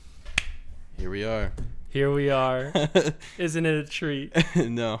Here we are. Here we are. Isn't it a treat?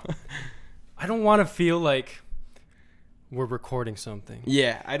 No. I don't want to feel like we're recording something.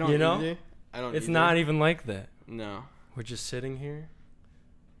 Yeah, I don't. You know? Either. I don't. It's either. not even like that. No. We're just sitting here,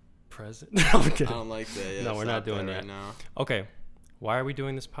 present. No, I'm kidding. I don't like that. Yeah, No, we're not doing that right now. Okay, why are we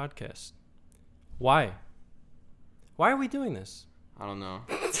doing this podcast? Why? Why are we doing this? I don't know.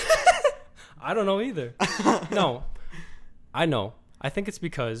 I don't know either. No, I know. I think it's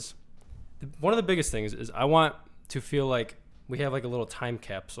because one of the biggest things is I want to feel like we have like a little time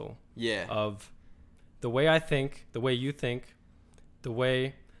capsule. Yeah. Of the way I think, the way you think, the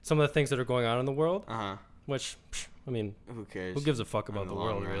way some of the things that are going on in the world. Uh-huh. Which, I mean, who cares? Who gives a fuck about the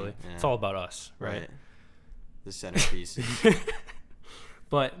world, really? Yeah. It's all about us, right? The centerpiece.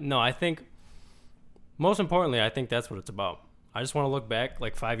 But no, I think most importantly, I think that's what it's about. I just want to look back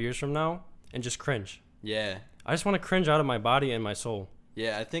like 5 years from now and just cringe. Yeah. I just want to cringe out of my body and my soul.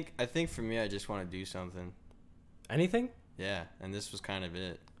 Yeah, I think for me, I just want to do something. Anything? Yeah, and this was kind of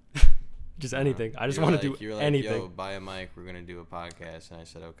it. Just anything. I just want to do anything. Yo, buy a mic. We're gonna do a podcast, and I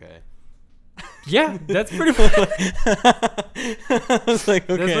said okay. Yeah, that's pretty much. I was like,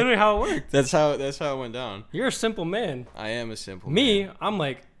 okay. That's literally how it worked. That's how it went down. You're a simple man. I am a simple Me, man. I'm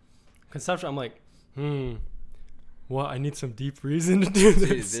like, conceptual. I'm like, well, I need some deep reason to do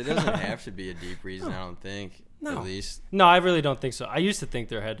this. Dude, there doesn't have to be a deep reason. I don't think. No. At least. No, I really don't think so. I used to think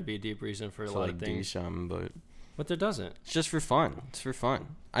there had to be a deep reason for a lot of Do things. something, But there doesn't. It's just for fun. It's for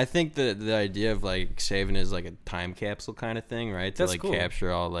fun. I think the idea of like saving is like a time capsule kind of thing, right? To That's like cool.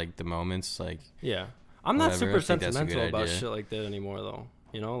 capture all like the moments, like. Yeah, I'm not Whatever. I super think that's a good sentimental about idea. shit like that anymore, though.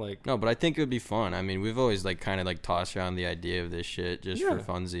 You know, like. No, but I think it would be fun. I mean, we've always like kind of like tossed around the idea of this shit just for Yeah.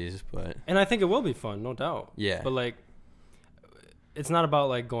 funsies, but. And I think it will be fun, no doubt. Yeah. But like, it's not about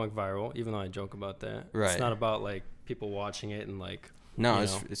like going viral, even though I joke about that. Right. It's not about like people watching it and like. No, you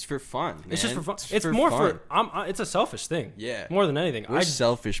know. it's for fun. Man. It's just for fun. It's more fun. for. It's a selfish thing. Yeah. More than anything. We're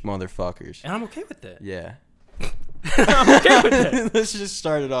selfish motherfuckers. And I'm okay with that. Yeah. I'm okay with that. Let's just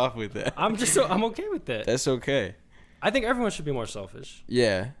start it off with that. I'm okay with that. That's okay. I think everyone should be more selfish.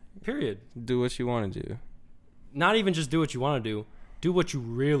 Yeah. Period. Do what you want to do. Not even just do what you want to do. Do what you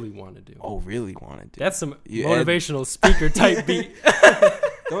really want to do. Oh, really want to do. That's some motivational speaker type beat.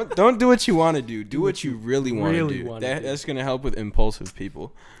 Don't do what you want to do. Do what you really want to do. That's going to help with impulsive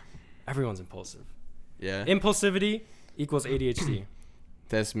people. Everyone's impulsive. Yeah. Impulsivity equals ADHD.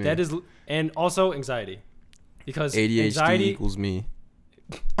 That's me. That is, and also anxiety. Because ADHD anxiety equals me.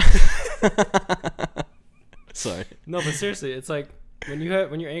 Sorry. No, but seriously, it's like when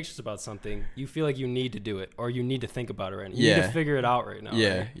you're anxious about something, you feel like you need to do it or you need to think about it right now. You need to figure it out right now.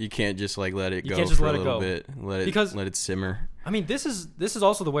 Yeah, right? you can't just like let it go can't just for let a it little go. bit. Let it simmer. I mean, this is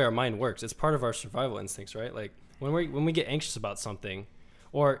also the way our mind works. It's part of our survival instincts, right? Like when we get anxious about something,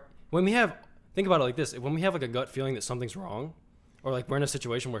 or when we have, think about it like this: when we have like a gut feeling that something's wrong, or like we're in a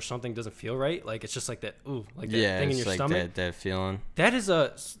situation where something doesn't feel right, like it's just like that, that thing in your like stomach. that feeling. That is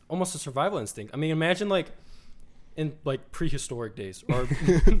almost a survival instinct. I mean, imagine like in like prehistoric days, or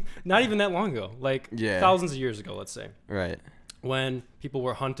not even that long ago, like thousands of years ago, let's say. Right. When people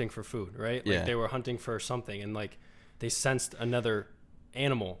were hunting for food, right? Like Yeah. they were hunting for something, and like they sensed another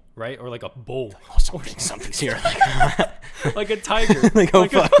animal, right? Or like a bull. Oh, something's here. Like a tiger. Like, oh,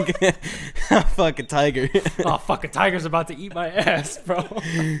 fuck a tiger. Oh, fuck, a tiger's about to eat my ass, bro.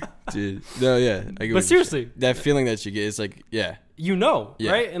 Dude. No, yeah. But seriously. That feeling that you get is like, yeah. You know,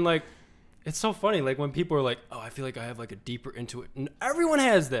 right? And like, it's so funny. Like when people are like, oh, I feel like I have like a deeper into it. And everyone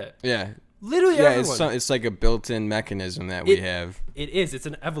has that. Yeah. Literally everyone. It's like a built-in mechanism that we have. It is. It's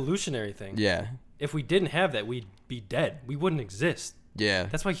an evolutionary thing. Yeah. If we didn't have that, we'd be dead. We wouldn't exist. Yeah.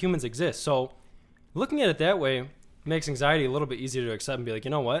 That's why humans exist. So looking at it that way makes anxiety a little bit easier to accept and be like,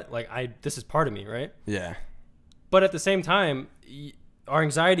 you know what? Like this is part of me, right? Yeah. But at the same time, our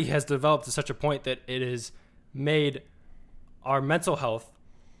anxiety has developed to such a point that it has made our mental health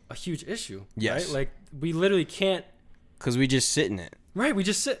a huge issue. Yes. Right? Like we literally can't. Because we just sit in it. Right. We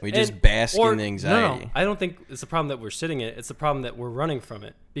just sit. We just bask in the anxiety. No. I don't think it's the problem that we're sitting in it. It's the problem that we're running from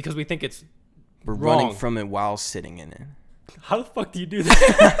it because we think it's We're wrong. running from it while sitting in it. How the fuck do you do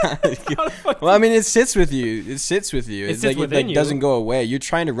that? Well, I mean, it sits with you. It sits with you. It's like within it you. Doesn't go away. You're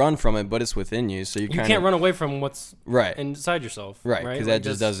trying to run from it, but it's within you. So you can't run away from what's right inside yourself. Right, because Like that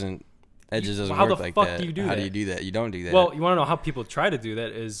just doesn't. That just doesn't how work the like fuck that. do you do How that? do you do that? You don't do that. Well, you want to know how people try to do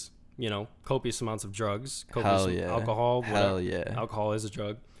that is, copious amounts of drugs, alcohol. Hell whatever. yeah. Alcohol is a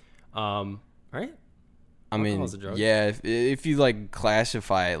drug. Right? I mean, is a drug. yeah. If you like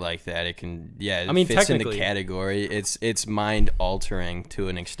classify it like that, it can. Yeah, it I mean, fits in the technically. category. It's mind altering to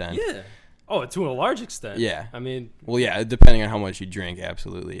an extent. Yeah. Oh, to a large extent. Yeah. I mean, Well, yeah, depending on how much you drink,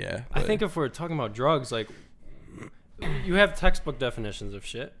 absolutely, yeah. I think if we're talking about drugs, like, you have textbook definitions of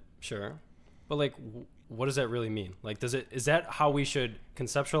shit, sure, but like, what does that really mean? Like, is that how we should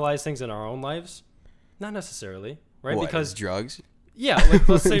conceptualize things in our own lives? Not necessarily, right? What, Because drugs. yeah, like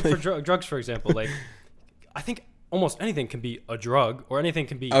let's say for drugs, for example, like I think almost anything can be a drug or anything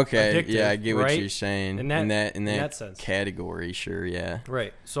can be Okay, addictive, yeah, I get what right? you're saying. In that sense. Category, sure, yeah.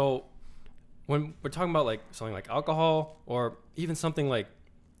 Right. So when we're talking about like something like alcohol or even something like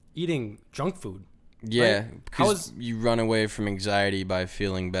eating junk food. Yeah, right? because you run away from anxiety by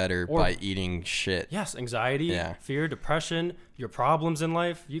feeling better by eating shit. Yes, anxiety, fear, depression, your problems in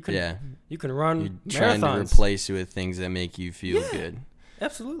life. You can run You're marathons. trying to replace it with things that make you feel good.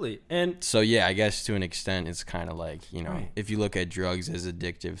 Absolutely. And so yeah, I guess to an extent it's kind of like, you know, right. if you look at drugs as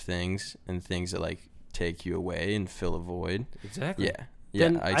addictive things and things that like take you away and fill a void. Exactly.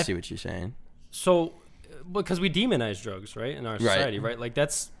 Yeah, I see what you're saying. So because we demonize drugs, right, in our society, right? Like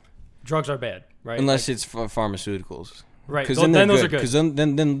drugs are bad, right? Unless it's pharmaceuticals. Right. Because then those are good. Because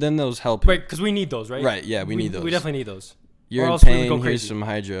then those help you. Right, because we need those, right? Right, yeah, we need those. We definitely need those. You're or in else we would pain, go here's crazy. some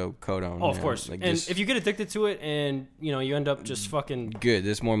hydrocodone. Oh, of course. Like and if you get addicted to it and, you know, you end up just fucking... Good,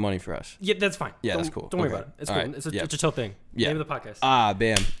 there's more money for us. Yeah, that's fine. Yeah, that's cool. Don't worry about it. It's cool. Right. It's a chill thing. Yeah. Name of the podcast. Ah,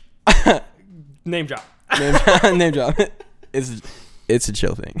 bam. Name drop. Name drop. It's a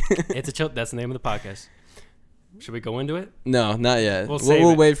chill thing. It's a chill... That's the name of the podcast. Should we go into it? No, not yet.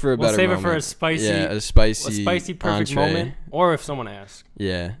 We'll wait for a better moment. We'll save it for a spicy... Yeah, a spicy perfect entree. moment. Or if someone asks.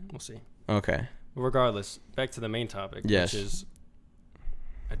 Yeah. We'll see. Okay. Regardless, back to the main topic, yes. which is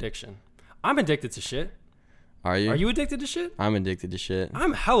addiction. I'm addicted to shit. Are you? Are you addicted to shit? I'm addicted to shit.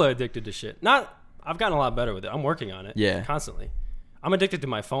 I'm hella addicted to shit. I've gotten a lot better with it. I'm working on it. Yeah. Constantly. I'm addicted to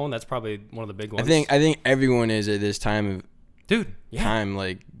my phone. That's probably one of the big ones. I think everyone is at this time of time,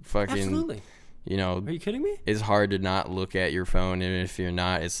 like fucking. Absolutely. You know, are you kidding me? It's hard to not look at your phone, and if you're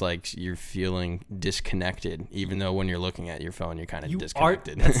not, it's like you're feeling disconnected. Even though when you're looking at your phone, you're kind of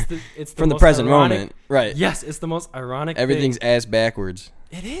disconnected. It's from the present moment, right? Yes, it's the most ironic. Everything's ass backwards.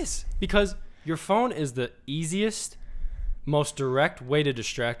 It is because your phone is the easiest, most direct way to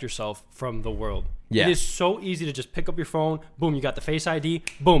distract yourself from the world. Yeah. It is so easy to just pick up your phone. Boom, you got the Face ID.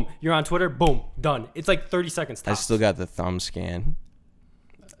 Boom, you're on Twitter. Boom, done. It's like 30 seconds tops. I still got the thumb scan.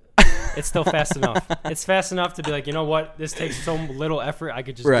 It's still fast enough. It's fast enough to be like, you know what? This takes so little effort. I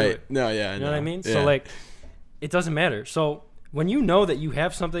could just do it. No, yeah. You know what I mean? Yeah. So, like, it doesn't matter. So, when you know that you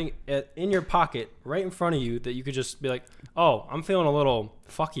have something in your pocket right in front of you that you could just be like, oh, I'm feeling a little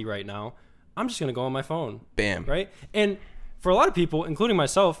fucky right now. I'm just going to go on my phone. Bam. Right? And for a lot of people, including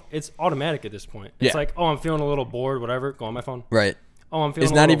myself, it's automatic at this point. It's like, oh, I'm feeling a little bored, whatever. Go on my phone. Right. Oh, I'm feeling.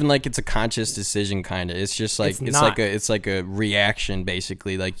 It's not even like it's a conscious decision, kind of. It's just like it's like a reaction,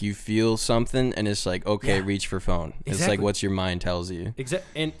 basically. Like you feel something, and it's like, okay, reach for phone. Exactly. It's like what your mind tells you.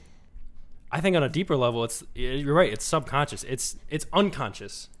 Exactly. And I think on a deeper level, you're right. It's subconscious. It's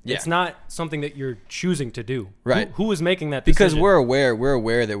unconscious. Yeah. It's not something that you're choosing to do. Right. Who is making that decision? Because we're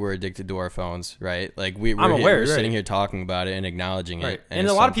aware that we're addicted to our phones, right? Like we're sitting here talking about it and acknowledging it. And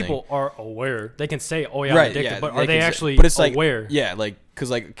a lot of people are aware. They can say, "Oh yeah, I'm addicted," but are they actually aware? Yeah, like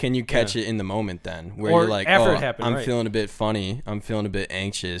because like, can you catch it in the moment then, where or you're like, after oh, it happened, I'm feeling a bit funny, I'm feeling a bit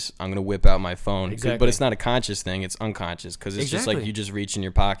anxious, I'm gonna whip out my phone. Exactly. But it's not a conscious thing; it's unconscious because it's just like you just reach in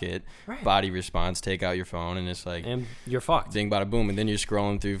your pocket, body response, take out your phone, and it's like, and you're fucked. Ding, bada, boom, and then you're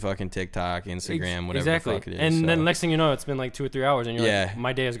scrolling through fucking TikTok, Instagram, whatever the fuck it is. And then next thing you know, it's been like 2 or 3 hours, and you're like,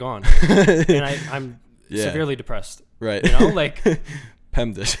 my day is gone, and I'm severely depressed. Right. You know, like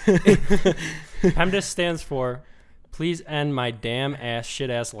PEMDAS. PEMDAS stands for Please End My Damn Ass Shit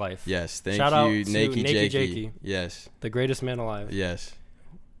Ass Life. Yes, thank Shout you, out to Nakey Nakey Jakey. Yes. The greatest man alive. Yes.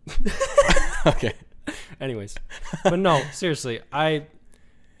 Okay. Anyways. But no, seriously,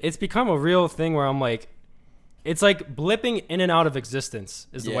 it's become a real thing where I'm like, it's like blipping in and out of existence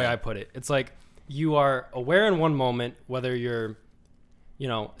is the way I put it. It's like you are aware in one moment, whether you're, you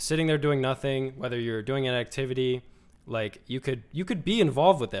know, sitting there doing nothing, whether you're doing an activity, like you could be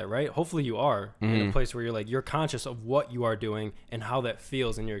involved with that, right? Hopefully you are in a place where you're like, you're conscious of what you are doing and how that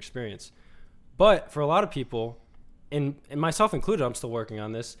feels in your experience. But for a lot of people, and myself included, I'm still working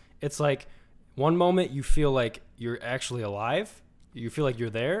on this. It's like one moment you feel like you're actually alive. You feel like you're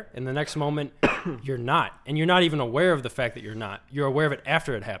there. And the next moment you're not. And you're not even aware of the fact that you're not. You're aware of it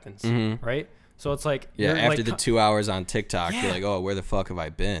after it happens, right? So it's like... Yeah, after the 2 hours on TikTok, you're like, oh, where the fuck have I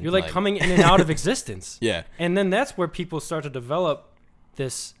been? You're like coming in and out of existence. Yeah. And then that's where people start to develop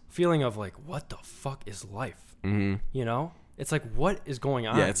this feeling of like, what the fuck is life? You know? It's like, what is going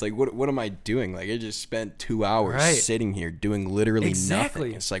on? Yeah, it's like, what am I doing? Like, I just spent 2 hours sitting here doing literally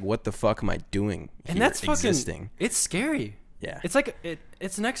nothing. It's like, what the fuck am I doing? And that's fucking. It's scary. Yeah. It's like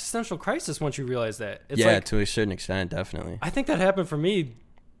it's an existential crisis once you realize that. It's yeah, like, to a certain extent, definitely. I think that happened for me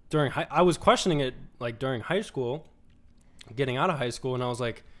I was questioning it like during high school, getting out of high school, and I was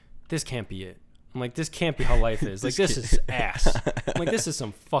like, this can't be it. I'm like, this can't be how life is. Like, this is ass. I'm like, this is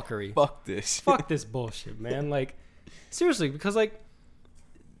some fuckery. Fuck this. Fuck this bullshit, man. Like, seriously, because, like,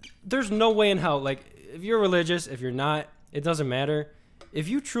 there's no way in hell, like, if you're religious, if you're not, it doesn't matter. If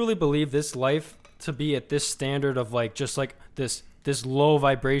you truly believe this life to be at this standard of, like, just, like, this low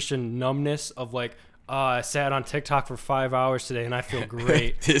vibration numbness of, like, I sat on TikTok for 5 hours today and I feel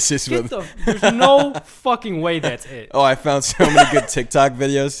great. There's no fucking way that's it. Oh, I found so many good TikTok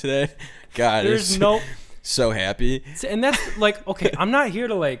videos today. God, there's so happy. And that's like, okay, I'm not here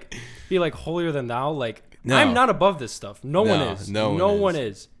to like be like holier than thou. Like, no. I'm not above this stuff. No one is. No one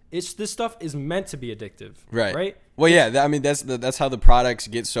is. It's this stuff is meant to be addictive. Right. Right. Well, yeah. I mean, that's how the products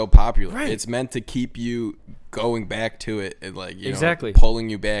get so popular. Right. It's meant to keep you going back to it and like exactly pulling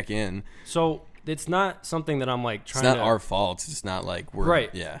you back in. So it's not something that I'm like trying. It's not our fault. It's not like we're right.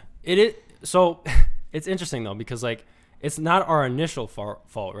 Yeah. It is. So it's interesting though because like it's not our initial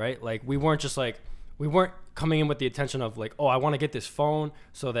fault, right? Like we weren't coming in with the intention of like, oh, I want to get this phone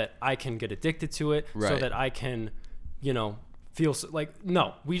so that I can get addicted to it, so that I can, feel like.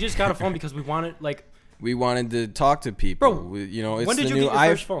 No, we just got a phone because we wanted like. We wanted to talk to people. Bro, it's when did the you new get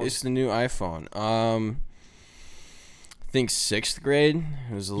your first phone? It's the new iPhone. I think 6th grade.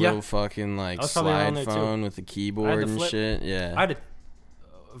 It was a little fucking like slide phone with a keyboard and shit. Yeah. I had a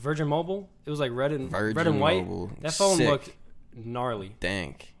Virgin Mobile. It was like red and white. Mobile. That phone looked gnarly.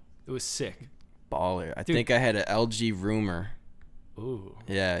 Dank. It was sick. Baller. I think I had an LG Rumor. Ooh.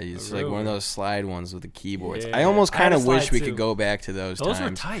 Yeah, it's like one of those slide ones with the keyboards. Yeah. I almost kind of wish we could go back to those times. Those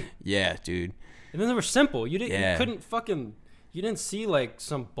were tight. Yeah, dude. And then they were simple. You didn't see like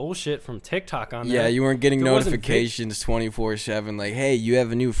some bullshit from TikTok on there. Yeah, you weren't getting notifications 24/7 like, hey, you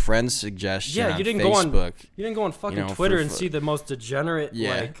have a new friend suggestion on Facebook. You didn't go on fucking Twitter and see the most degenerate,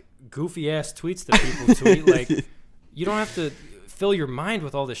 like goofy ass tweets that people tweet. Like, you don't have to fill your mind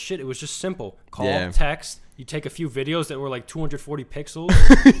with all this shit. It was just simple. Call, text. You take a few videos that were like 240 pixels,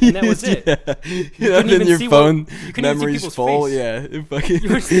 and that was it. You couldn't even your see phone memory's full. Face. Yeah,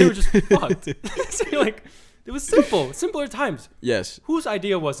 they were just fucked. So you're like, it was simple, simpler times. Yes. Whose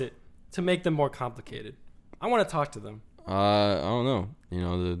idea was it to make them more complicated? I want to talk to them. I don't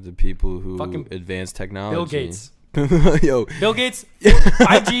know. The people who advance technology. Bill Gates. Yo. Bill Gates.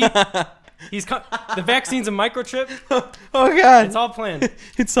 5G. The vaccine's a microchip. Oh God. It's all planned.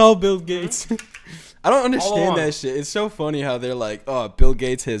 It's all Bill Gates. I don't understand that shit. It's so funny how they're like, oh, Bill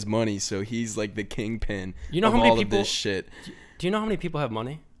Gates has money, so he's like the kingpin of all of this shit. Do you know how many people have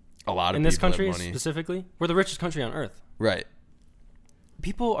money? A lot of people in this country have money. Specifically. We're the richest country on earth. Right.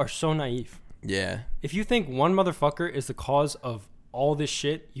 People are so naive. Yeah. If you think one motherfucker is the cause of all this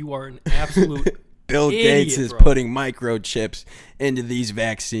shit, you are an absolute Bill Gates is putting microchips into these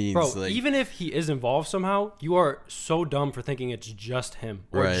vaccines. Bro, like, even if he is involved somehow, you are so dumb for thinking it's just him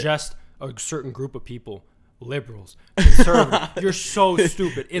or just a certain group of people. Liberals, conservatives. You're so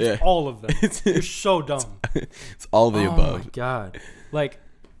stupid. It's all of them. You're so dumb. It's all of the above. Oh my God. Like,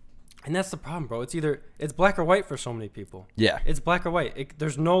 and that's the problem, bro. It's black or white for so many people. Yeah. It's black or white.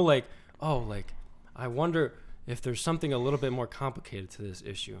 There's no like, oh, like, I wonder if there's something a little bit more complicated to this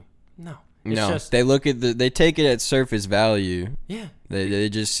issue. No. They take it at surface value. Yeah. They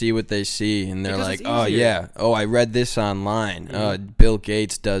just see what they see, and they're like, oh yeah, I read this online. Bill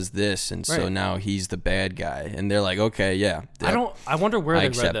Gates does this, and so now he's the bad guy. And they're like, okay, yeah. I wonder where they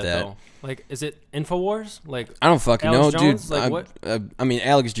read that though. Like, is it Infowars? Like, I don't fucking Alex know, Jones? dude. Like, what? I mean,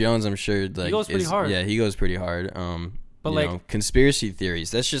 Alex Jones, I'm sure. Like, he goes pretty hard. Yeah, he goes pretty hard. But like conspiracy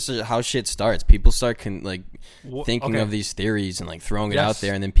theories, that's just how shit starts. People start thinking of these theories and like throwing it out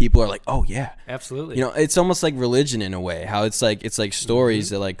there, and then people are like, "Oh yeah, absolutely." It's almost like religion in a way. How it's like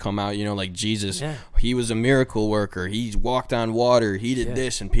stories that like come out. Like Jesus, he was a miracle worker. He walked on water. He did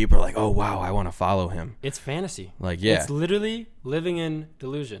this, and people are like, "Oh wow, I want to follow him." It's fantasy. Like it's literally living in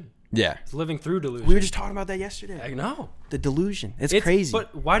delusion. Yeah. It's living through delusion. We were just talking about that yesterday. I know. The delusion. It's crazy.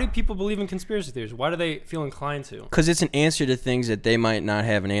 But why do people believe in conspiracy theories? Why do they feel inclined to? Because it's an answer to things that they might not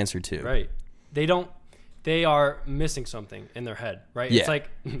have an answer to. Right. They are missing something in their head, right? Yeah. It's like,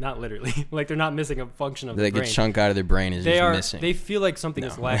 not literally, like they're not missing a function of the brain. Like a chunk out of their brain is just missing. They feel like something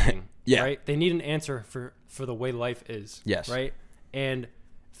is lacking, yeah. Right? They need an answer for the way life is. Yes. Right? And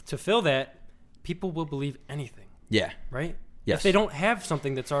to fill that, people will believe anything. Yeah. Right? Yes. If they don't have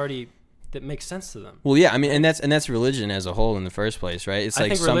something that's already that makes sense to them. Well, yeah, I mean, and that's religion as a whole in the first place, right? It's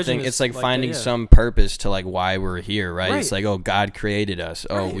like something. It's like finding some purpose to like why we're here, right? It's like, oh, God created us.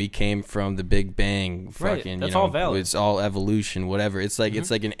 Oh, we came from the Big Bang. Fucking, that's all valid. It's all evolution, whatever. It's like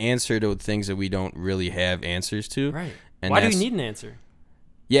it's like an answer to things that we don't really have answers to. Right. And why do we need an answer?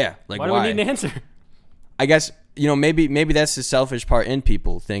 Yeah, like why do we need an answer? I guess, maybe that's the selfish part in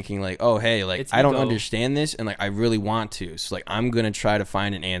people thinking like, oh, hey, like I don't understand this and like I really want to. So like I'm going to try to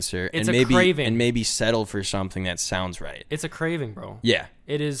find an answer and maybe settle for something that sounds right. It's a craving, bro. Yeah.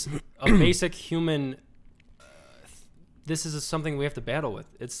 It is a basic human this is something we have to battle with.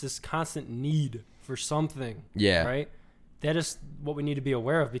 It's this constant need for something. Yeah. Right? That is what we need to be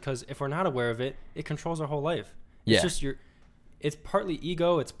aware of, because if we're not aware of it, it controls our whole life. It's just it's partly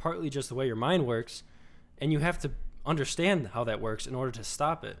ego, it's partly just the way your mind works. And you have to understand how that works in order to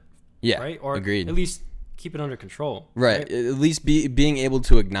stop it. Yeah, right? Or agreed. At least keep it under control. Right. At least being able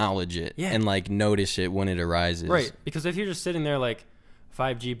to acknowledge it and like notice it when it arises. Right. Because if you're just sitting there like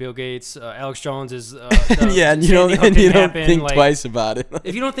 5G, Bill Gates, Alex Jones is and you don't think twice about it.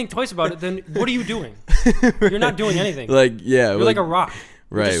 If you don't think twice about it, then what are you doing? You're not doing anything. Like, yeah. You're like a rock.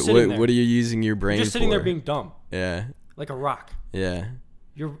 Right. What are you using your brain for? You're just sitting there being dumb. Yeah. Like a rock. Yeah.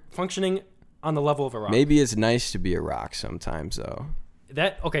 You're functioning on the level of a rock. Maybe it's nice to be a rock sometimes, though.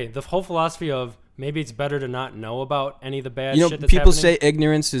 The whole philosophy of maybe it's better to not know about any of the bad shit that's people happening. say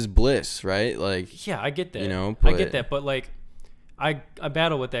ignorance is bliss, right? Like, yeah, I get that. I get that, but like, I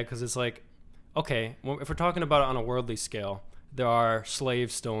battle with that because it's like, okay, if we're talking about it on a worldly scale, there are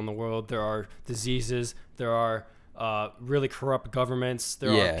slaves still in the world. There are diseases. There are really corrupt governments. There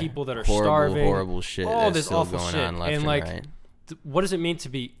are people that are starving. Horrible shit. All this still awful going shit. On left and like, right. What does it mean to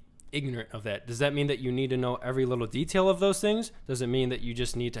be ignorant of that? Does that mean that you need to know every little detail of those things? Does it mean that you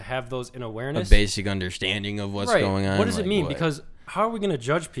just need to have those in awareness? A basic understanding of what's going on? What does it mean? Because how are we going to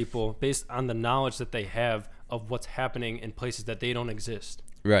judge people based on the knowledge that they have of what's happening in places that they don't exist?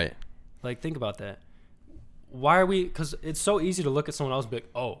 Right. Like, think about that. Why are we... Because it's so easy to look at someone else and be like,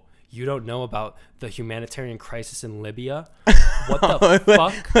 oh, you don't know about the humanitarian crisis in Libya? What the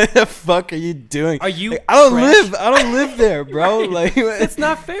fuck? What the fuck are you doing? Are you? Like, I don't live there, bro. Right. Like, it's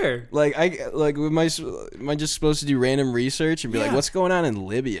not fair. Like, am I just supposed to do random research and be like, what's going on in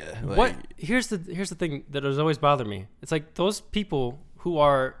Libya? Like, what? Here's the thing that has always bothered me. It's like those people who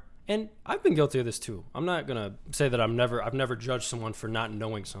are, and I've been guilty of this too. I'm not gonna say that I've never judged someone for not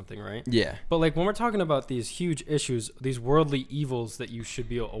knowing something, right? Yeah. But like when we're talking about these huge issues, these worldly evils that you should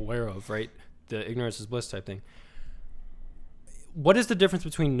be aware of, right? The ignorance is bliss type thing. What is the difference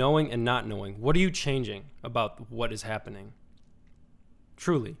between knowing and not knowing? What are you changing about what is happening?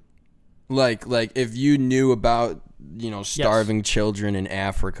 Truly. Like if you knew about, starving children in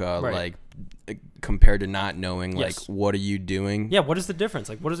Africa, like compared to not knowing, like what are you doing? Yeah, what is the difference?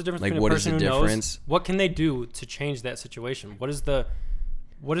 Like what is the difference between a person who knows? What can they do to change that situation? What is the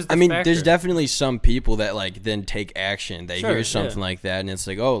factor? There's definitely some people that like then take action. They hear something like that and it's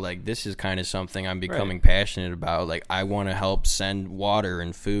like, oh, like this is kind of something I'm becoming passionate about. Like I want to help send water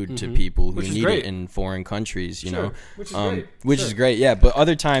and food to people who need it in foreign countries, you know. Which is great. Yeah, but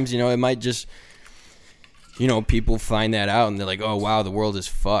other times, it might just people find that out and they're like, oh wow, the world is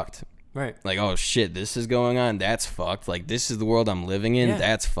fucked. Right. Like, oh shit, this is going on, that's fucked. Like this is the world I'm living in,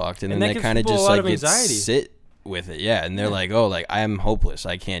 that's fucked. And then they kind of just like sit with it, and they're like, oh, like I'm hopeless,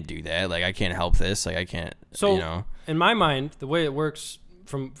 I can't do that, like I can't help this, like I can't. So in my mind, the way it works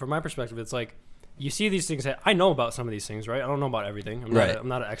from my perspective, it's like you see these things that I know about some of these things, right? I don't know about everything. I'm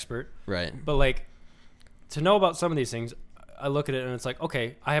not an expert, right? But like to know about some of these things, I look at it and it's like,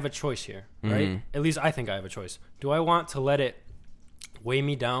 okay, I have a choice here, right? At least I think I have a choice. Do I want to let it weigh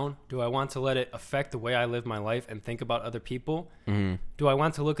me down? Do I want to let it affect the way I live my life and think about other people? Do I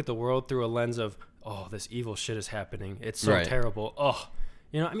want to look at the world through a lens of, oh, this evil shit is happening, it's so terrible,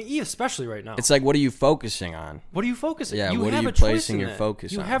 especially right now? It's like, what are you focusing on? What are you focusing? Yeah, what are you placing your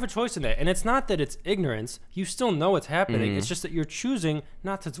focus on? You have a choice in that, and it's not that it's ignorance. You still know it's happening. It's just that you're choosing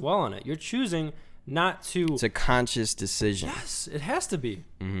not to dwell on it. You're choosing not to. It's a conscious decision. Yes, it has to be.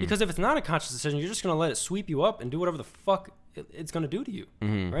 Because if it's not a conscious decision, you're just going to let it sweep you up and do whatever the fuck it's going to do to you,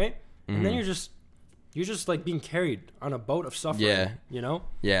 right? And then you're just like being carried on a boat of suffering,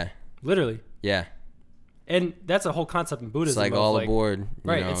 Yeah. Literally. Yeah. And that's a whole concept in Buddhism. It's like all aboard,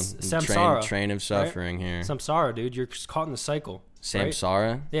 right? It's samsara, train of suffering here. Samsara, dude. You're just caught in the cycle.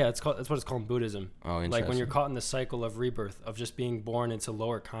 Samsara? Right? Yeah, that's what it's called in Buddhism. Oh, interesting. Like when you're caught in the cycle of rebirth, of just being born into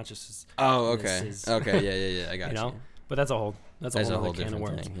lower consciousness. Oh, okay. Okay, yeah. I got you. But that's a whole other can of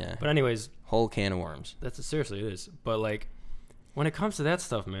worms. Thing, yeah. But anyways, whole can of worms. Seriously, it is. But like, when it comes to that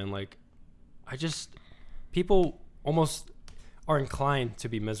stuff, man, like, people almost are inclined to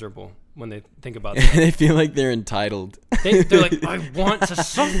be miserable when they think about that. They feel like they're entitled. They're like, I want to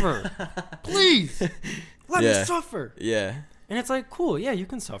suffer. Please, let me suffer. Yeah. And it's like, cool, yeah, you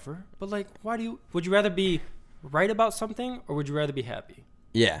can suffer. But, like, would you rather be right about something or would you rather be happy?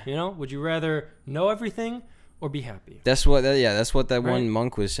 Yeah. You know? Would you rather know everything or be happy? That's what that one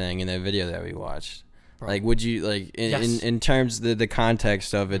monk was saying in that video that we watched. Bro. Like, would you, like, in terms, the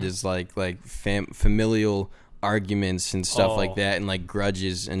context of it is, like familial arguments and stuff like that, and like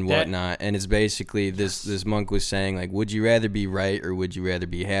grudges and whatnot, and it's basically this monk was saying, like, would you rather be right or would you rather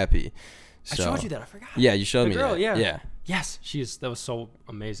be happy? So, I showed you that. I forgot. Yeah, you showed me girl, that. Yeah. Yes, that was so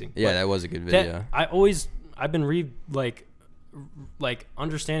amazing. Yeah, that was a good video. I've been like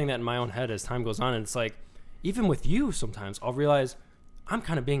understanding that in my own head as time goes on, and it's like, even with you, sometimes I'll realize I'm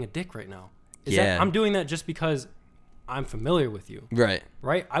kind of being a dick right now. That I'm doing that just because I'm familiar with you. Right.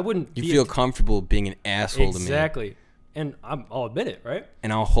 I wouldn't. You feel comfortable being an asshole to me. Exactly. And I'll admit it, right?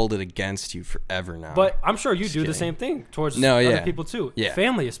 And I'll hold it against you forever now. But I'm sure you do the same thing towards other people too. Yeah.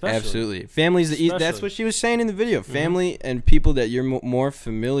 Family especially. Absolutely. Family's that's what she was saying in the video. Family and people that you're more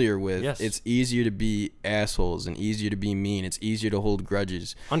familiar with, it's easier to be assholes and easier to be mean. It's easier to hold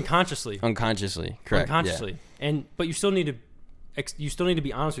grudges. Unconsciously. Correct. Unconsciously. Yeah. But you still need to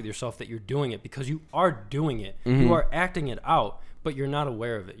be honest with yourself that you're doing it, because you are doing it. Mm-hmm. You are acting it out, but you're not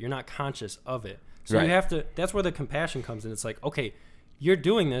aware of it. You're not conscious of it. So you have to, that's where the compassion comes in. It's like, okay, you're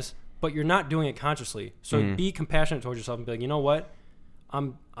doing this, but you're not doing it consciously. So be compassionate towards yourself and be like, you know what?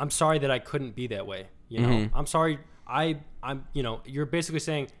 I'm sorry that I couldn't be that way. You know, I'm sorry. I'm, you're basically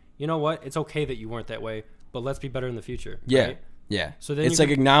saying, you know what? It's okay that you weren't that way, but let's be better in the future. Yeah. Right? Yeah. So then it's like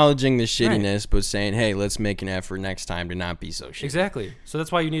acknowledging the shittiness, but saying, hey, let's make an effort next time to not be so shitty. Exactly. So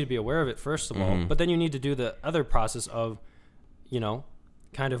that's why you need to be aware of it, first of all. But then you need to do the other process of,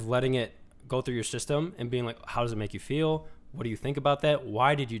 kind of letting it go through your system and being like, how does it make you feel? What do you think about that?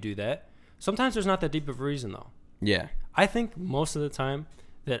 Why did you do that? Sometimes there's not that deep of a reason, though. Yeah. I think most of the time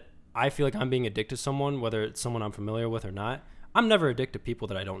that I feel like I'm being addicted to someone, whether it's someone I'm familiar with or not, I'm never addicted to people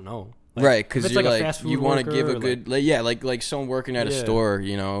that I don't know. Like, right, because you're like you want to give a good, like someone working at a store,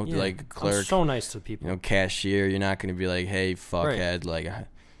 like a clerk. I'm so nice to people. Cashier. You're not going to be like, hey, fuckhead. Right. Like,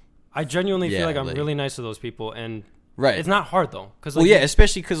 I genuinely feel like I'm really nice to those people, and it's not hard though. Cause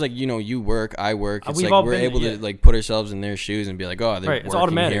especially because you work, I work. It's like we're able to like put ourselves in their shoes and be like, oh, they're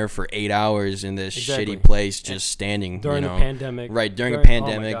working here for 8 hours in this shitty place, just standing during the pandemic. Right, during a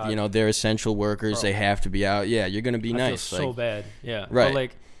pandemic, they're essential workers. They have to be out. Yeah, you're gonna be nice. I feel so bad. Yeah, right. But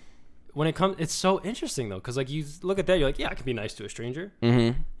like, when it comes, it's so interesting though, because like you look at that, you're like, yeah, I can be nice to a stranger.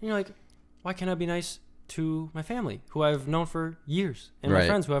 And you're like, why can't I be nice to my family who I've known for years, and my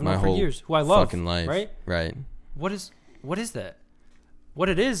friends who I've known for years, who I love, fucking life. Right. What is that? What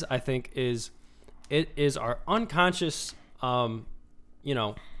it is, I think, is it is our unconscious. We're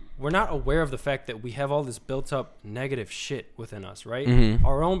not aware of the fact that we have all this built up negative shit within us, right?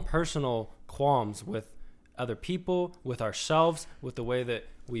 Our own personal qualms with other people, with ourselves, with the way that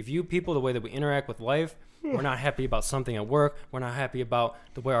we view people, the way that we interact with life. We're not happy about something at work. We're not happy about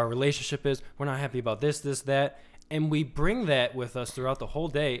the way our relationship is. We're not happy about this, that. And we bring that with us throughout the whole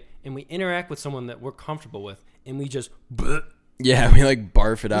day, and we interact with someone that we're comfortable with, and we just... Yeah, we like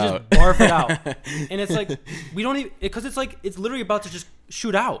barf it out. Just barf it out. And it's like, we don't even... Because it's like, it's literally about to just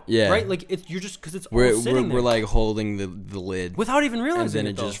shoot out. Yeah. Right? Like, you're just... Because it's all sitting there. We're like holding the lid. Without even realizing it,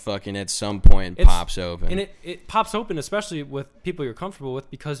 and then it just fucking at some point pops open. And it pops open, especially with people you're comfortable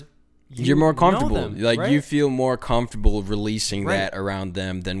with, because... You're more comfortable. Them, like, you feel more comfortable releasing that around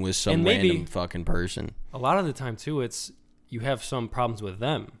them than with some random fucking person. A lot of the time, too, it's you have some problems with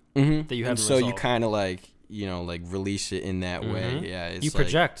them that you haven't resolved. So you kind of like, release it in that way. Yeah. It's you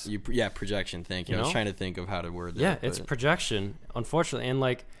project. Projection. Thank you. I was trying to think of how to word that. Yeah, it's projection, unfortunately. And,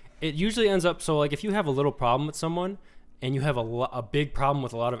 like, it usually ends up, so, like, if you have a little problem with someone and you have a big problem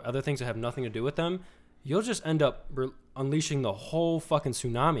with a lot of other things that have nothing to do with them, you'll just end up unleashing the whole fucking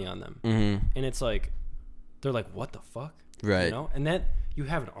tsunami on them. And it's like, they're like, what the fuck? Right. And then you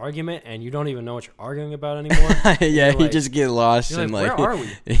have an argument and you don't even know what you're arguing about anymore. Yeah, you just get lost in like, where are we?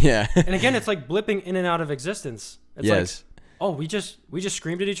 Yeah. And again, it's like blipping in and out of existence. It's like, oh, we just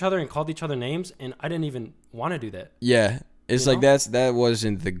screamed at each other and called each other names, and I didn't even want to do that. Yeah. It's like that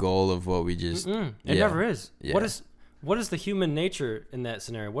wasn't the goal of what we just... It never is. Yeah. What is the human nature in that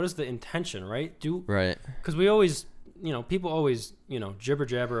scenario? What is the intention, right? Right. Because we always, people always, jibber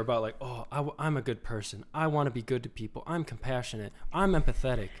jabber about like, oh, I'm a good person. I want to be good to people. I'm compassionate. I'm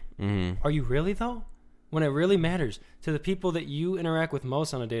empathetic. Are you really, though? When it really matters to the people that you interact with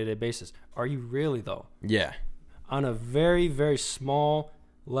most on a day-to-day basis, are you really, though? Yeah. On a very, very small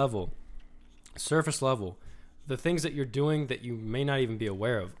level, surface level, the things that you're doing that you may not even be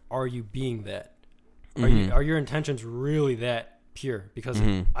aware of, are you being that? Are your intentions really that pure? Because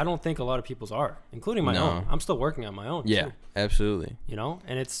I don't think a lot of people's are, including my own. I'm still working on my own. Yeah, too. Absolutely. You know,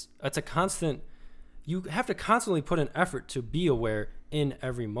 and it's a constant. You have to constantly put an effort to be aware in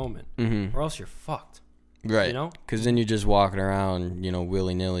every moment, or else you're fucked. Right. You know? Because then you're just walking around,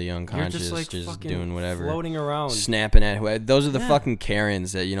 willy-nilly, unconscious, just doing whatever. Floating around. Snapping at whoever. Those are the fucking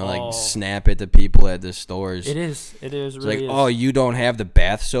Karens that, like, snap at the people at the stores. It is. It's really like, oh, you don't have the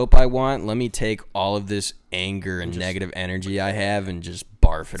bath soap I want? Let me take all of this anger and negative energy I have and just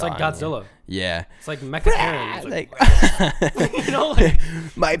barf it on. It's like Godzilla. You. Yeah. It's like Mecha Karen. Like,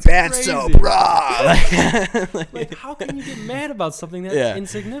 my bath soap, raw. Like, how can you get mad about something that's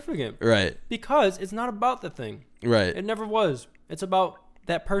insignificant? Right. Because it's not about the thing. Right. It never was. It's about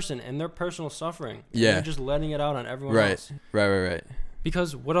that person and their personal suffering. And you're just letting it out on everyone else. Right.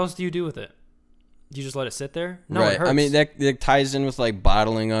 Because what else do you do with it? Do you just let it sit there? No, right. It hurts. I mean, that ties in with, like,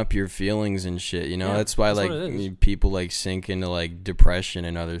 bottling up your feelings and shit, Yeah, that's why, like, people, like, sink into, like, depression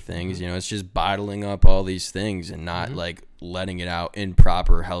and other things, It's just bottling up all these things and not, like, letting it out in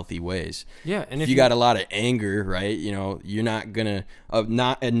proper, healthy ways. Yeah, and if you got a lot of anger, right, you're not going to...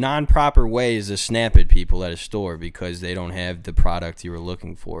 not a non-proper way is to snap at people at a store because they don't have the product you were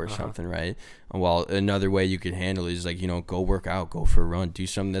looking for or something, right? While another way you could handle it is, like, go work out, go for a run, do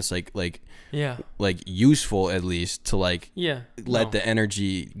something that's, like useful at least to, like, let the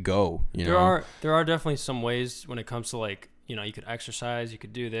energy go, There are definitely some ways when it comes to, like, you could exercise, you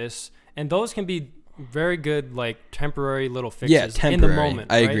could do this, and those can be very good, like, temporary little fixes in the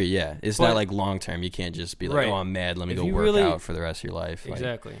moment. I agree, yeah. It's not like long term. You can't just be like, oh, I'm mad, let me go work out for the rest of your life.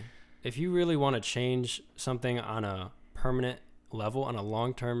 Exactly. If you really want to change something on a permanent level, on a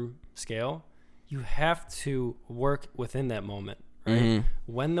long-term scale, you have to work within that moment, right?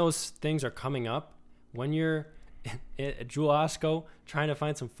 When those things are coming up, when you're at Jewel Osco trying to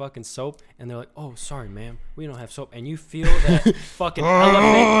find some fucking soap and they're like, oh, sorry, ma'am, we don't have soap, and you feel that fucking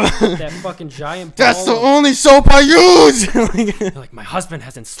elephant, that fucking giant ball. That's the only soap I use. You're like, my husband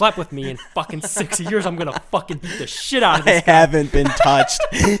hasn't slept with me in fucking 6 years. I'm gonna fucking beat the shit out of this guy. Haven't been touched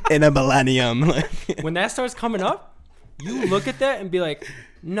in a millennium. When that starts coming up, you look at that and be like,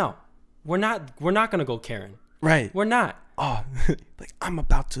 no, we're not gonna go Karen. Right. We're not. Oh, like, I'm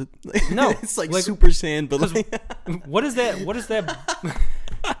about to. No, it's like Super Saiyan, but like, what is that?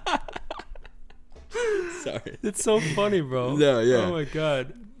 Sorry, it's so funny, bro. No, yeah. Oh my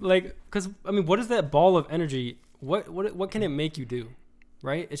god, like, because I mean, what is that ball of energy? What can it make you do?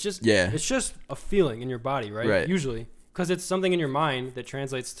 Right? It's just it's just a feeling in your body, right? Usually, because it's something in your mind that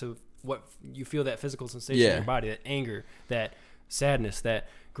translates to what you feel, that physical sensation in your body, that anger, that sadness, that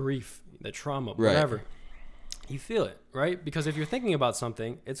grief, that trauma, whatever. You feel it, right? Because if you're thinking about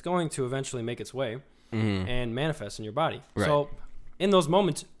something, it's going to eventually make its way and manifest in your body. Right. So in those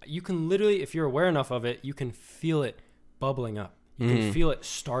moments, you can literally, if you're aware enough of it, you can feel it bubbling up. You can feel it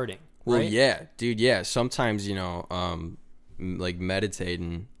starting. Well, right? yeah, dude. Yeah. Sometimes, like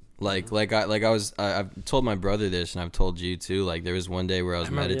meditating, I've told my brother this and I've told you too. Like, there was one day where I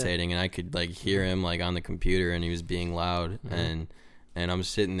was meditating and I could, like, hear him, like, on the computer, and he was being loud, and I'm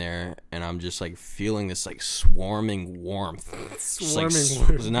sitting there, and I'm just, like, feeling this, like, swarming warmth.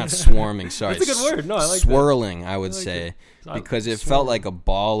 Not swarming, sorry. That's a good word. No, I like swirling, that. I would say. Because it felt like a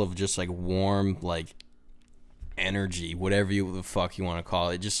ball of just, like, warm, like, energy, whatever the fuck you want to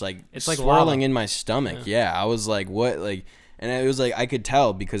call it. Just, like, it's like swirling lava in my stomach. Yeah, I was like, what? Like... And it was like, I could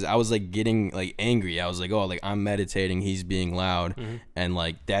tell because I was, like, getting, like, angry. I was like, oh, like, I'm meditating, he's being loud. And,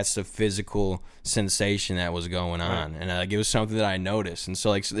 like, that's the physical sensation that was going on. And, like, it was something that I noticed. And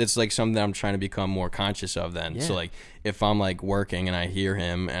so, like, it's, like, something that I'm trying to become more conscious of then. So, like, if I'm, like, working and I hear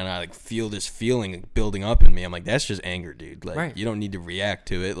him and I, like, feel this feeling building up in me, I'm like, that's just anger, dude. Like, you don't need to react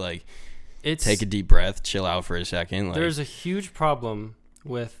to it. Like, take a deep breath, chill out for a second. Like, there's a huge problem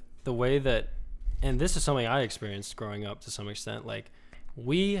with the way that, and this is something I experienced growing up to some extent, like,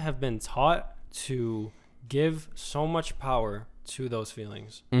 we have been taught to give so much power to those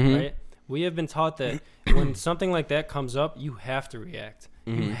feelings, right? We have been taught that when something like that comes up, you have to react.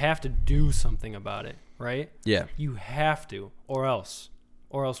 You have to do something about it, right? Yeah. You have to, or else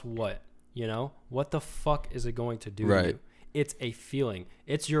what? What the fuck is it going to do to you? It's a feeling.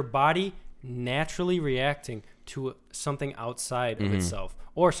 It's your body naturally reacting to something outside of itself,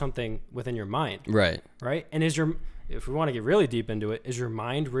 or something within your mind. Right. And if we want to get really deep into it, is your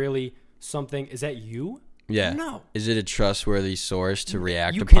mind really something? Is that you? Yeah. No. Is it a trustworthy source to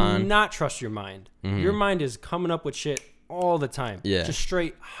react upon? You cannot trust your mind. Your mind is coming up with shit all the time. Yeah. Just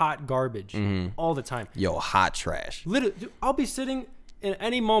straight hot garbage all the time. Yo, hot trash. Literally, I'll be sitting in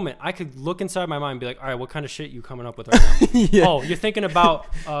any moment, I could look inside my mind and be like, all right, what kind of shit you coming up with right now? Yeah. Oh, you're thinking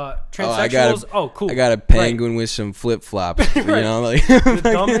about transsexuals? Cool. I got a penguin with some flip-flops. You know, like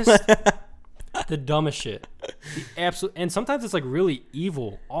the dumbest shit. The absolute, and sometimes it's like really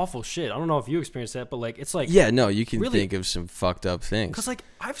evil, awful shit. I don't know if you experienced that, but like it's like yeah, no, you can really, think of some fucked up things. Because like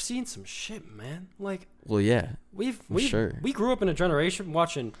I've seen some shit, man. Like, well, yeah, we grew up in a generation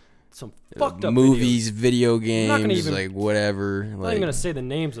watching some fucked up movies, videos. Video games, like whatever. I'm not even gonna say the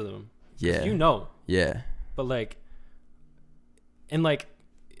names of them. Yeah, you know. Yeah, but like, and like,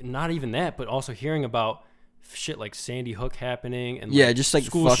 not even that, but also hearing about shit like Sandy Hook happening and yeah, like just like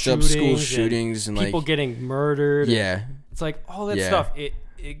fucked up school shootings and people like getting murdered. Yeah, it's like all that stuff. It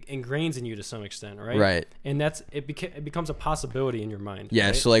ingrains in you to some extent, right? Right. And it becomes a possibility in your mind. Yeah.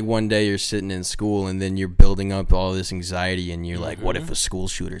 Right? So like one day you're sitting in school and then you're building up all this anxiety and you're like, what if a school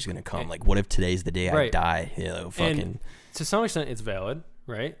shooter's gonna come? Like, what if today's the day I die? You know, fucking. And to some extent, it's valid,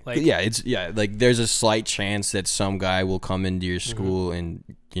 right? Like, yeah, like there's a slight chance that some guy will come into your school and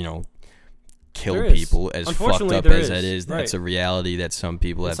kill people. As fucked up as that is, that's a reality that some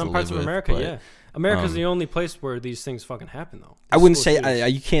people have to live with. Some parts of America, America's the only place where these things fucking happen, though. I wouldn't say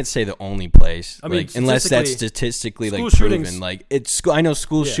you can't say the only place. I mean, unless that's statistically like proven. Like I know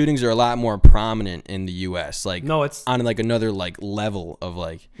school shootings are a lot more prominent in the U.S. Like no, it's on like another like level of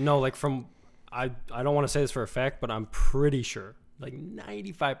like like from I don't want to say this for a fact, but I'm pretty sure. Like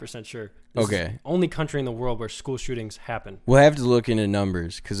 95% sure. This is the only country in the world where school shootings happen. We'll have to look into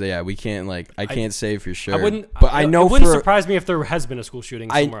numbers because we can't I can't say for sure. I wouldn't. But I know it wouldn't surprise me if there has been a school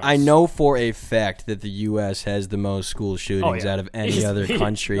shooting somewhere else. I know for a fact that the U.S. has the most school shootings out of any other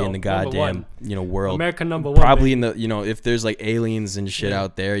country in the goddamn world. America number one. Probably in the if there's like aliens and shit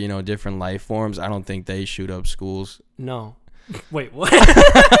out there, different life forms. I don't think they shoot up schools. No. Wait, what? I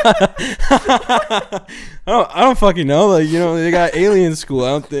don't fucking know. Like, they got alien school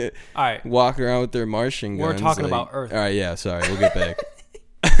out there. All right. Walking around with their Martian guns. We're talking about Earth. All right, yeah, sorry. We'll get back.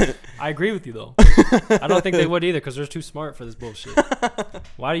 I agree with you, though. I don't think they would either because they're too smart for this bullshit.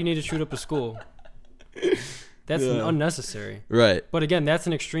 Why do you need to shoot up a school? That's unnecessary. Right. But again, that's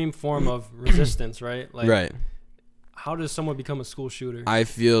an extreme form of resistance, right? Like, right. How does someone become a school shooter? I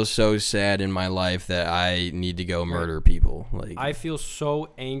feel so sad in my life that I need to go murder people. Like, I feel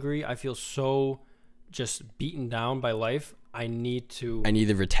so angry. I feel so just beaten down by life. I need to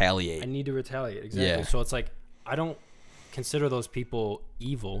retaliate. Exactly. Yeah. So it's like I don't consider those people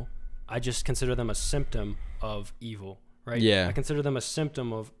evil. I just consider them a symptom of evil. Right? Yeah. I consider them a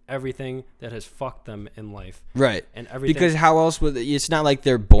symptom of everything that has fucked them in life. Right. And everything. Because how else would it's not like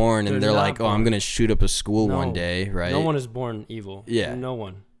they're born and they're like, I'm going to shoot up a school one day, right? No one is born evil. Yeah. No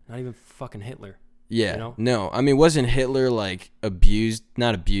one. Not even fucking Hitler. Yeah. No. I mean, wasn't Hitler like abused,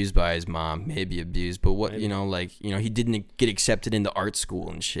 not abused by his mom, maybe abused, but what, he didn't get accepted into art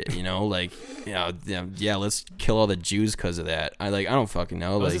school and shit, let's kill all the Jews because of that. I don't fucking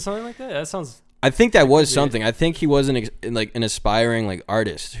know. Was it something like that? That sounds... I think that was something. I think he was an aspiring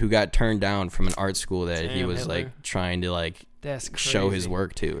artist who got turned down from an art school that he was Hitler. Trying to show his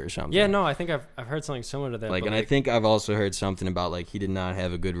work to or something. Yeah, no, I think I've heard something similar to that. I think I've also heard something about he did not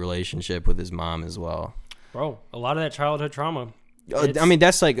have a good relationship with his mom as well. Bro, a lot of that childhood trauma. I mean,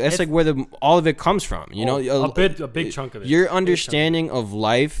 that's where all of it comes from. A big chunk of it. Your understanding of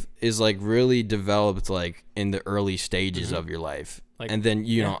life is really developed in the early stages of your life. And then,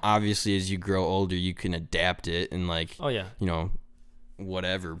 obviously as you grow older, you can adapt it and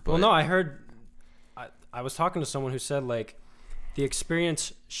whatever. But, well, no, I heard, I was talking to someone who said the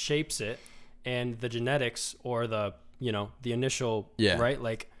experience shapes it and the genetics or the initial,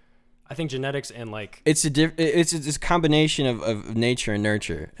 right? I think genetics and it's a combination of nature and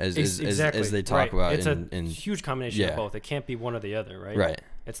nurture as they talk about. It's a huge combination of both. It can't be one or the other, right? Right.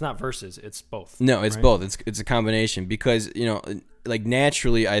 It's not versus, it's both. No, it's both. It's a combination because,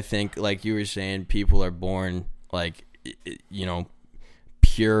 naturally, I think, you were saying, people are born,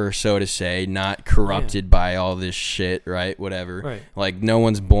 pure, so to say, not corrupted by all this shit, right? Whatever. Right. No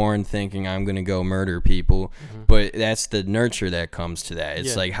one's born thinking I'm going to go murder people, but that's the nurture that comes to that.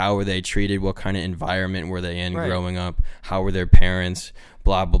 It's how were they treated? What kind of environment were they in growing up? How were their parents?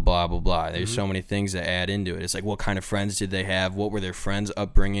 Blah, blah, blah, blah, blah. There's so many things that add into it. It's what kind of friends did they have? What were their friends'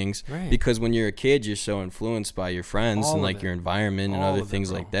 upbringings? Right. Because when you're a kid, you're so influenced by your friends and your environment and other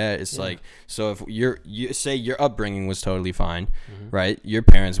things like that. It's so if you say your upbringing was totally fine, right? Your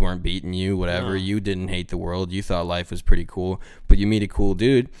parents weren't beating you, whatever. No. You didn't hate the world. You thought life was pretty cool, but you meet a cool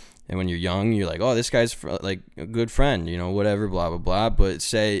dude And when you're young, you're like, oh, this guy's like a good friend, you know, whatever, blah, blah, blah. But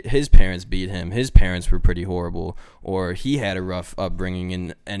say his parents beat him, his parents were pretty horrible, or he had a rough upbringing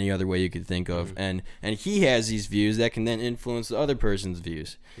in any other way you could think of. And he has these views that can then influence the other person's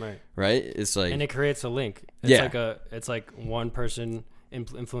views. Right? It's like, and it creates a link. It's like one person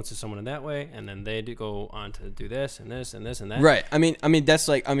influences someone in that way, and then they go on to do this and this and this and that. Right. I mean that's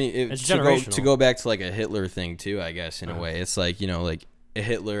like, it's generational. To go back to like a Hitler thing too, I guess, in a way. It's like, you know, like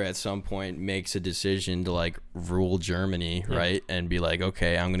Hitler at some point makes a decision to like rule Germany, right? And be like,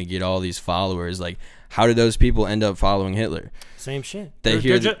 okay, I'm gonna get all these followers. Like, how did those people end up following Hitler? Same shit. They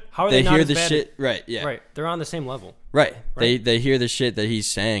hear the shit, right? Yeah, right. They're on the same level, right? They hear the shit that he's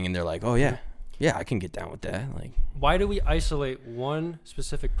saying, and they're like, oh yeah, I can get down with that. Like, why do we isolate one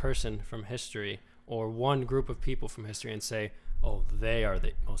specific person from history or one group of people from history and say, oh, they are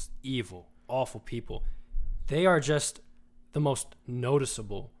the most evil, awful people? They are just the most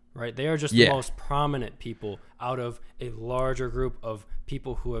noticeable, right? They are just the most prominent people out of a larger group of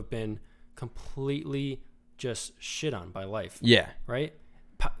people who have been completely just shit on by life. Yeah. Right?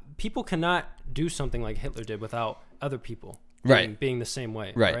 People cannot do something like Hitler did without other people being the same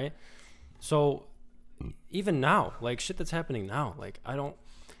way. Right? So even now, like shit that's happening now, like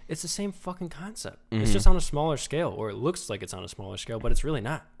it's the same fucking concept. It's just on a smaller scale, or it looks like it's on a smaller scale, but it's really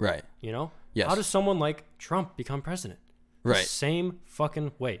not. Right. You know? Yes. How does someone like Trump become president? Right. Same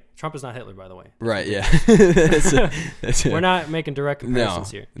fucking way. Trump is not Hitler, by the way. Right, yeah. We're not making direct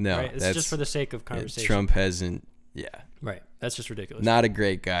comparisons here. No. Right? It's just for the sake of conversation. Trump hasn't, Right. That's just ridiculous. Not a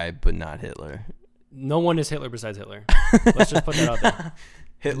great guy, but not Hitler. No one is Hitler besides Hitler. Let's just put that out there.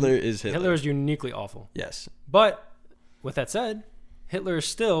 Hitler is Hitler. Hitler is uniquely awful. Yes. But with that said, Hitler is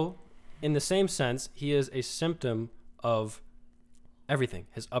still, in the same sense, he is a symptom of everything.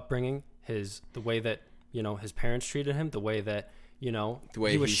 His upbringing, the way that, you know, his parents treated him, the way that, you know, the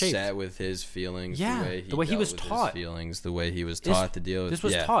way he was he shaped. Sat with his feelings, the way he was taught. His feelings, the way he was taught to deal with. This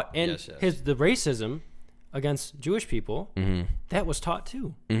was taught, and the racism against Jewish people, that was taught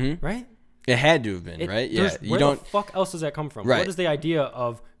too, right? It had to have been, right? Yeah. Where the fuck else does that come from? Right. What is the idea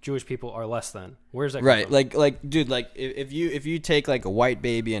of Jewish people are less than? Where's that come right? from? Like, dude, like if you take like a white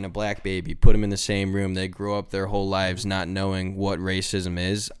baby and a black baby, put them in the same room, they grow up their whole lives not knowing what racism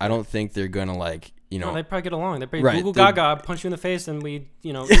is. I don't think they're gonna like. You know, no, they probably get along. They probably Google Gaga, punch you in the face, and we,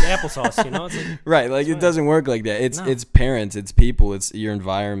 you know, eat applesauce. You know, it's like, right? Like it doesn't work like that. It's parents, it's people, it's your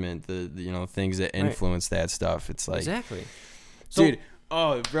environment, the you know things that influence that stuff. It's like exactly, dude.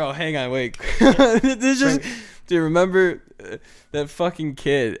 Oh, bro, hang on, wait. This just, dude. Remember that fucking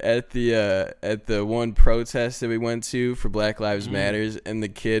kid at the one protest that we went to for Black Lives Matters, and the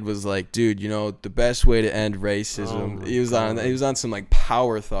kid was like, dude, you know, the best way to end racism. He was on some like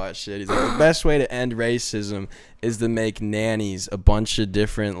power thought shit. He's like, the best way to end racism is to make nannies a bunch of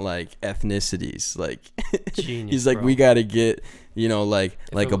different like ethnicities. Like, genius, he's like, bro. we got to get. You know, like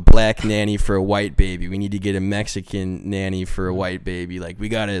a black nanny for a white baby. We need to get a Mexican nanny for a white baby. Like, we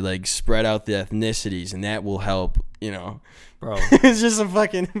got to, like, spread out the ethnicities, and that will help, you know. Bro. It's just a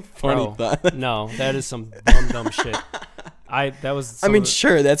fucking funny thought. No, that is some dumb shit.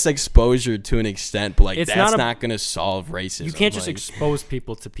 Sure, that's exposure to an extent, but, like, that's not going to solve racism. You can't just expose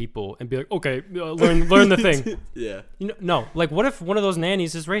people to people and be like, okay, learn the thing. Yeah. You know, no, like, what if one of those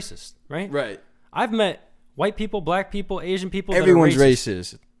nannies is racist, right? Right. I've met white people, black people, Asian people. Everyone's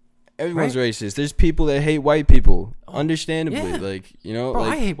racist. Everyone's racist. There's people that hate white people. Understandably. Like, you know. Bro,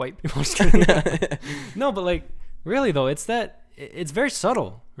 like, I hate white people. No, but like, really though, it's very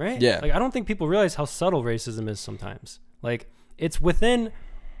subtle, right? Yeah. Like, I don't think people realize how subtle racism is sometimes. Like, it's within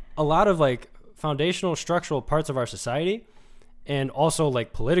a lot of like foundational, structural parts of our society, and also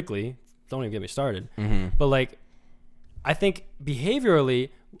like politically. Don't even get me started. But like, I think behaviorally,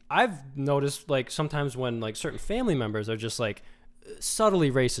 I've noticed like sometimes when like certain family members are just like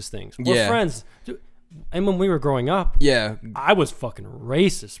subtly racist things. We're friends. And when we were growing up, I was fucking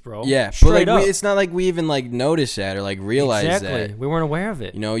racist, bro. Yeah, straight but like, up. it's not like we even like notice that or like realize that. We weren't aware of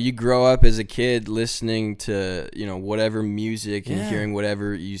it. You know, you grow up as a kid listening to, you know, whatever music and hearing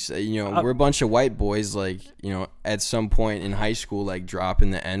whatever you say. You know, we're a bunch of white boys, like, you know, at some point in high school, like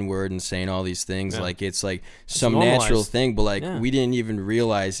dropping the N-word and saying all these things. Like, it's like some natural thing, but like we didn't even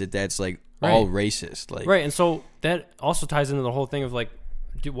realize that that's like all racist. Like, right, and so that also ties into the whole thing of like,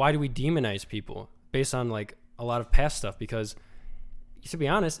 why do we demonize people? Based on like a lot of past stuff, because to be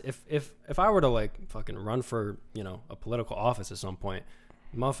honest, if I were to like fucking run for, you know, a political office at some point,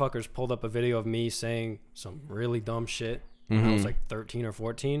 motherfuckers pulled up a video of me saying some really dumb shit when I was like 13 or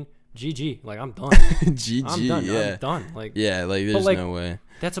 14, GG. Like, I'm done. GG, I'm done. yeah. I'm done. Like, yeah, like, there's no way.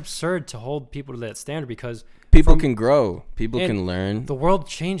 That's absurd to hold people to that standard because people can grow. People can learn. The world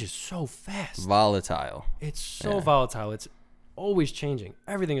changes so fast. Volatile. It's so volatile. It's always changing.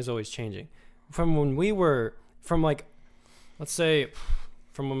 Everything is always changing. From when we were, from like, let's say,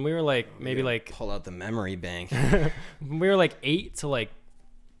 from when we were like, maybe like. Pull out the memory bank. When we were like 8 to like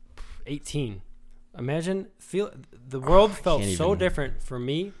 18. Imagine, the world felt so different for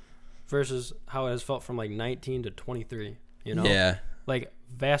me versus how it has felt from like 19 to 23, you know? Yeah. Like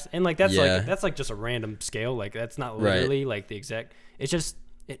vast, and like that's like just a random scale. Like that's not literally like the exact, it's just,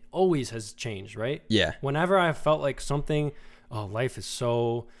 it always has changed, right? Yeah. Whenever I felt like something, life is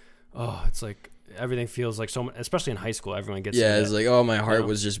so, it's like everything feels like so much, especially in high school, everyone gets it's like, my heart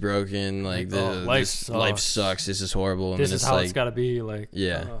was just broken, like life sucks, this is horrible, and this is how it's got to be, like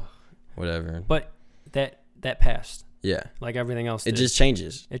whatever. But that passed. Yeah. Like everything else it just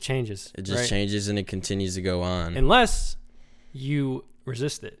changes. It changes. It just changes, and it continues to go on. Unless you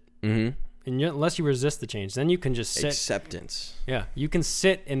resist it. Mm-hmm. And unless you resist the change, then you can just sit. Acceptance. Yeah. You can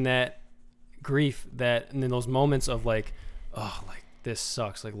sit in that grief, and in those moments of like, like this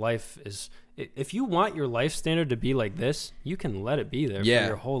sucks. Like life is, if you want your life standard to be like this, you can let it be there for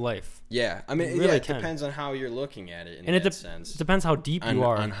your whole life. Yeah. I mean, it depends on how you're looking at it in that sense. It depends how deep you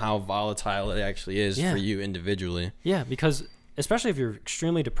are. On how volatile it actually is for you individually. Yeah, because especially if you're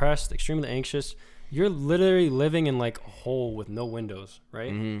extremely depressed, extremely anxious, you're literally living in like a hole with no windows,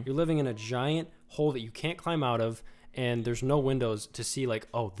 right? Mm-hmm. You're living in a giant hole that you can't climb out of, and there's no windows to see like,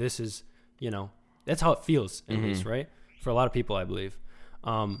 this is, that's how it feels, at least, right? For a lot of people, I believe.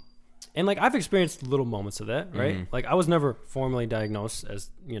 And like I've experienced little moments of that, right? Mm-hmm. Like I was never formally diagnosed as,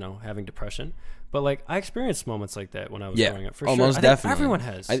 having depression, but like I experienced moments like that when I was growing up. For sure. Most definitely. Everyone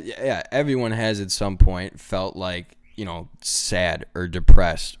has. Everyone has at some point felt like, sad or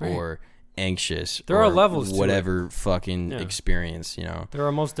depressed or anxious. There are levels whatever fucking experience, There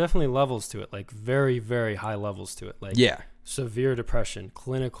are most definitely levels to it, like very, very high levels to it. Like severe depression,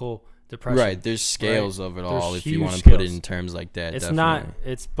 clinical depression. Right, there's scales of it all. If you want to scales. put it in terms like that, it's definitely.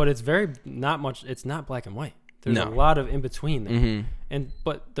 It's very not much. It's not black and white. There's a lot of in between there,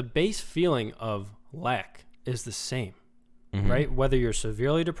 but the base feeling of lack is the same, right? Whether you're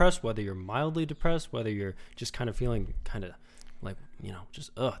severely depressed, whether you're mildly depressed, whether you're just kind of feeling kind of like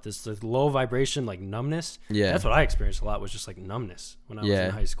just this low vibration, like numbness. Yeah, that's what I experienced a lot. Was just like numbness when I was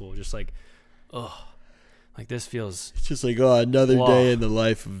in high school. Just like like this feels. It's just like another day in the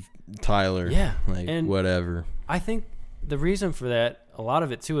life of Tyler. Yeah. Like, and whatever. I think the reason for that, a lot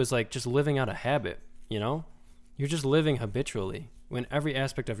of it too, is like just living out a habit, You're just living habitually in every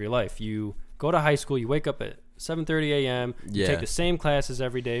aspect of your life. You go to high school, you wake up at 7:30 a.m., you take the same classes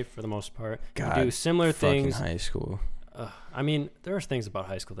every day for the most part. God, you do similar things. High school. I mean, there are things about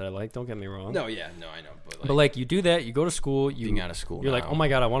high school that I like, don't get me wrong. No, I know. But like you do that, you go to school, being out of school, you're like, oh my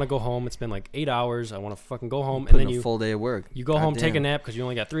God, I want to go home. It's been like 8 hours. I want to fucking go home. And then a full day of work. You go home, take a nap because you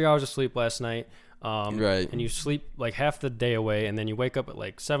only got 3 hours of sleep last night. Right. And you sleep like half the day away, and then you wake up at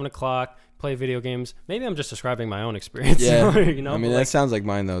like 7 o'clock, play video games. Maybe I'm just describing my own experience. Yeah. I mean, that sounds like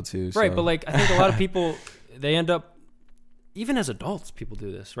mine though too. Right. So. But like, I think a lot of people, they end up, even as adults, people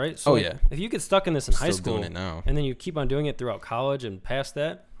do this, right? So if you get stuck in this in high school doing it now. And then you keep on doing it throughout college and past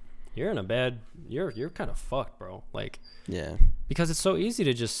that, you're you're kind of fucked, bro. Like, because it's so easy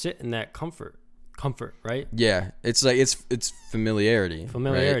to just sit in that comfort, right? Yeah. It's like, it's familiarity.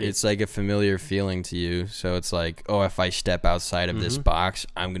 Right? It's like a familiar feeling to you. So it's like, if I step outside of this box,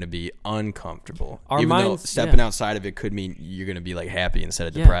 I'm going to be uncomfortable. Even though stepping outside of it could mean you're going to be like happy instead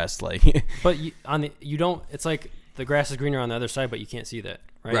of depressed. Like, but you don't, it's like, the grass is greener on the other side, but you can't see that,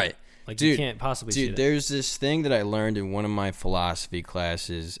 right? Right. Like, you can't possibly see that. There's this thing that I learned in one of my philosophy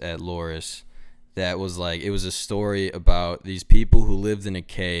classes at Loris that was like, it was a story about these people who lived in a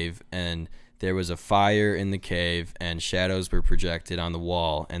cave, and there was a fire in the cave, and shadows were projected on the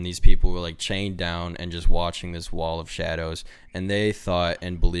wall, and these people were like chained down and just watching this wall of shadows, and they thought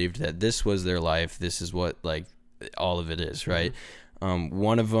and believed that this was their life. This is what like all of it is, right?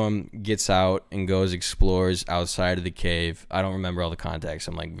 One of them gets out and goes explores outside of the cave. I don't remember all the context.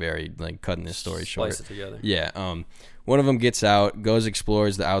 I'm like very like cutting this story short. Splice it together. Yeah. One of them gets out, goes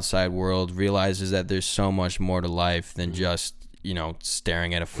explores the outside world, realizes that there's so much more to life than just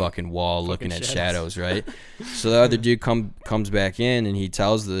staring at a fucking wall, looking at shadows, right? So the other dude comes back in, and he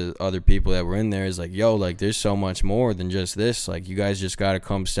tells the other people that were in there, is like, yo, like, there's so much more than just this. Like, you guys just got to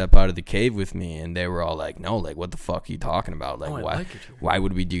come step out of the cave with me. And they were all like, no, like, what the fuck are you talking about? Like, why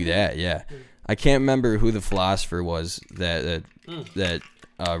would we do that? Yeah. I can't remember who the philosopher was that referenced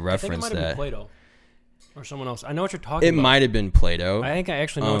I think it might have that. been Plato. or someone else. I know what you're talking about. It might have been Plato. I think I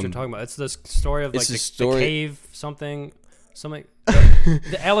actually know what you're talking about. It's the story of like the cave, something.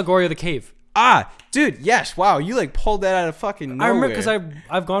 The allegory of the cave. Ah, dude, yes. Wow, you like pulled that out of fucking nowhere. I remember because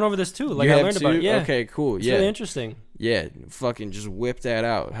I've gone over this too. Like I learned about it. Yeah. Okay, cool. It's really interesting. Yeah, fucking just whip that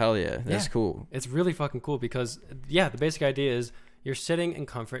out. Hell yeah, that's cool. It's really fucking cool because the basic idea is you're sitting in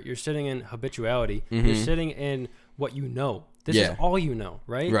comfort, you're sitting in habituality, you're sitting in what you know. This is all you know,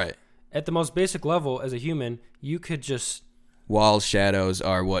 right? Right. At the most basic level, as a human, you could just. While shadows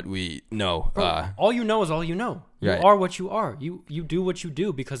are what we know. Bro, all you know is all you know. You are what you are. You do what you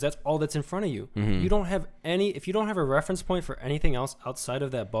do because that's all that's in front of you. You don't have if you don't have a reference point for anything else outside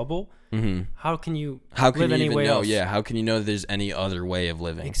of that bubble, how can you live any way else? Yeah, how can you know that there's any other way of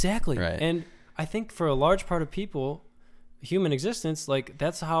living? Exactly. Right. And I think for a large part of people, human existence, like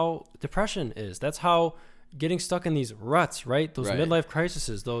that's how depression is. That's how getting stuck in these ruts, right? Those midlife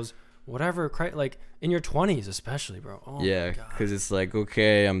crises, those whatever, like in your 20s especially, bro. Oh yeah, because it's like,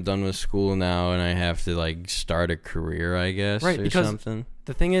 okay, I'm done with school now and I have to like start a career, I guess, right, or because something.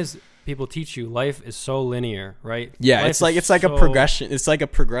 The thing is, people teach you life is so linear, right? Yeah, it's like a progression. It's like a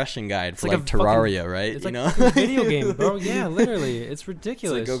progression guide for like Terraria, right? It's like a video game, bro. Yeah, literally, it's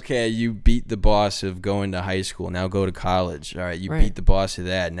ridiculous. It's like, okay, you beat the boss of going to high school. Now go to college. All right, you beat the boss of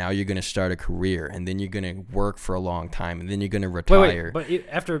that. Now you're gonna start a career, and then you're gonna work for a long time, and then you're gonna retire. Wait,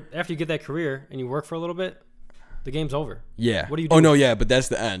 but after you get that career and you work for a little bit, the game's over. Yeah. What do you do? Oh no, yeah, but that's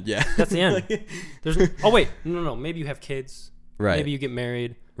the end. Yeah. That's the end. No. Maybe you have kids. Right. Maybe you get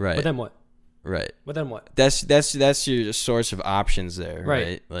married. Right. But then what? Right. But then what? That's your source of options there,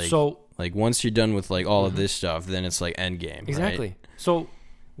 right? Like, so like once you're done with like all of this stuff, then it's like end game. Exactly. Right? So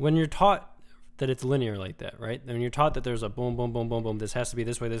when you're taught that it's linear like that, right? And when you're taught that there's a boom, boom, boom, boom, boom, this has to be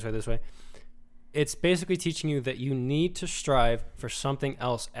this way, this way, this way. It's basically teaching you that you need to strive for something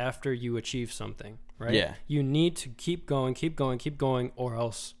else after you achieve something, right? Yeah. You need to keep going, or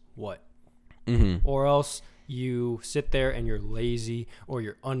else what? Or else you sit there and you're lazy, or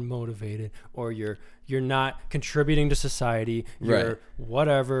you're unmotivated, or you're not contributing to society, you're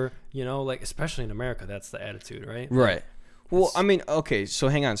whatever, like especially in America, that's the attitude, right? Right. Well, I mean, okay, so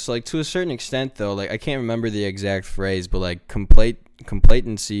hang on. So like to a certain extent though, like I can't remember the exact phrase, but like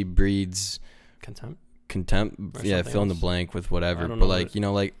complacency breeds contempt. Yeah, fill in the blank with whatever. But like,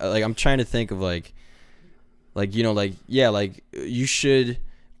 like I'm trying to think of like you should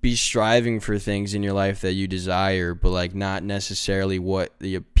be striving for things in your life that you desire, but like not necessarily what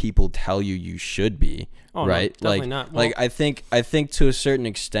the people tell you should be, right? No, definitely not. Well, like I think to a certain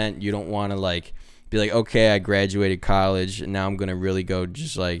extent you don't want to like be like, okay, I graduated college and now I'm gonna really go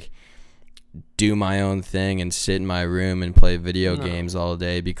just like do my own thing and sit in my room and play video games all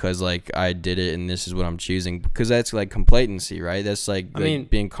day because like I did it and this is what I'm choosing, because that's like complacency, right? That's like, I mean,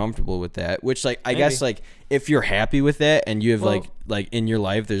 being comfortable with that, which like I guess like if you're happy with that and you have like in your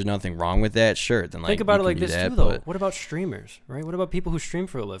life there's nothing wrong with that, sure, then like think about it like this too though. What about streamers, right? What about people who stream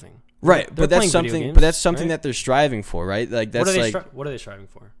for a living? Right, but that's something that they're striving for, right? Like that's what are they striving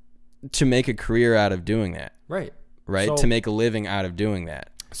for? To make a career out of doing that. Right. So, to make a living out of doing that.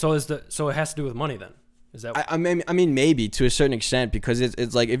 So it has to do with money then? Is that? I mean maybe to a certain extent, because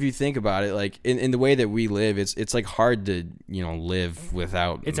it's like if you think about it, like in the way that we live, it's like hard to live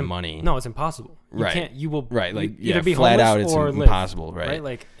without money. No, it's impossible. You can't. You will like either be flat out. It's or impossible, live, right?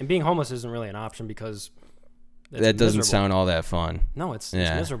 Like, and being homeless isn't really an option because that doesn't sound all that fun. No, it's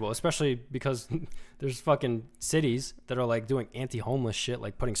miserable, especially because there's fucking cities that are like doing anti-homeless shit,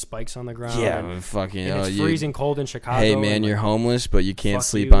 like putting spikes on the ground. Yeah, and it's freezing cold in Chicago. Hey man, you're homeless, but you can't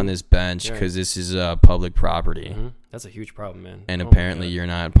sleep on this bench because this is public property. Mm-hmm. That's a huge problem, man. And apparently you're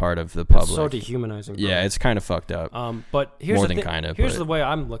not part of the public. It's so dehumanizing. Bro. Yeah, it's kind of fucked up. But here's more the than kind of. Here's the way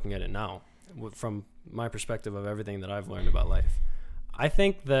I'm looking at it now, from my perspective of everything that I've learned about life. I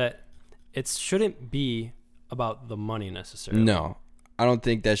think that it shouldn't be about the money necessarily. No, I don't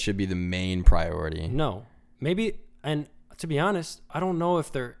think that should be the main priority. No, maybe, and to be honest, I don't know if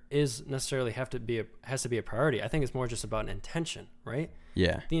there is necessarily has to be a priority. I think it's more just about an intention, right?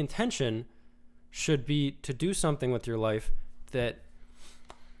 Yeah. The intention should be to do something with your life that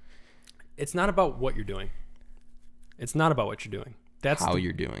it's not about what you're doing. It's not about what you're doing. That's how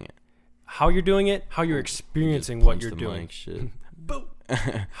you're doing it. How you're doing it, how you're experiencing what you're doing.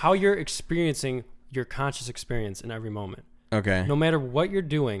 How you're experiencing your conscious experience in every moment. Okay. No matter what you're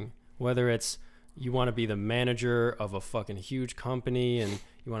doing, whether it's you want to be the manager of a fucking huge company and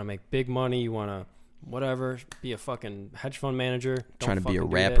you want to make big money, you want to whatever, be a fucking hedge fund manager, trying to be a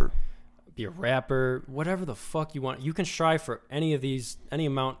rapper. Be a rapper, whatever the fuck you want. You can strive for any of these, any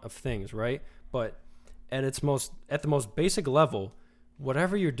amount of things, right? But at the most basic level,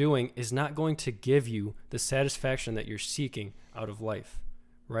 whatever you're doing is not going to give you the satisfaction that you're seeking out of life,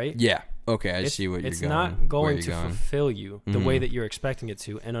 right? Yeah. Okay, I see what you're going. It's not going to fulfill you the way that you're expecting it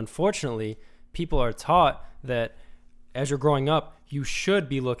to. And unfortunately, people are taught that as you're growing up, you should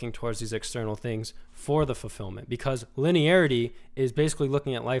be looking towards these external things for the fulfillment, because linearity is basically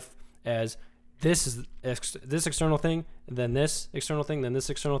looking at life as this is this external thing, then this external thing, then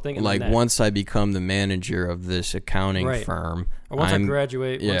this external thing. And like then that. Once I become the manager of this accounting firm, or once I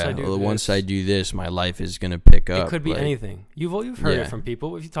graduate, once I do this, my life is going to pick up. It could be anything. You've heard it from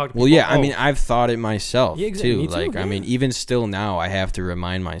people. If you talk to people. Well, yeah, I mean, I've thought it myself too. Me too. Like, I mean, even still now, I have to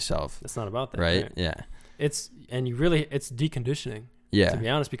remind myself. It's not about that, right? Yeah. It's deconditioning. Yeah. To be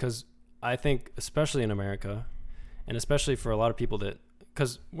honest, because I think, especially in America, and especially for a lot of people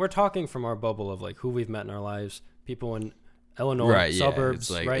because we're talking from our bubble of like who we've met in our lives, people in Illinois,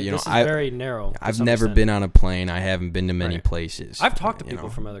 suburbs, like, right? This is very narrow. I've never been on a plane. I haven't been to many places. I've talked to people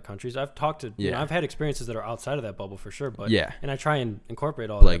from other countries. I've talked to, I've had experiences that are outside of that bubble for sure. But and I try and incorporate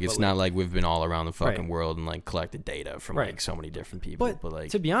all like that. It's not like we've been all around the fucking world and like collected data from like so many different people. But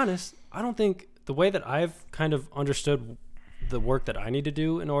like, to be honest, I don't think the way that I've kind of understood the work that I need to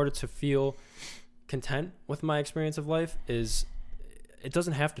do in order to feel content with my experience of life is it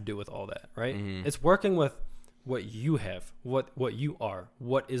doesn't have to do with all that, right? Mm-hmm. It's working with what you have, what you are,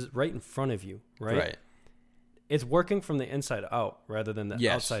 what is right in front of you, right? It's working from the inside out rather than the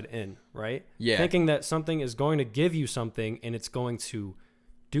outside in, right? Yeah. Thinking that something is going to give you something and it's going to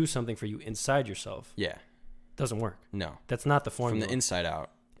do something for you inside yourself. Yeah. Doesn't work. No. That's not the formula. From the inside out.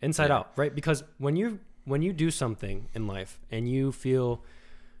 Inside out, right? Because when you do something in life and you feel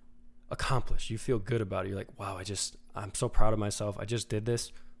accomplished, you feel good about it, you're like, wow, I'm so proud of myself. I just did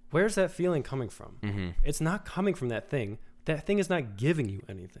this. Where's that feeling coming from? Mm-hmm. It's not coming from that thing. That thing is not giving you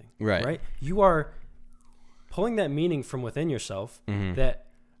anything. Right? You are pulling that meaning from within yourself, that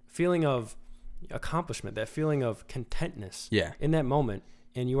feeling of accomplishment, that feeling of contentness in that moment,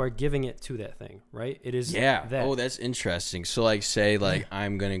 and you are giving it to that thing, right? It is that. Oh, that's interesting. So like say like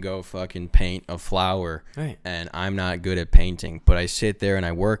I'm going to go fucking paint a flower and I'm not good at painting, but I sit there and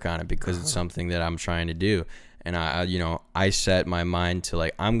I work on it because it's something that I'm trying to do. And I set my mind to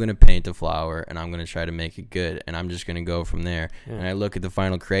like, I'm going to paint the flower and I'm going to try to make it good. And I'm just going to go from there. Yeah. And I look at the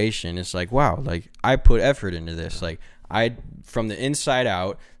final creation. It's like, wow, like I put effort into this. Like I, from the inside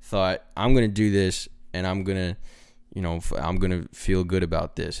out, thought I'm going to do this and I'm going to, I'm going to feel good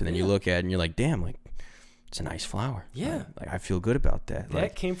about this. And then you look at it and you're like, damn, like it's a nice flower. Yeah. Like I feel good about that. That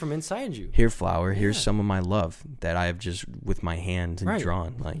like, came from inside you. Here, flower, here's some of my love that I have just with my hands and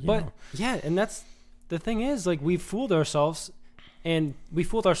drawn. Like, and that's, the thing is, like, we fooled ourselves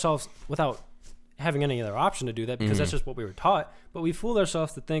without having any other option to do that because that's just what we were taught. But we fooled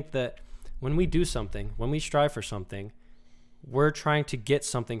ourselves to think that when we do something, when we strive for something, we're trying to get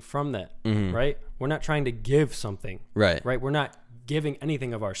something from that, right? We're not trying to give something, right? We're not giving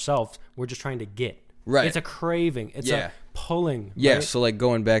anything of ourselves. We're just trying to get. Right. It's a craving. It's a pulling. Yeah. Right? So, like,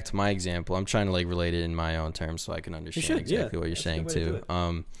 going back to my example, I'm trying to, like, relate it in my own terms so I can understand exactly what you're saying, too.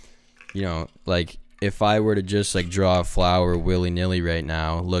 Like, if I were to just like draw a flower willy-nilly right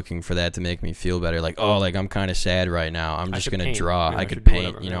now, looking for that to make me feel better, like, oh, like I'm kind of sad right now, I'm just going to draw. I could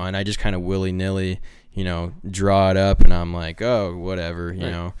paint, whatever, and I just kind of willy-nilly, draw it up and I'm like, oh,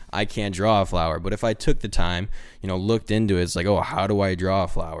 whatever, I can't draw a flower. But if I took the time, looked into it, it's like, oh, how do I draw a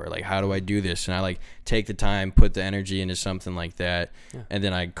flower? Like, how do I do this? And I like take the time, put the energy into something like that. Yeah. And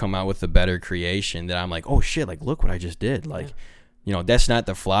then I come out with a better creation that I'm like, oh shit, like, look what I just did. Like, that's not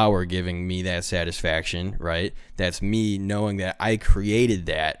the flower giving me that satisfaction, right? That's me knowing that I created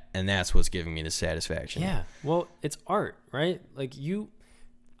that, and that's what's giving me the satisfaction. Yeah. Well, it's art, right? Like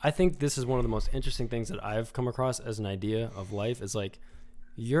I think this is one of the most interesting things that I've come across as an idea of life is like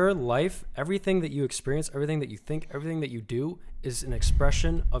your life, everything that you experience, everything that you think, everything that you do is an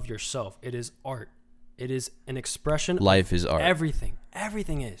expression of yourself. It is art. It is an expression. Life is art. Everything.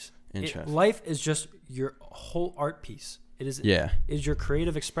 Everything is. Interesting. Life is just your whole art piece. It is your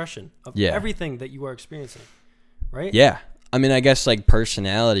creative expression of everything that you are experiencing, right? Yeah. I mean, I guess like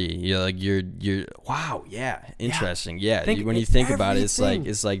personality, you're wow, yeah, interesting. Yeah. When you think about it,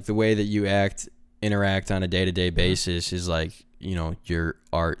 it's like the way that you interact on a day-to-day basis is like, your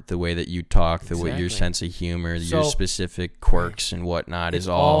art, the way that you talk, the way your sense of humor, your specific quirks and whatnot is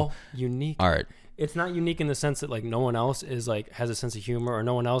all unique art. It's not unique in the sense that like no one else is like has a sense of humor or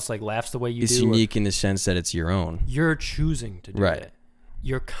no one else like laughs the way you do. It's unique in the sense that it's your own. You're choosing to do it.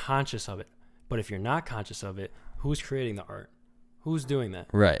 You're conscious of it. But if you're not conscious of it, who's creating the art? Who's doing that?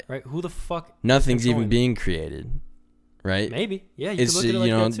 Right. Who the fuck? Nothing's even being created. Right? Maybe. Yeah, you could look at it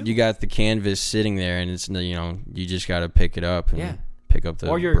like that too. You got the canvas sitting there and it's you just got to pick it up and pick up the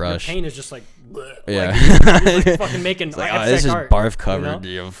brush. Your pain is just like, bleh, yeah, like, you're like fucking making like, this is barf covered.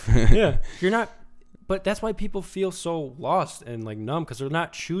 You know? Yeah, you're not. But that's why people feel so lost and like numb, because they're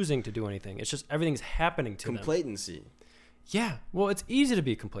not choosing to do anything. It's just everything's happening to them. Complacency. Yeah. Well, it's easy to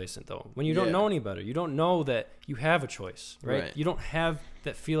be complacent though when you don't know any better. You don't know that you have a choice, right? You don't have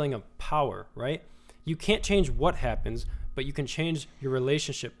that feeling of power, right? You can't change what happens, but you can change your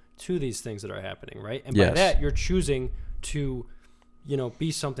relationship to these things that are happening, right? And by that, you're choosing to,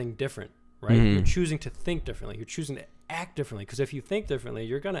 be something different, right? Mm-hmm. You're choosing to think differently. You're choosing to act differently, because if you think differently,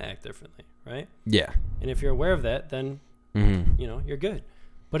 you're going to act differently, right? Yeah. And if you're aware of that, then, you're good.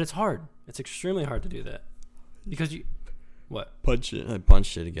 But it's hard. It's extremely hard to do that because what? Punch it. I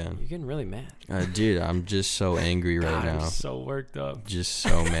punched it again. You're getting really mad. Dude, I'm just so angry right now. I'm so worked up. Just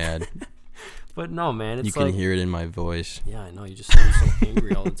so mad. But no, man. It's you can hear it in my voice. Yeah, I know. You just sound so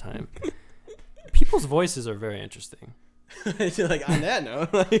angry all the time. People's voices are very interesting. Like on that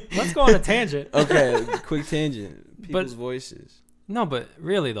note, let's go on a tangent. Okay, quick tangent. People's voices. No, but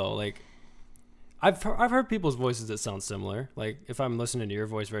really though, like I've heard people's voices that sound similar. Like if I'm listening to your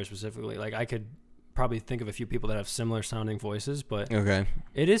voice very specifically, like I could probably think of a few people that have similar sounding voices, but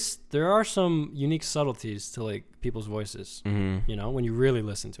there are some unique subtleties to like people's voices. Mm-hmm. When you really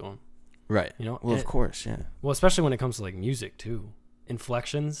listen to them. Right. Well, of course, yeah. Well, especially when it comes to like music too.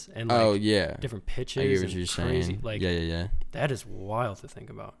 Inflections and like different pitches. I get what you're saying. Like, yeah. That is wild to think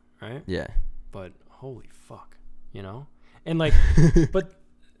about, right? Yeah. But holy fuck, And like, but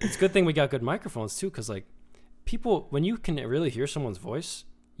it's a good thing we got good microphones too, because like people, when you can really hear someone's voice,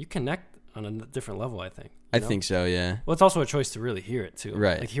 you connect on a different level, I think. I think so, yeah. Well, it's also a choice to really hear it too.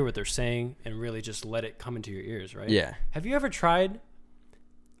 Right. Like hear what they're saying and really just let it come into your ears, right? Yeah. Have you ever tried,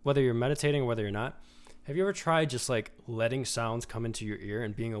 whether you're meditating or whether you're not, have you ever tried just like letting sounds come into your ear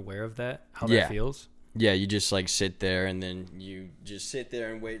and being aware of that, how that feels? Yeah, you just like sit there and then you just sit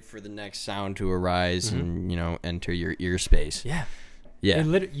there and wait for the next sound to arise and, enter your ear space. Yeah. Yeah.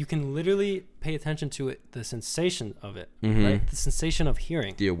 You can literally pay attention to it, the sensation of it, right? The sensation of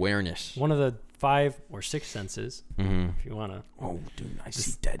hearing. The awareness. One of the 5 or 6 senses, if you want to. Oh, dude, I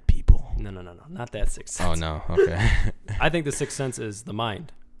see dead people. No. Not that 6th sense. Oh, no. Okay. I think the 6th sense is the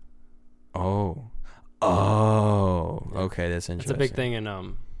mind. Oh, okay, that's interesting. It's a big thing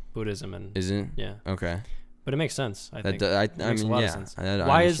in Buddhism, and isn't? Yeah. Okay. But it makes sense. I think. I mean, a lot of sense. I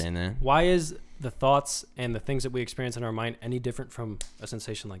understand that. Why is the thoughts and the things that we experience in our mind any different from a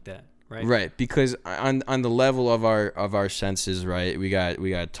sensation like that? Right. Right, because on the level of our senses, right, we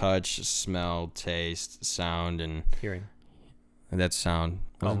got touch, smell, taste, sound, and hearing. And that's sound.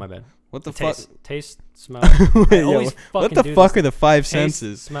 Oh, my bad. What the fuck? Taste, smell. What the fuck are the 5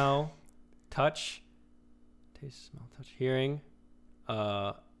 senses? Smell, touch. Taste, smell, touch, hearing.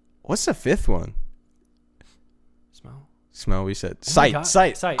 What's the 5th one? Smell. We said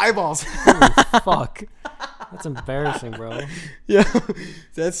sight. Eyeballs. Holy fuck. That's embarrassing, bro. Yeah,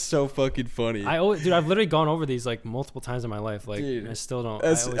 that's so fucking funny. I've literally gone over these like multiple times in my life. Like, dude, I still don't. I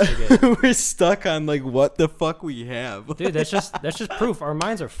always forget. We're stuck on like what the fuck we have. Dude, that's just proof. Our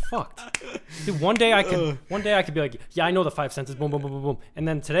minds are fucked. Dude, one day I could be like, yeah, I know the 5 senses. Boom, boom, boom, boom, boom. And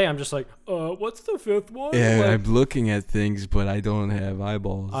then today I'm just like, what's the 5th one? Yeah, like, I'm looking at things, but I don't have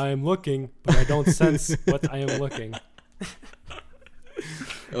eyeballs. I'm looking, but I don't sense what I am looking.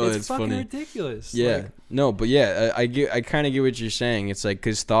 Oh, it's that's fucking funny. Ridiculous. Yeah. Like, no, but yeah, I kind of get what you're saying. It's like,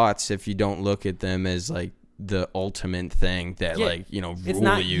 because thoughts, if you don't look at them as like the ultimate thing that like, rule it's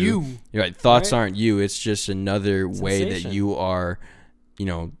not you. You're right. Thoughts aren't you. It's just another way that you are,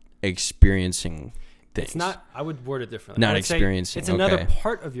 experiencing things. It's not, I would word it differently. Not experiencing. It's another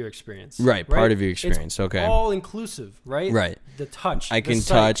part of your experience. Right. Part of your experience. It's all inclusive, right? Right. The touch. I can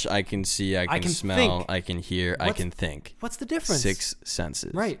touch, I can see, I can smell, think. I can hear, I can think. What's the difference? 6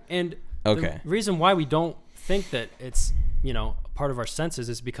 senses. Right. And the reason why we don't think that it's, a part of our senses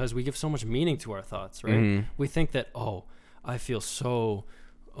is because we give so much meaning to our thoughts, right? Mm-hmm. We think that, I feel so,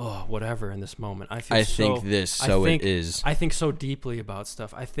 whatever in this moment. I think this, so it is. I think so deeply about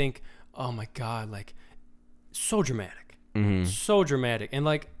stuff. I think, oh my God, like, so dramatic. Mm-hmm. So dramatic. And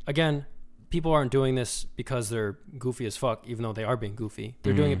like, again, people aren't doing this because they're goofy as fuck, even though they are being goofy.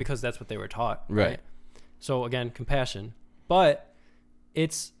 They're doing it because that's what they were taught. Right. So again, compassion. But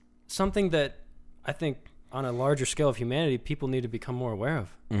it's something that I think on a larger scale of humanity, people need to become more aware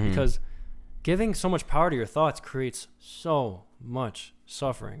of. Mm-hmm. Because giving so much power to your thoughts creates so much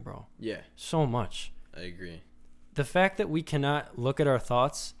suffering, bro. Yeah. So much. I agree. The fact that we cannot look at our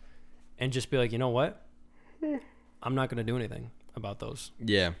thoughts and just be like, you know what? I'm not going to do anything about those.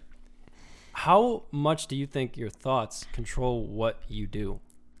 Yeah. How much do you think your thoughts control what you do?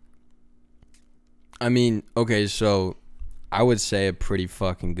 I mean, okay, so I would say a pretty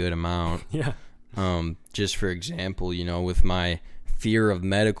fucking good amount. Yeah. Just for example, you know, with my fear of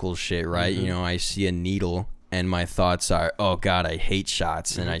medical shit, right? You know, I see a needle and my thoughts are, oh God, I hate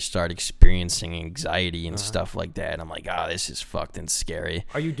shots. And I start experiencing anxiety and stuff like that. I'm like, oh, this is fucking scary.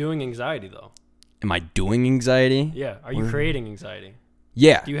 Are you doing anxiety though? Am I doing anxiety? Yeah. Are you creating anxiety?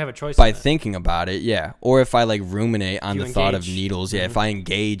 Yeah. Do you have a choice by thinking about it? Yeah. Or if I like ruminate on the thought of needles, if I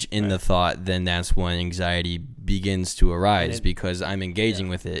engage in the thought, then that's when anxiety begins to arise because I'm engaging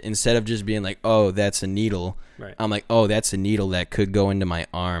with it instead of just being like, oh, that's a needle. Right. I'm like, oh, that's a needle that could go into my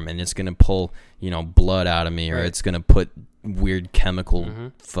arm and it's gonna pull, you know, blood out of me, or it's gonna put weird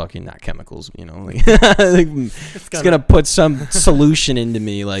chemical fucking not chemicals, you know, like, it's gonna put some solution into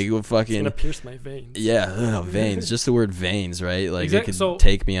me, like fucking. It's gonna pierce my veins. Yeah, veins. Just the word veins, right? Like it could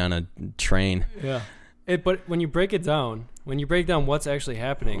take me on a train. Yeah. But when you break it down, what's actually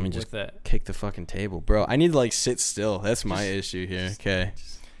happening with that? Kick the fucking table, bro. I need to like sit still. That's my issue here. Okay.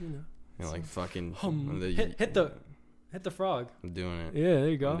 You know, like fucking hit the frog. I'm doing it. Yeah, there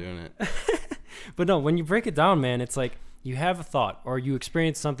you go. I'm doing it. But no, when you break it down, man, it's like you have a thought or you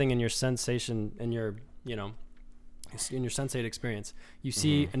experience something in your sensation, in your, you know, in your sensate experience. You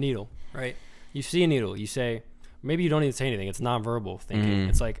see a needle, right? You see a needle. You say, maybe you don't need to say anything. It's nonverbal thinking.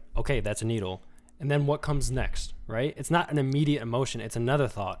 It's like, okay, that's a needle. And then what comes next, right? It's not an immediate emotion. It's another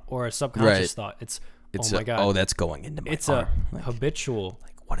thought or a subconscious thought. It's oh my God. Oh, that's going into my arm. It's a habitual.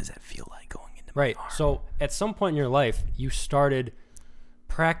 Like, what does that feel like going into my arm? Right. So at some point in your life, you started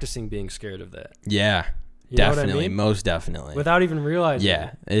practicing being scared of that. Yeah. You know definitely. what I mean? Most definitely. Without even realizing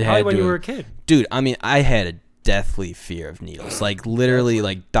it. It probably when you were a kid. Dude, I mean, I had a deathly fear of needles, like literally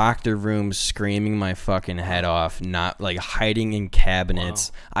like doctor rooms, screaming my fucking head off, not like hiding in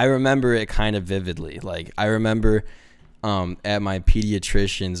cabinets. I remember it kind of vividly. Like I remember at my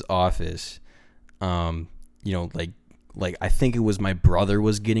pediatrician's office, you know, like I think it was my brother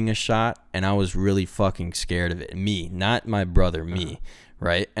was getting a shot and I was really fucking scared of it. Me, not my brother, me,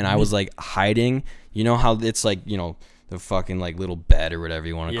 right? And I was like hiding. You know how it's like, you know, the fucking like little bed or whatever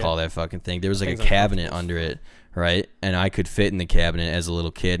you want to call that fucking thing. There was like a cabinet under it, right? And I could fit in the cabinet as a little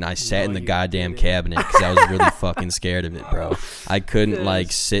kid, and I sat in the goddamn cabinet because I was really fucking scared of it, bro. I couldn't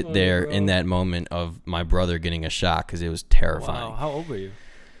like sit there in that moment of my brother getting a shot because it was terrifying. Wow, how old were you?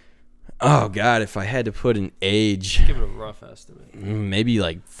 Oh God, if I had to put an age, give it a rough estimate. Maybe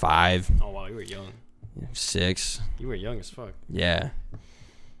like 5. Oh wow, you were young. 6. You were young as fuck. Yeah.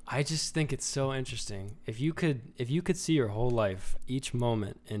 I just think it's so interesting. If you could see your whole life, each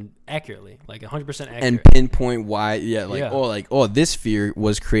moment, and accurately, like 100% accurate, and pinpoint why, oh, this fear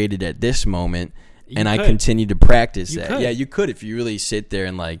was created at this moment, and I continue to practice that. Yeah, you could if you really sit there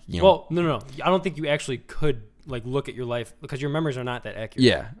and like, you know. Well, no, I don't think you actually could like look at your life because your memories are not that accurate.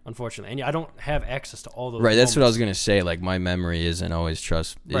 Yeah, unfortunately, and I don't have access to all those. Right, moments. That's what I was gonna say. Like my memory isn't always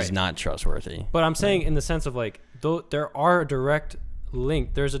not trustworthy. But I'm saying in the sense of like, though there are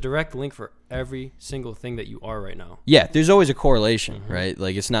there's a direct link for every single thing that you are right now. Yeah, there's always a correlation, right?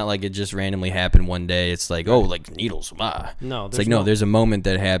 Like it's not like it just randomly happened one day. It's like, oh, like needles. No, it's like no, there's a moment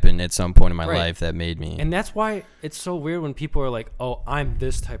that happened at some point in my life that made me. And that's why it's so weird when people are like, oh, I'm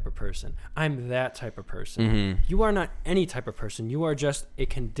this type of person, I'm that type of person. You are not any type of person. You are just a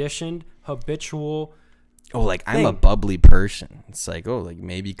conditioned, habitual. Oh, like thing. I'm a bubbly person. It's like, oh, like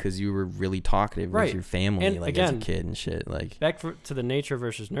maybe because you were really talkative with your family, and like again, as a kid and shit. Like back to the nature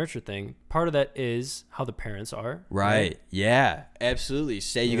versus nurture thing. Part of that is how the parents are. Right. Yeah. Absolutely.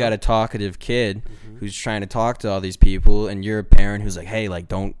 Say you got a talkative kid who's trying to talk to all these people, and you're a parent who's like, hey, like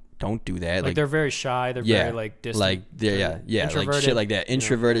don't do that. Like they're very shy. They're very like distant. Like like shit like that.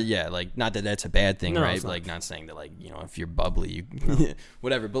 Introverted. Yeah. Like not that that's a bad thing, right? Like not saying that like, you know, if you're bubbly, you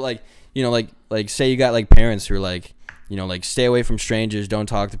whatever. But like, you know, like say you got like parents who are like, you know, like stay away from strangers, don't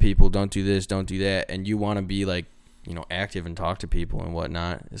talk to people, don't do this, don't do that, and you want to be like, you know, active and talk to people and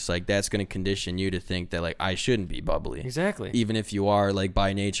whatnot. It's like that's going to condition you to think that like I shouldn't be bubbly. Exactly. Even if you are like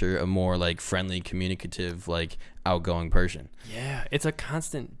by nature a more like friendly, communicative, like outgoing person. Yeah, it's a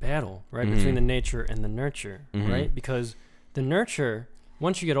constant battle, right, between the nature and the nurture, right? Because the nurture,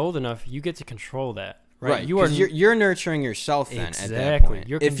 once you get old enough, you get to control that. Right, you're nurturing yourself then at that point.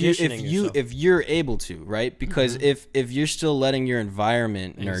 You're conditioning yourself. If you're able to, right? Because if you're still letting your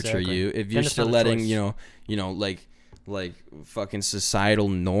environment nurture you, if you're still letting you know like fucking societal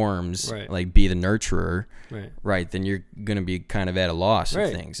norms like be the nurturer, right? Then you're gonna be kind of at a loss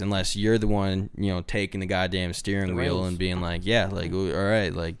of things unless you're the one, you know, taking the goddamn steering wheel and being like, yeah, like all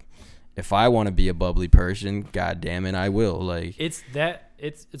right, like if I want to be a bubbly person, god damn it, I will. Like it's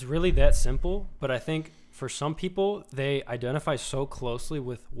really that simple, but I think for some people they identify so closely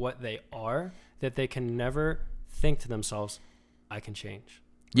with what they are that they can never think to themselves, I can change.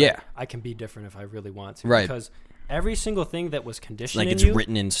 Yeah. I can be different if I really want to. Right. Because every single thing that was conditioned like in it's you,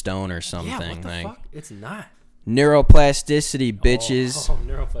 written in stone or something. Yeah, what the like, fuck? It's not. Neuroplasticity, bitches. Oh,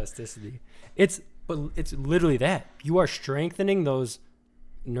 neuroplasticity. It's literally that. You are strengthening those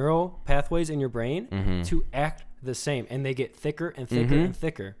neural pathways in your brain to act the same, and they get thicker and thicker and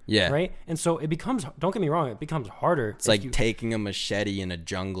thicker. Yeah. Right? And so it becomes, don't get me wrong, it becomes harder. It's like taking a machete in a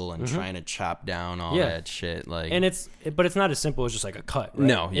jungle and trying to chop down all that shit. Like, and but it's not as simple as just like a cut. Right?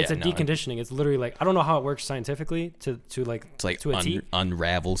 No, it's a deconditioning. It's literally like, I don't know how it works scientifically to a T.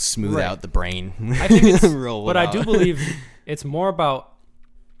 Unravel, smooth out the brain. I think it's, Roll but it I out. do believe it's more about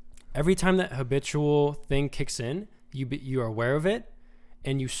every time that habitual thing kicks in, you are aware of it,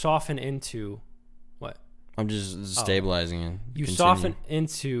 and you soften into what? I'm just stabilizing it. You soften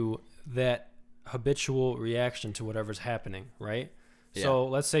into that habitual reaction to whatever's happening, right? Yeah. So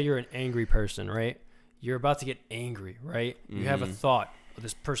let's say you're an angry person, right? You're about to get angry, right? You have a thought,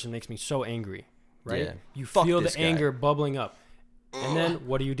 this person makes me so angry, right? Yeah. You feel the anger bubbling up. And then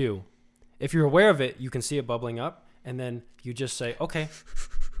what do? If you're aware of it, you can see it bubbling up, and then you just say, okay,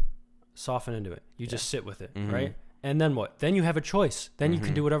 soften into it. You just sit with it, right? And then what? Then you have a choice. Then you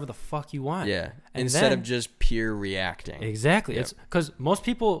can do whatever the fuck you want. Yeah. And instead of just pure reacting. Exactly. Yep. It's because most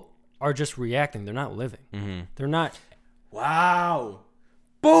people are just reacting. They're not living. They're not. Wow.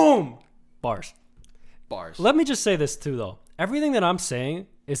 Boom. Bars. Let me just say this too, though. Everything that I'm saying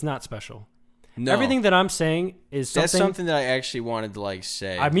is not special. No. Everything that I'm saying is something. That's something that I actually wanted to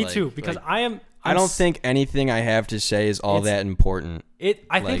say. Me too, because I don't think anything I have to say is all that important.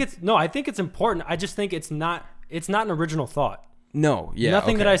 I think it's important. I just think it's not an original thought. No, yeah.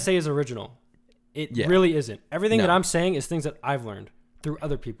 Nothing that I say is original. It really isn't. Everything that I'm saying is things that I've learned through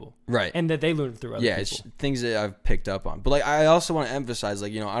other people. Right. And that they learned through other people. Yeah, it's things that I've picked up on. But I also want to emphasize, I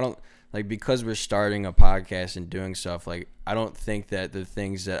don't because we're starting a podcast and doing stuff, I don't think that the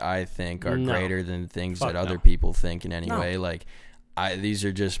things that I think are greater than things that other people think in any way. These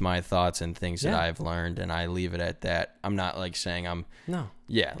are just my thoughts and things that I've learned, and I leave it at that. I'm not saying I'm. No.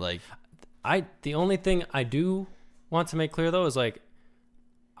 Yeah, the only thing I do want to make clear though is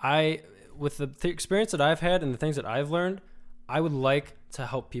with the experience that I've had and the things that I've learned, I would like to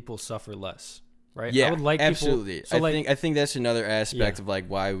help people suffer less. Right? Yeah, I would like absolutely. People, I think that's another aspect of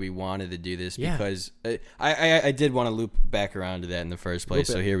why we wanted to do this, because I did want to loop back around to that in the first place.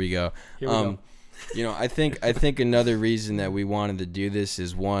 So here we go. I think another reason that we wanted to do this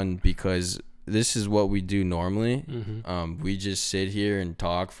is, one, because this is what we do normally. We just sit here and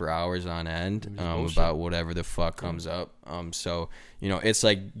talk for hours on end about whatever the fuck comes up. So it's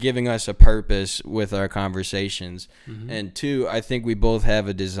giving us a purpose with our conversations. And two, I think we both have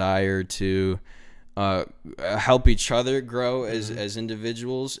a desire to help each other grow as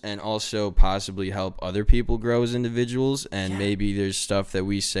individuals, and also possibly help other people grow as individuals. And maybe there's stuff that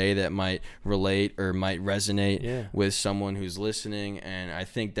we say that might relate or might resonate with someone who's listening. And I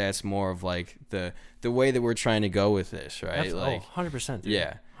think that's more of the way that we're trying to go with this, right? Absolutely. 100%. Dude.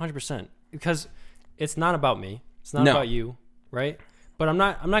 Yeah. 100%. Because it's not about me. It's not about you, right? But I'm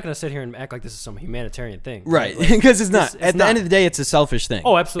not going to sit here and act like this is some humanitarian thing. Right. Because it's not. At the end of the day, it's a selfish thing.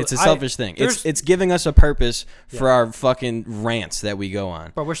 Oh, absolutely. It's a selfish thing. It's giving us a purpose for our fucking rants that we go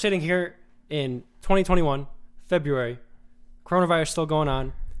on. But we're sitting here in 2021, February, coronavirus still going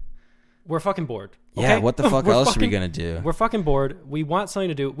on. We're fucking bored. Okay? Yeah, what the fuck else are we going to do? We're fucking bored. We want something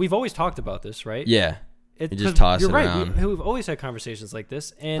to do. We've always talked about this, right? Yeah. You just toss it around. We've always had conversations like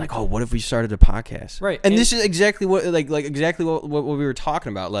this, and what if we started a podcast? Right. And this is exactly what exactly what we were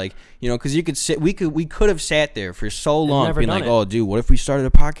talking about. Because you could we could have sat there for so long being dude, what if we started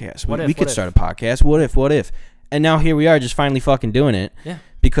a podcast? We could start a podcast. What if? And now here we are, just finally fucking doing it. Yeah.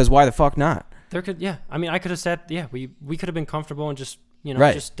 Because why the fuck not? I mean, I could have sat. Yeah, we could have been comfortable and just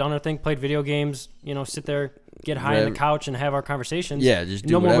just done our thing, played video games. Sit there, get high on the couch, and have our conversations. Yeah, just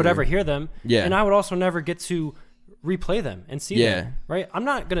do no whatever. one would ever hear them. Yeah, and I would also never get to replay them and see them. Right? I'm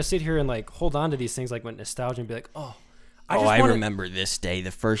not gonna sit here and hold on to these things with nostalgia and be like, I remember this day, the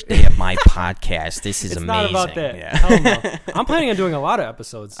first day of my podcast. This is it's amazing. It's not about that. Yeah. Hell no. I'm planning on doing a lot of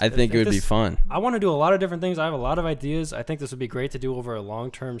episodes. I think it would be fun. I want to do a lot of different things. I have a lot of ideas. I think this would be great to do over a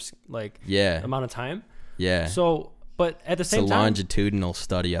long-term amount of time. Yeah. So, but at the same time, it's a longitudinal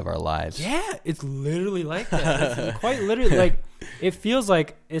study of our lives. Yeah, it's literally like that. It's quite literally it feels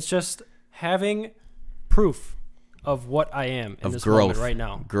like it's just having proof of what I am in this moment right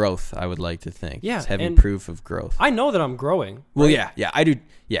now. Growth, I would like to think. Yeah. It's having proof of growth. I know that I'm growing. Well, right? Yeah, I do.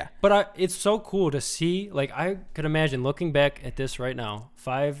 Yeah. But it's so cool to see, I could imagine looking back at this right now,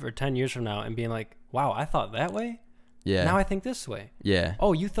 5 or 10 years from now, and being like, wow, I thought that way? Yeah. Now I think this way. Yeah.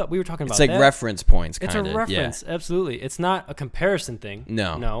 Oh, you thought we were talking about that? It's like reference points, kind of. It's a reference, absolutely. It's not a comparison thing.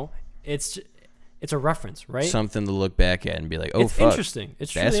 No. It's a reference, right? Something to look back at and be like, oh, it's fuck. Interesting.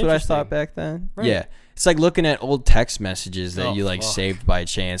 It's That's really what interesting. I thought back then? Right. Yeah. It's like looking at old text messages that you, like, saved by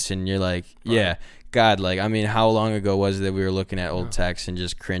chance, and you're like, yeah, God, like, I mean, how long ago was it that we were looking at old texts and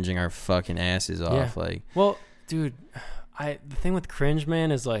just cringing our fucking asses off? Like, well, dude, the thing with cringe,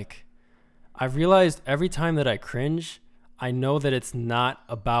 man, is, like, I realized every time that I cringe, I know that it's not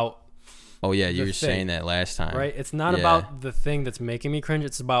about oh, yeah, you were saying that last time. Right? It's not about the thing that's making me cringe.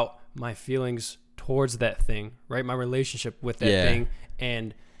 It's about my feelings towards that thing, right? My relationship with that thing.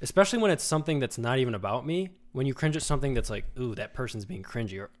 And especially when it's something that's not even about me, when you cringe at something that's like, ooh, that person's being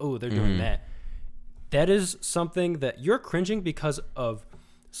cringy, or ooh, they're doing that. That is something that you're cringing because of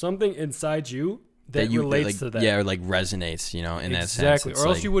something inside you that relates like, to that. Yeah, or like resonates, in that sense. Exactly. Or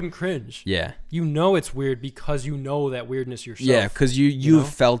else you wouldn't cringe. Yeah. You know it's weird because you know that weirdness yourself. Yeah, because you've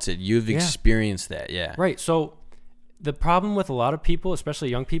felt it. You've experienced that, yeah. Right. So the problem with a lot of people, especially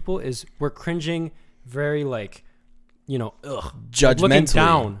young people, is we're cringing very, like, judgmentally. Looking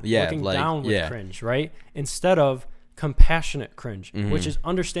down. Yeah. Looking down with cringe, right? Instead of compassionate cringe, which is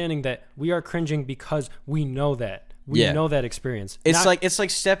understanding that we are cringing because we know that. We know that experience. It's like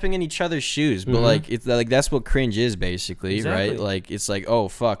stepping in each other's shoes, but like it's like that's what cringe is basically, right? Like it's like, oh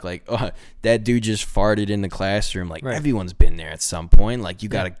fuck, like that dude just farted in the classroom. Like everyone's been there at some point. Like you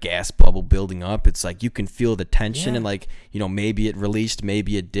got a gas bubble building up. It's like you can feel the tension and like maybe it released,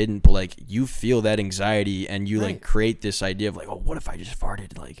 maybe it didn't, but like you feel that anxiety and you like create this idea of like, oh, what if I just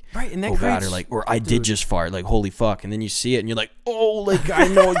farted? Like and that oh god, or I did just fart. Like holy fuck, and then you see it and you're like, oh, like I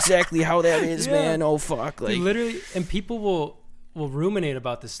know exactly how that is, man. Oh fuck, like literally. And people will ruminate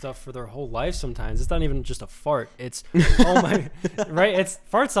about this stuff for their whole life sometimes. It's not even just a fart. It's, oh my, right? It's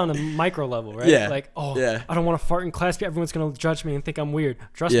farts on a micro level, right? Yeah. Like, I don't want to fart in class. Everyone's going to judge me and think I'm weird.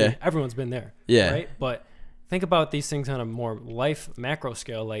 Trust me, everyone's been there. Yeah. Right? But think about these things on a more life macro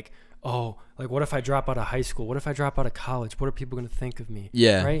scale. Like, what if I drop out of high school? What if I drop out of college? What are people going to think of me?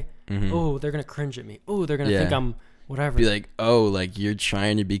 Yeah. Right? Mm-hmm. Oh, they're going to cringe at me. Oh, they're going to think I'm whatever. Be like, oh, like you're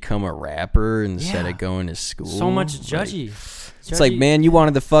trying to become a rapper instead of going to school. So much judgy. It's like, man, you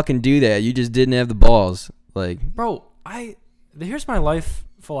wanted to fucking do that. You just didn't have the balls. Like, bro, here's my life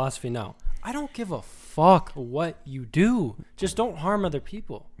philosophy now. I don't give a fuck what you do. Just don't harm other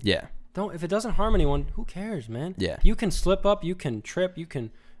people. Yeah. If it doesn't harm anyone, who cares, man? Yeah. You can slip up, you can trip, you can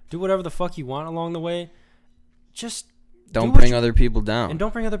do whatever the fuck you want along the way. Just don't bring other people down. And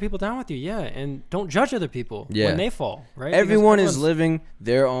don't bring other people down with you, and don't judge other people when they fall, right? Everyone is living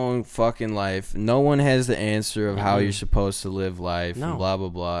their own fucking life. No one has the answer of how you're supposed to live life, and blah, blah,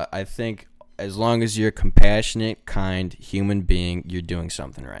 blah. I think as long as you're a compassionate, kind human being, you're doing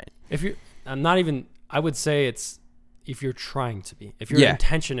something right. I would say it's if you're trying to be, if your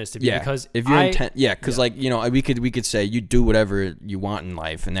intention is to be, because if you're like, we could say you do whatever you want in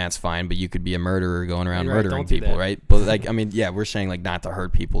life and that's fine, but you could be a murderer going around murdering people, right? But like, I mean, we're saying like not to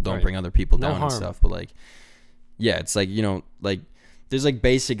hurt people, don't bring other people down and stuff, but like, it's like, like there's like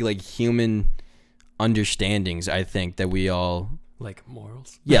basic like human understandings, I think, that we all like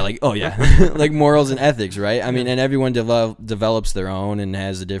morals. Yeah, like like morals and ethics, right? I mean, and everyone develops their own and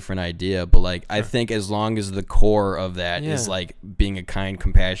has a different idea, but like I think as long as the core of that is like being a kind,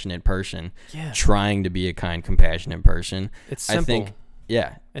 compassionate person, trying to be a kind, compassionate person, it's simple. I think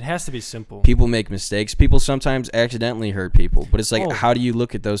it has to be simple. People make mistakes. People sometimes accidentally hurt people, but it's like how do you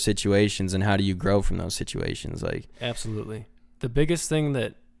look at those situations and how do you grow from those situations? Like absolutely. The biggest thing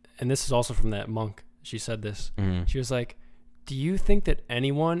and this is also from that monk, she said this. She was like, do you think that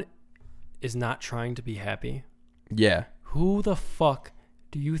anyone is not trying to be happy? Yeah. Who the fuck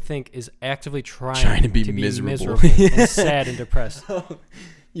do you think is actively trying to be miserable and sad and depressed?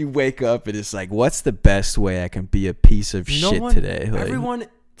 You wake up and it's like, what's the best way I can be a piece of shit today? Like, everyone,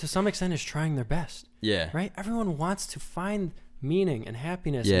 to some extent, is trying their best. Yeah. Right? Everyone wants to find meaning and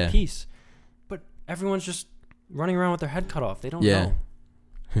happiness and peace. But everyone's just running around with their head cut off. They don't know.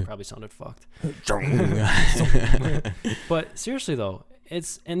 Probably sounded fucked. But seriously though,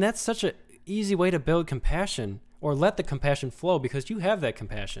 that's such an easy way to build compassion or let the compassion flow because you have that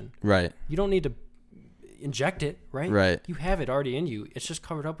compassion. Right. You don't need to inject it, right? Right. You have it already in you. It's just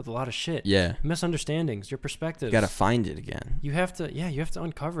covered up with a lot of shit. Yeah. Misunderstandings, your perspectives. You got to find it again. You have to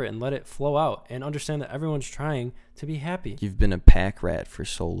uncover it and let it flow out and understand that everyone's trying to be happy. You've been a pack rat for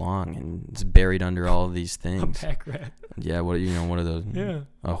so long and it's buried under all of these things. A pack rat. Yeah, what are those? Yeah.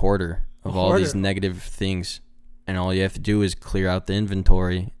 A hoarder of all these negative things. And all you have to do is clear out the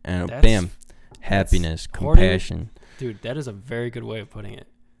inventory and bam, happiness, compassion. Dude, that is a very good way of putting it.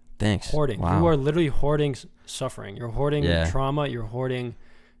 Thanks. Hoarding. Wow. You are literally hoarding suffering. You're hoarding trauma. You're hoarding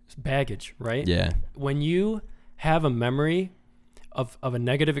baggage, right? Yeah. When you have a memory of a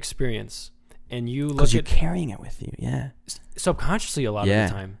negative experience and you look because you're carrying it with you, subconsciously a lot of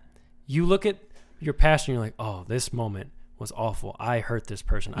the time, you look at your past and you're like, oh, this moment was awful. I hurt this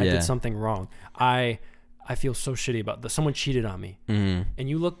person. I did something wrong. I feel so shitty about this. Someone cheated on me. Mm-hmm. And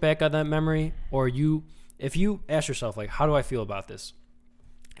you look back at that memory, or if you ask yourself, like, how do I feel about this?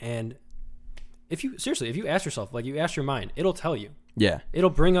 And if you ask yourself, like, you ask your mind, it'll tell you. Yeah. It'll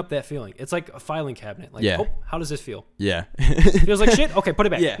bring up that feeling. It's like a filing cabinet. Like, oh, how does this feel? Yeah. Feels like shit? Okay, put it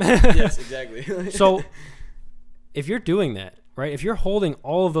back. Yeah. Yes, exactly. So if you're doing that, right, if you're holding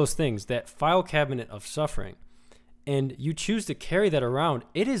all of those things, that file cabinet of suffering, and you choose to carry that around,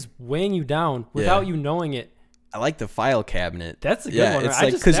 it is weighing you down without you knowing it. I like the file cabinet. That's a good one. It's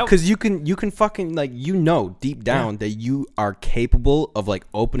like because you can fucking, like, deep down that you are capable of, like,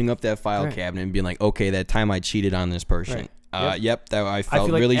 opening up that file cabinet and being like, okay, that time I cheated on this person. Yep, that I felt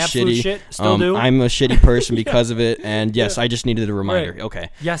like really shitty. Shit, still do. I'm a shitty person because of it, and yes, I just needed a reminder. Right. Okay.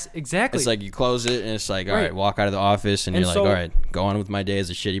 Yes, exactly. It's like you close it, and it's like, all right, walk out of the office, and you're like, all right, go on with my day as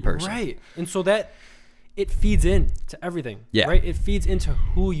a shitty person. Right, and so that it feeds in to everything. Yeah. Right, it feeds into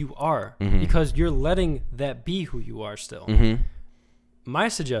who you are because you're letting that be who you are still. Mm-hmm. My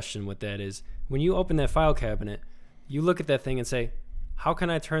suggestion with that is when you open that file cabinet, you look at that thing and say, how can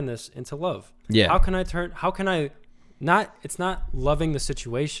I turn this into love? Yeah. How can I it's not loving the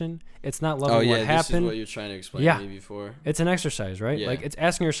situation. It's not loving what happened. This is what you're trying to explain to me before. It's an exercise, right? Yeah. Like, it's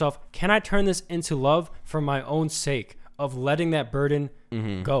asking yourself, can I turn this into love for my own sake of letting that burden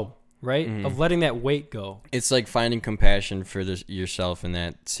go, right? Mm-hmm. Of letting that weight go. It's like finding compassion for yourself in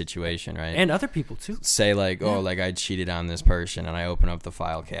that situation, right? And other people too. Say like, oh, like I cheated on this person, and I open up the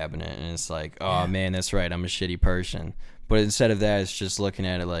file cabinet and it's like, oh man, that's right, I'm a shitty person. But instead of that, it's just looking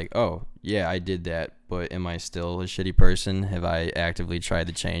at it like, oh, yeah, I did that, but am I still a shitty person? Have I actively tried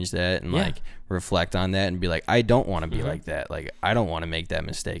to change that and like reflect on that and be like, I don't want to be like that. Like, I don't want to make that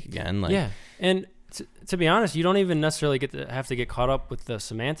mistake again. Like, and to be honest, you don't even necessarily have to get caught up with the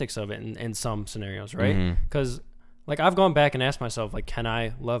semantics of it in some scenarios, right? Because like I've gone back and asked myself, like, can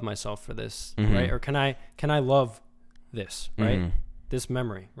I love myself for this, right? Or can I love this, right? This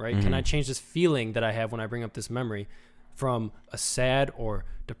memory, right? Can I change this feeling that I have when I bring up this memory from a sad or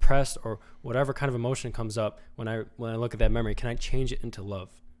depressed or whatever kind of emotion comes up when I look at that memory? Can I change it into love,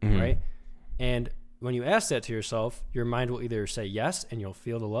 right? And when you ask that to yourself, your mind will either say yes and you'll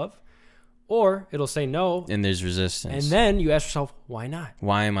feel the love, or it'll say no. And there's resistance. And then you ask yourself, why not?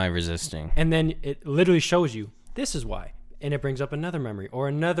 Why am I resisting? And then it literally shows you, this is why. And it brings up another memory or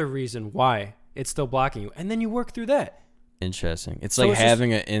another reason why it's still blocking you. And then you work through that. Interesting. It's so like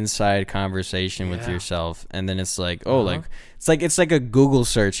having an inside conversation with yourself, and then it's like, oh, like it's like a Google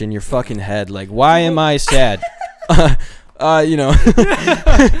search in your fucking head. Like, why am I sad?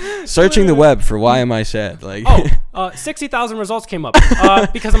 Searching the web for why am I sad? Like, 60,000 results came up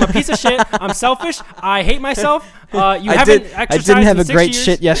because I'm a piece of shit. I'm selfish. I hate myself. I didn't have a great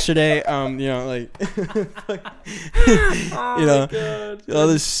shit yesterday. Like, all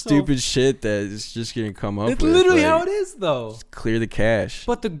this stupid shit that is just gonna come up. It's literally how it is, though. Clear the cache.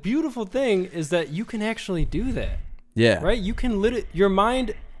 But the beautiful thing is that you can actually do that. Yeah. Right. You can your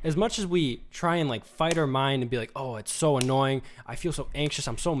mind. As much as we try and like fight our mind and be like, oh, it's so annoying, I feel so anxious,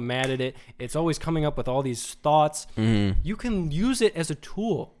 I'm so mad at it, it's always coming up with all these thoughts, you can use it as a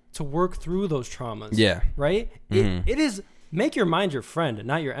tool to work through those traumas. Yeah. Right? It is, make your mind your friend,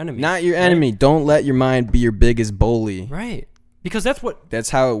 not your enemy. Not your enemy. Don't let your mind be your biggest bully. Right. Because that's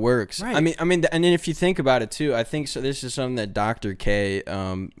how it works. Right. I mean, and then if you think about it too, I think so. This is something that Dr. K,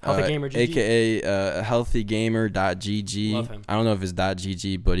 aka healthygamer.gg. Love him. I don't know if it's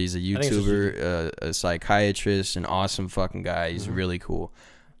 .gg, but he's a YouTuber, a psychiatrist, an awesome fucking guy. He's really cool.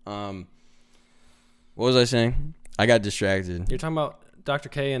 What was I saying? I got distracted. You're talking about Dr.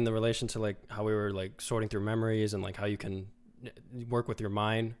 K and the relation to like how we were like sorting through memories and like how you can work with your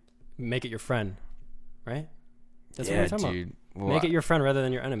mind, make it your friend, right? That's what we're talking about. Well, make it your friend rather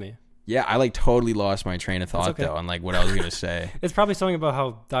than your enemy. Yeah, I like totally lost my train of thought though on like what I was gonna say. It's probably something about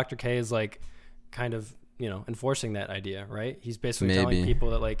how Dr. K is like kind of, enforcing that idea, right? He's basically telling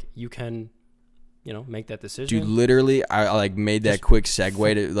people that like you can, make that decision. Dude, literally, I like made that quick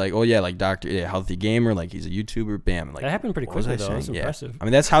segue to like, oh yeah, like Healthy Gamer, like he's a YouTuber, bam. Like, that happened pretty quickly though. That's impressive. I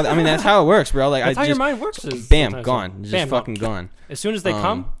mean that's how it works, bro. Like that's how your mind works. Is bam, gone. Just fucking gone. As soon as they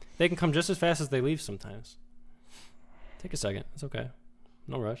come, they can come just as fast as they leave sometimes. Take a second. It's okay.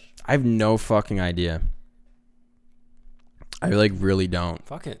 No rush. I have no fucking idea. I like really don't.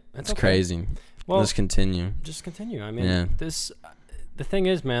 Fuck it. It's crazy. Well, let's continue. Just continue. I mean, the the thing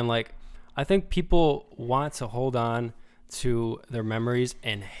is, man, like, I think people want to hold on to their memories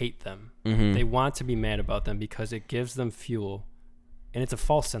and hate them. They want to be mad about them because it gives them fuel, and it's a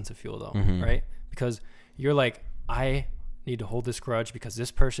false sense of fuel though, right? Because you're like, I need to hold this grudge because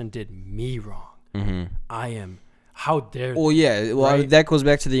this person did me wrong. I am, how dare well yeah well right? That goes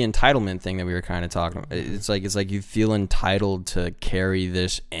back to the entitlement thing that we were kind of talking about. It's like you feel entitled to carry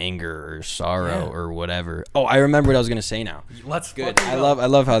this anger or sorrow or whatever. I remember what I was gonna say now. Let's good. I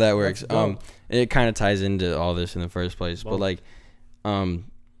love how that works. It kind of ties into all this in the first place. But like don't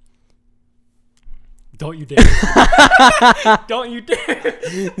you dare. Don't you dare.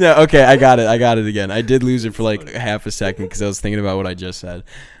 No, okay, I got it again. I did lose it for like half a second because I was thinking about what I just said.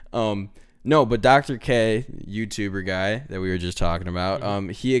 No, but Dr. K, YouTuber guy that we were just talking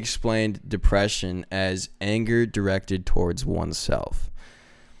about, he explained depression as anger directed towards oneself.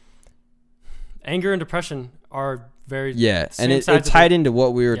 Anger and depression are very and it tied into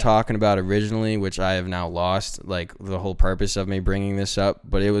what we were talking about originally, which I have now lost, like the whole purpose of me bringing this up,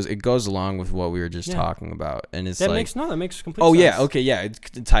 but it goes along with what we were just talking about, and it's that like makes complete sense.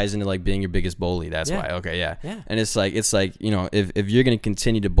 It ties into like being your biggest bully. That's why. And it's like if you're gonna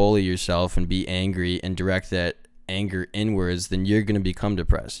continue to bully yourself and be angry and direct that anger inwards, then you're going to become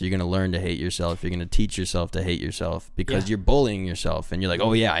depressed. You're going to learn to hate yourself. You're going to teach yourself to hate yourself because you're bullying yourself, and you're like,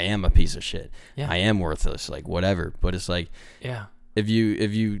 oh yeah, I am a piece of shit. I am worthless, like whatever. But it's like, if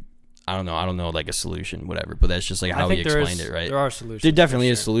you I don't know like a solution, whatever, but that's just like how he explained it, right? There are solutions. There definitely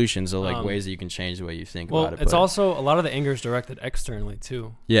is solutions, so like ways that you can change the way you think about it. It's also a lot of the anger is directed externally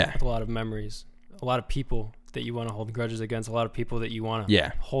too. With a lot of memories, a lot of people that you want to hold grudges against, a lot of people that you want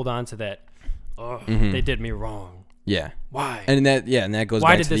to hold on to that. They did me wrong. Why? And that goes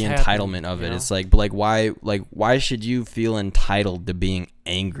back to the entitlement of it. It's like, but why should you feel entitled to being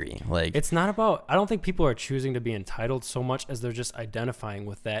angry? Like, it's not about, I don't think people are choosing to be entitled so much as they're just identifying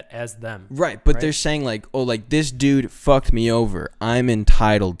with that as them. Right, but they're saying like, oh, like this dude fucked me over, I'm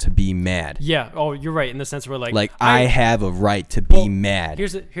entitled to be mad. Yeah. Oh, you're right in the sense where like I have a right to be mad.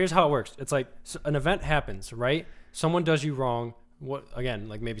 Here's how it works. It's like an event happens, right? Someone does you wrong. What again?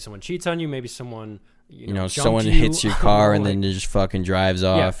 Like maybe someone cheats on you. Maybe someone someone hits your car and then just fucking drives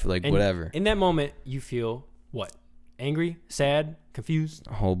off. Like whatever. In that moment, you feel what? Angry, sad, confused.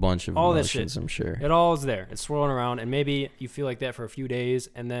 A whole bunch of all emotions, that shit. I'm sure. It all is there. It's swirling around, and maybe you feel like that for a few days,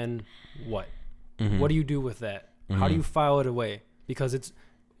 and then what? What do you do with that? How do you file it away? Because it's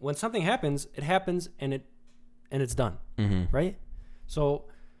when something happens, it happens, and it's done, right? So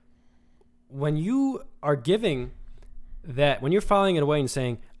when you are giving that, when you're filing it away and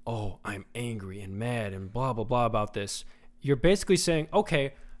saying, oh, I'm angry and mad and blah, blah, blah about this, you're basically saying,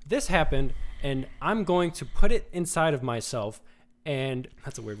 okay, this happened and I'm going to put it inside of myself. And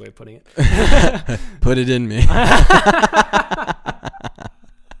that's a weird way of putting it. Put it in me.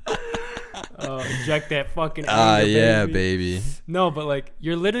 Inject that fucking anger, yeah, baby. No, but like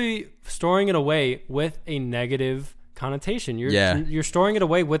you're literally storing it away with a negative connotation. You're storing it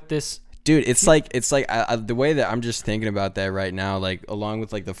away with this. Dude, it's like the way that I'm just thinking about that right now, like along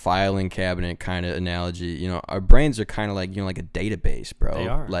with like the filing cabinet kind of analogy, our brains are kind of like, like a database, bro. They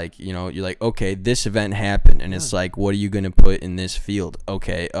are. Like, you're like, okay, this event happened, and it's like, what are you going to put in this field?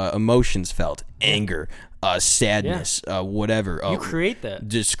 Okay, emotions felt, anger, sadness, whatever. You create that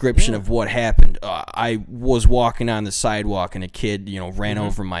description of what happened. I was walking on the sidewalk and a kid, ran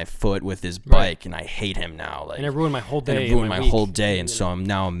over my foot with his bike, and I hate him now. Like, and it ruined my whole day. And it ruined my whole day, and so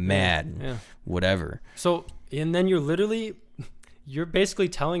I'm mad. Whatever. So, and then you're basically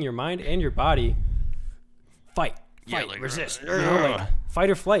telling your mind and your body, fight, resist. Like fight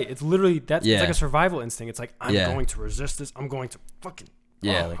or flight. It's literally it's like a survival instinct. It's like I'm going to resist this. I'm going to fucking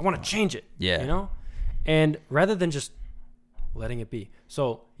I want to change it. And rather than just letting it be.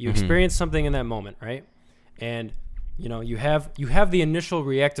 So you experience something in that moment, right? And you have the initial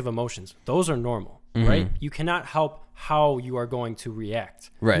reactive emotions. Those are normal, right? You cannot help how you are going to react.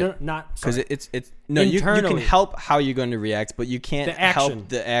 Right. No, not because you can help how you're going to react, but you can't help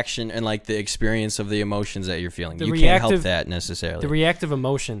the action and like the experience of the emotions that you're feeling. You can't help that necessarily. The reactive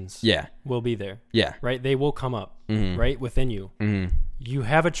emotions will be there. Yeah. Right? They will come up right within you. You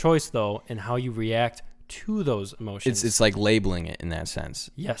have a choice though in how you react to those emotions. It's like labeling it in that sense.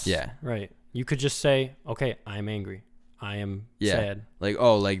 Yes. Yeah. Right. You could just say, okay, I'm angry. I am sad. Like,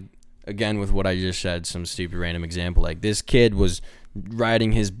 again, with what I just said, some stupid random example. Like this kid was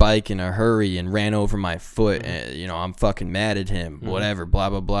riding his bike in a hurry and ran over my foot. And, I'm fucking mad at him. Whatever, blah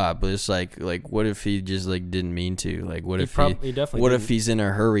blah blah. But it's like, what if he just like didn't mean to? Like, what if he's in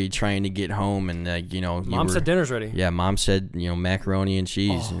a hurry trying to get home and like, Mom said dinner's ready. Yeah, mom said macaroni and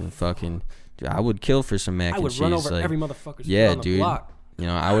cheese and fucking. I would kill for some mac and cheese. I would run over every motherfucker's yeah, on the dude. block.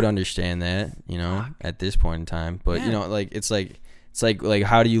 I would understand that, at this point in time. But, it's like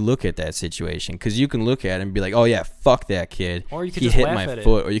how do you look at that situation? Because you can look at it and be like, oh, yeah, fuck that kid. Or you could he just hit laugh my at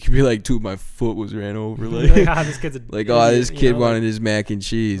foot. it. Or you could be like, dude, my foot was ran over. This kid's this kid wanted his mac and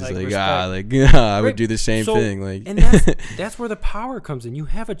cheese. Respect. I would do the same thing. And that's where the power comes in. You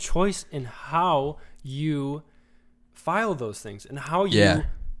have a choice in how you file those things and how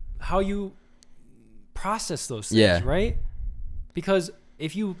you process those things, right? Because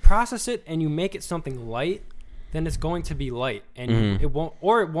if you process it and you make it something light, then it's going to be light, and it won't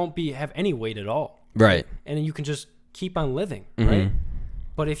have any weight at all, right? And you can just keep on living, right?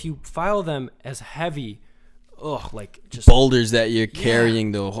 But if you file them as heavy, like just boulders that you're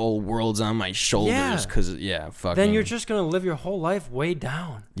carrying, the whole world's on my shoulders, because then you're just gonna live your whole life way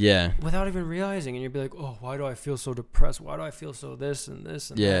down, without even realizing, and you'll be like, oh, why do I feel so depressed? Why do I feel so this and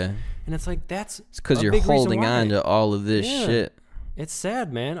this and that? And it's like it's because you're holding on to all of this shit. It's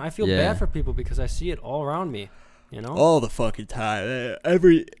sad, man. I feel bad for people because I see it all around me. All the fucking time.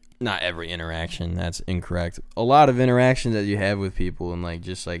 Not every interaction. That's incorrect. A lot of interactions that you have with people, and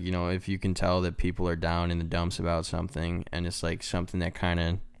if you can tell that people are down in the dumps about something, and it's like something that kind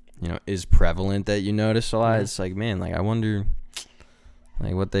of, is prevalent that you notice a lot. It's like, man, I wonder,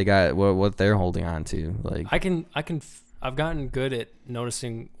 what they got, what they're holding on to. I've gotten good at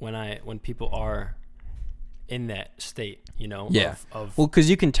noticing when people are in that state, because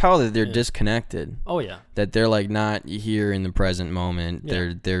you can tell that they're disconnected. Oh yeah, that they're not here in the present moment.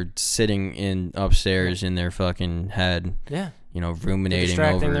 They're sitting upstairs in their fucking head, ruminating, they're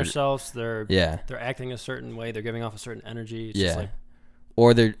distracting over themselves. They're acting a certain way. They're giving off a certain energy. It's just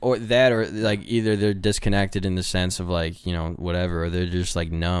or either they're disconnected in the sense of whatever, or they're just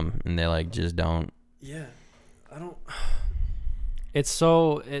numb and they just don't. I don't. It's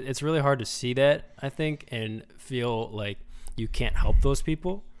really hard to see that, I think, and feel like you can't help those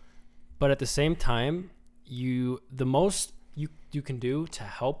people. But at the same time, the most you can do to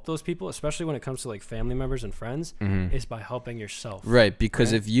help those people, especially when it comes to family members and friends, is by helping yourself. Right,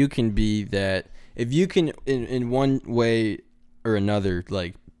 because if you can be that, if you can in one way or another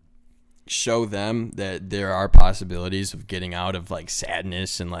show them that there are possibilities of getting out of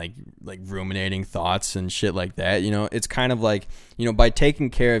sadness and ruminating thoughts and shit like that, it's kind of by taking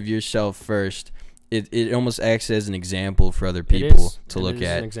care of yourself first, it almost acts as an example for other people to look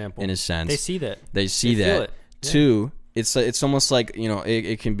at, in a sense. They see that. They feel it. Two, it's almost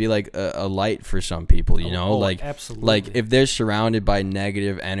it can be a light for some people, absolutely. If they're surrounded by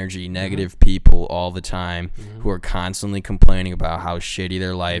negative energy, negative people all the time, who are constantly complaining about how shitty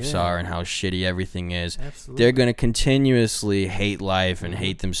their lives are and how shitty everything is, they're going to continuously hate life and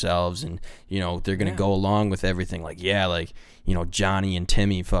hate themselves, and they're going to go along with everything Johnny and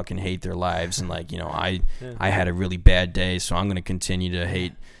Timmy fucking hate their lives, and I had a really bad day, so I'm going to continue to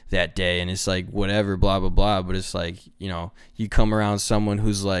hate that day, and it's whatever, blah blah blah. But it's you come around someone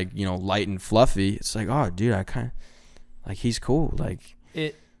who's light and fluffy, it's oh dude, I kind of he's cool,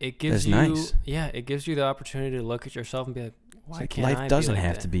 it gives you nice. It gives you the opportunity to look at yourself and be like, why can't life I doesn't be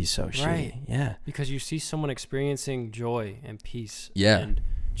have that? To be so shitty, because you see someone experiencing joy and peace, and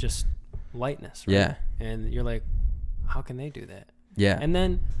just lightness, right? And you're like, how can they do that? And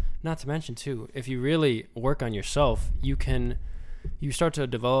then, not to mention too, if you really work on yourself, you start to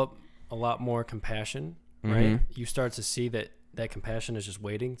develop a lot more compassion, right? You start to see that compassion is just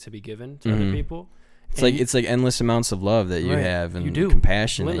waiting to be given to other people. It's endless amounts of love that you have, and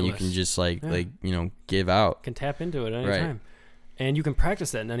compassion that you can just give out. Can tap into it at any time. And you can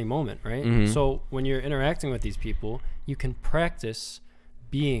practice that in any moment, right? So when you're interacting with these people, you can practice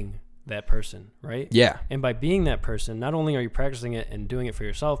being that person, right? And by being that person, not only are you practicing it and doing it for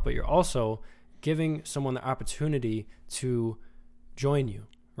yourself, but you're also giving someone the opportunity to join you,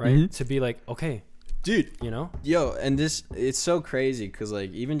 right? To be okay, dude, and it's so crazy because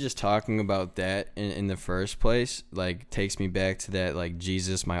even just talking about that in the first place takes me back to that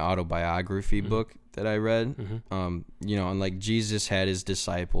Jesus, my autobiography book that I read. And Jesus had his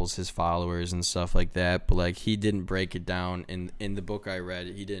disciples, his followers and stuff like that, but he didn't break it down in the book I read.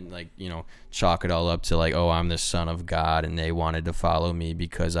 He didn't chalk it all up to oh, I'm the son of God and they wanted to follow me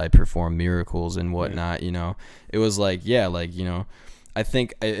because I perform miracles and whatnot. It was I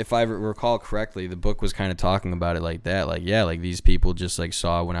think if I recall correctly, the book was kind of talking about it like that. These people just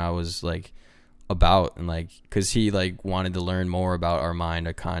saw when I was about, and because he wanted to learn more about our mind,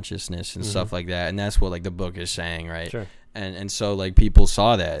 our consciousness and stuff like that. And that's what the book is saying, right? Sure. And so people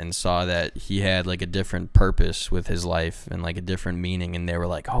saw that he had a different purpose with his life and a different meaning. And they were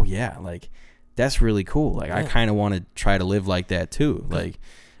like, oh yeah, that's really cool. I kind of want to try to live like that too.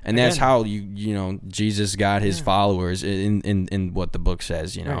 And that's how Jesus got his followers in what the book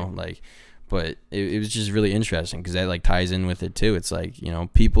says, like, but it was just really interesting because that like ties in with it too. It's like,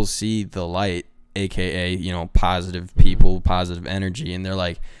 people see the light, AKA, positive people, positive energy. And they're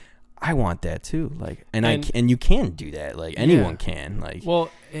like, I want that too. Like, and you can do that. Like anyone can. Like, well,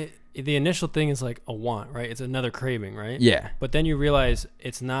 the initial thing is like a want, right? It's another craving, right? Yeah. But then you realize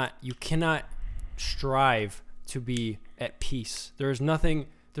it's not. You cannot strive to be at peace. There's nothing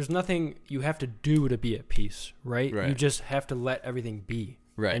you have to do to be at peace, right? You just have to let everything be,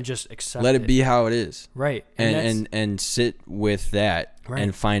 right? And just accept. Let it be how it is, right? And sit with that, right.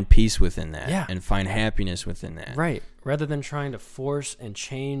 And find peace within that, yeah. And find happiness within that, right? Rather than trying to force and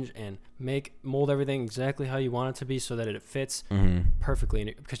change and mold everything exactly how you want it to be so that it fits perfectly,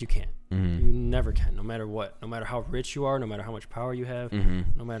 because you can't. You never can, no matter what, no matter how rich you are, no matter how much power you have,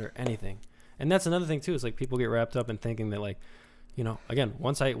 no matter anything. And that's another thing too, is like people get wrapped up in thinking that like, again,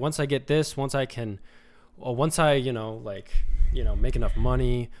 once I get this, once I make enough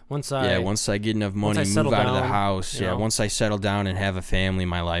money, once I get enough money, move out of the house, once I settle down and have a family,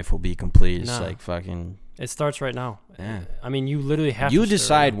 my life will be complete. It's like fucking. It starts right now. Yeah. I mean, you literally have to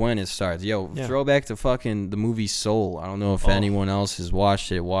decide when it starts. Throw back to fucking the movie Soul. I don't know if anyone else has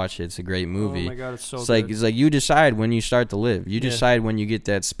watched it. Watch it. It's a great movie. Oh my God, it's so good. It's like you decide when you start to live. You decide when you get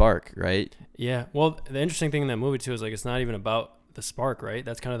that spark, right? Yeah. Well, the interesting thing in that movie too is like it's not even about the spark, right?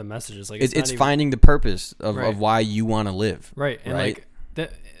 That's kind of the message. It's like it's finding the purpose of why you want to live. Right. And like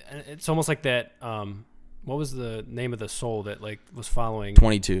that, it's almost like that. What was the name of the soul that like was following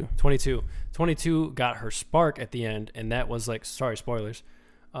 22 got her spark at the end, and that was like, sorry, spoilers,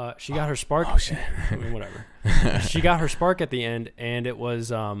 she got her spark. Shit. I mean, whatever. She got her spark at the end, and it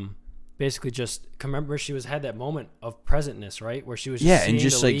was basically just, remember she had that moment of presentness, right, where she was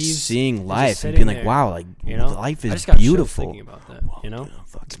just like leaves, seeing life and being like, wow, like life is I just got beautiful. thinking about that.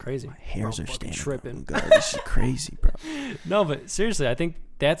 It's crazy. My hairs are standing tripping. Up. God, this is crazy, bro. No, but seriously, I think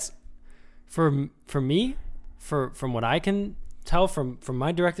that's for me, from what I can tell from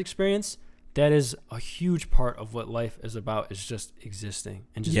my direct experience, that is a huge part of what life is about, is just existing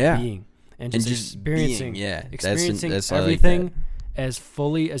and just being and just experiencing that's everything like as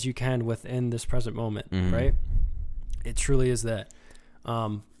fully as you can within this present moment, right? It truly is that.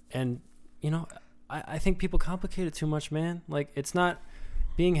 And I think people complicate it too much, man. Like, it's not,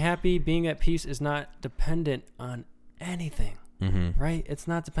 being happy, being at peace is not dependent on anything. Right? It's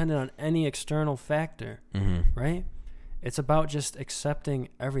not dependent on any external factor, right? It's about just accepting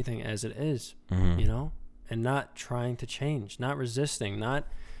everything as it is, and not trying to change, not resisting, not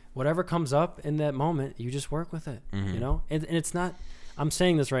whatever comes up in that moment, you just work with it, and it's not, I'm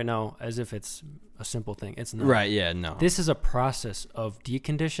saying this right now as if it's a simple thing. It's not. Right, yeah, no. This is a process of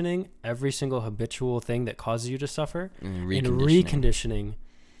deconditioning every single habitual thing that causes you to suffer and reconditioning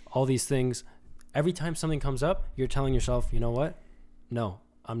all these things. Every time something comes up, you're telling yourself, you know what? No,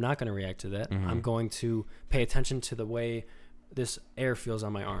 I'm not going to react to that. I'm going to pay attention to the way this air feels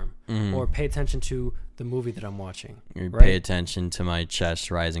on my arm, or pay attention to the movie that I'm watching. Pay attention to my chest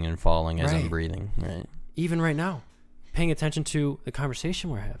rising and falling as I'm breathing. Right. Even right now, paying attention to the conversation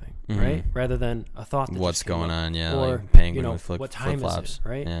we're having, right? Rather than a thought that what's going on, or like penguin with what time flip-flops. is it,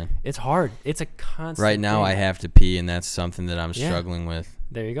 right? Yeah. It's hard. It's a constant Right now, thing. I have to pee, and that's something that I'm struggling with.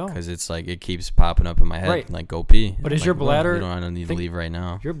 There you go. Because it's like it keeps popping up in my head, right. Like, go pee. But is your bladder? I don't need to leave right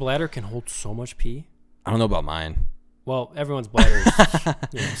now. Your bladder can hold so much pee. I don't know about mine. Well, everyone's bladder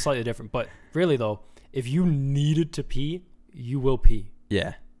is slightly different. But really, though, if you needed to pee, you will pee.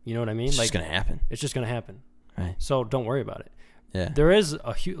 Yeah. You know what I mean? It's just gonna happen. It's just gonna happen. Right. So don't worry about it. Yeah. There is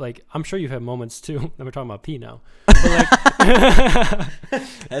a huge, like, I'm sure you've had moments too. We're talking about pee now. But like,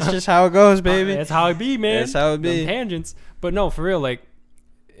 that's just how it goes, baby. That's how it be, man. That's how it be. Them tangents. But no, for real, like,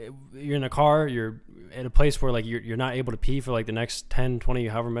 you're in a car, you're at a place where like you're not able to pee for like the next 10, 20,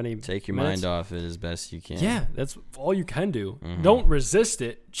 however many Take your minutes. mind off it as best you can. Yeah, that's all you can do. Don't resist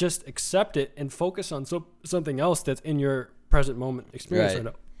it. Just accept it and focus on something else that's in your present moment experience right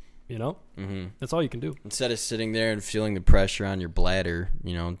now. You know? That's all you can do. Instead of sitting there and feeling the pressure on your bladder,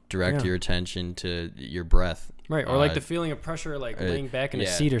 direct your attention to your breath. Right, or like the feeling of pressure, like laying back in a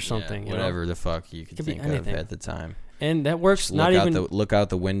seat or something. Whatever the fuck you could think of at the time. And that works. Just look out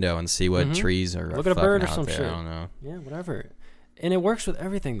the window and see what trees are. Look at a bird or some there. shit. I don't know. Yeah, whatever. And it works with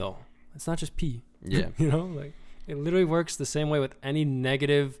everything though. It's not just pee. Yeah. Like it literally works the same way with any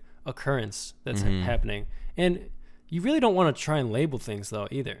negative occurrence that's happening. And you really don't want to try and label things though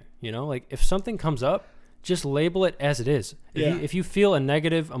either. Like if something comes up, just label it as it is. If you feel a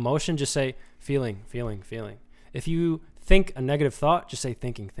negative emotion, just say feeling. If you think a negative thought, just say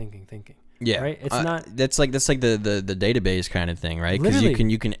thinking. Yeah, right. It's not. That's like the database kind of thing, right? Because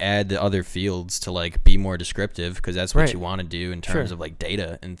Literally. you can add the other fields to like be more descriptive, because that's what you want to do in terms of like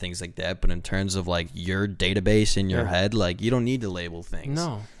data and things like that. But in terms of like your database in your head, like you don't need to label things.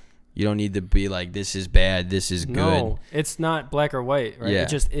 No. You don't need to be like, this is bad, this is good. No, it's not black or white, right? Yeah. It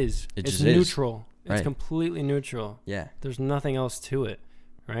just is. It's neutral. It's completely neutral. Yeah. There's nothing else to it,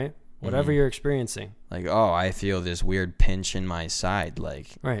 right? Whatever you're experiencing. Like, oh, I feel this weird pinch in my side. Like,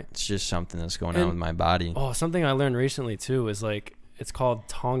 it's just something that's going on with my body. Oh, something I learned recently, too, is like, it's called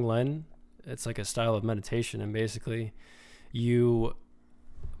talkin. It's like a style of meditation. And basically,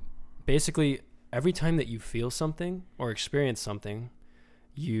 every time that you feel something or experience something,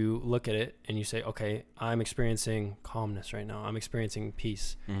 you look at it and you say, okay, I'm experiencing calmness right now. I'm experiencing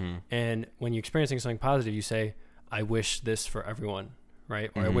peace. Mm-hmm. And when you're experiencing something positive, you say, I wish this for everyone,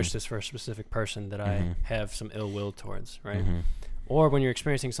 right? Or I wish this for a specific person that I have some ill will towards, right? Mm-hmm. Or when you're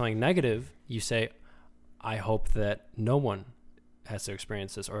experiencing something negative, you say, I hope that no one has to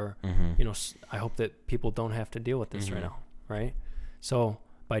experience this, or, I hope that people don't have to deal with this right now, right? So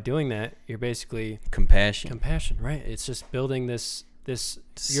by doing that, you're basically compassion, right? It's just building this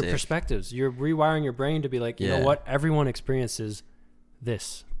your perspectives. You're rewiring your brain to be like, you know what, everyone experiences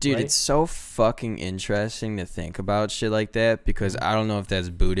this, dude, right? It's so fucking interesting to think about shit like that, because I don't know if that's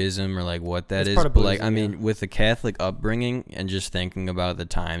Buddhism or like what that is, but Buddhism, like I mean with the Catholic upbringing and just thinking about the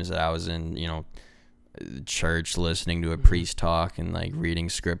times that I was in church, listening to a priest talk and like reading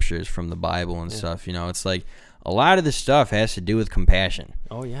scriptures from the Bible and stuff, it's like a lot of the stuff has to do with compassion.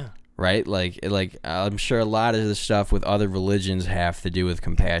 Oh yeah. Right? Like I'm sure a lot of the stuff with other religions have to do with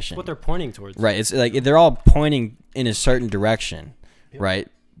compassion. That's what they're pointing towards. Right. It's like they're all pointing in a certain direction, right?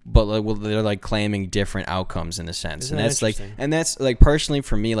 But like, they're like claiming different outcomes in a sense. Isn't and that's like personally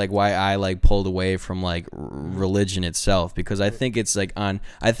for me, like why I like pulled away from like religion itself, because I think it's like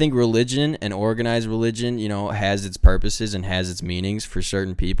I think religion and organized religion, has its purposes and has its meanings for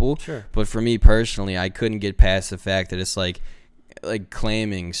certain people. Sure. But for me personally, I couldn't get past the fact that it's like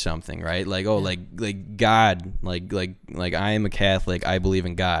claiming something, right? Like, like God, like I am a Catholic, I believe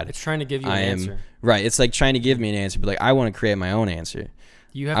in God. It's trying to give you an answer. Right. It's like trying to give me an answer, but like I want to create my own answer.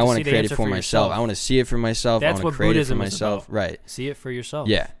 I want to create it for myself. I want to see it for myself. That's I want to create Buddhism it for myself. Right. See it for yourself.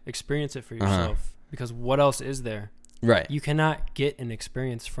 Yeah. Experience it for yourself. Because what else is there? Right. You cannot get an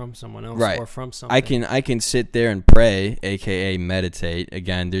experience from someone else or from something. I can sit there and pray, aka meditate.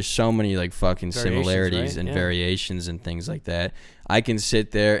 Again, there's so many like fucking similarities and variations and things like that. I can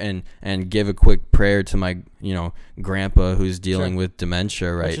sit there and give a quick prayer to my, grandpa who's dealing with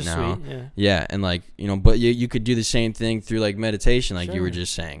dementia right now. Sweet, yeah, and like, but you could do the same thing through like meditation, like you were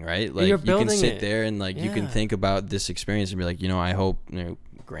just saying, right? Like you can sit there and like you can think about this experience and be like, I hope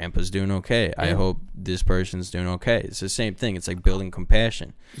grandpa's doing okay. I hope this person's doing okay. It's the same thing. It's like building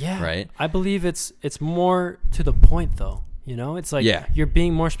compassion. Yeah. Right? I believe it's more to the point though. It's like you're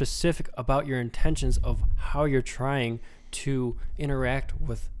being more specific about your intentions of how you're trying to interact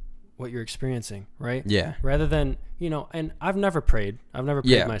with what you're experiencing, right? Yeah. Rather than, and I've never prayed. I've never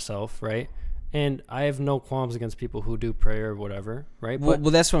prayed myself, right? And I have no qualms against people who do pray or whatever, right? Well,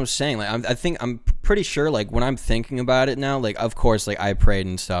 that's what I'm saying. Like, I'm pretty sure, like, when I'm thinking about it now, like, of course, like, I prayed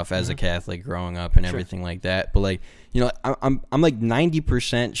and stuff as a Catholic growing up and everything like that. But, like, I'm like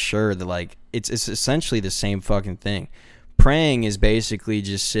 90% sure that, like, it's essentially the same fucking thing. Praying is basically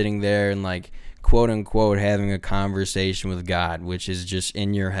just sitting there and, like, quote unquote having a conversation with God, which is just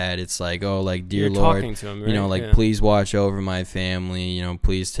in your head. It's like, oh, like, dear You're Lord, talking to him, right? Please watch over my family,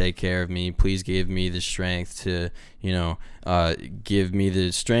 please take care of me, please give me the strength to, give me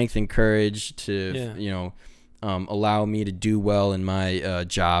the strength and courage to, allow me to do well in my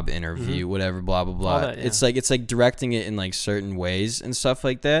job interview, whatever, blah blah blah. That, it's like directing it in like certain ways and stuff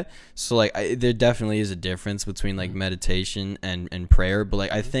like that. So like there definitely is a difference between like meditation and prayer, but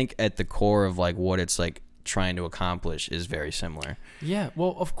like I think at the core of like what it's like trying to accomplish is very similar. Yeah,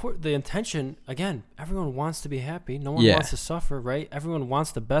 well, of course, the intention, again, everyone wants to be happy. No one wants to suffer, right? Everyone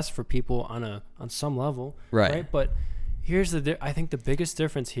wants the best for people on some level, right? But here's I think the biggest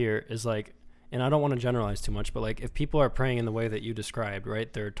difference here is like, and I don't want to generalize too much, but like if people are praying in the way that you described,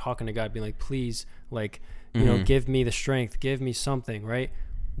 right? They're talking to God, being like, please, like, give me the strength, give me something, right?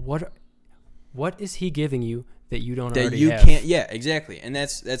 What is he giving you that you don't already have? Can't, yeah, exactly. And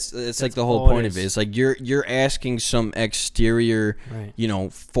that's like the whole point of it. It's like you're asking some exterior,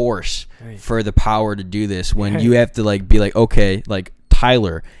 force for the power to do this when you have to like be like, okay, like,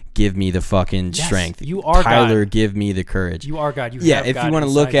 Tyler, give me the fucking strength. You are Tyler, God. give me the courage. You are God. You yeah, have if God you want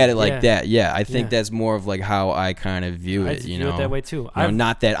to look at it like that, I think Yeah. that's more of like how I kind of view it. view it that way too.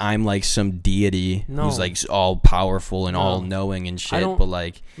 Not that I'm like some deity No. who's like all powerful and No. all knowing and shit, but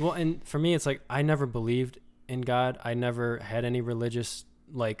like, well, and for me, it's like I never believed in God. I never had any religious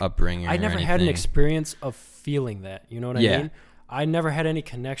like upbringing. I never had an experience of feeling that. You know what I mean? I never had any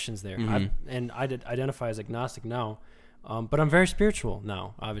connections there. And I did identify as agnostic now, but I'm very spiritual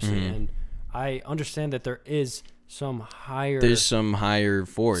now, obviously, and I understand that there is there's some higher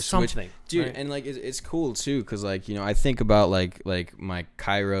force, something, dude, right? and like it's cool too, because like, you know, I think about like my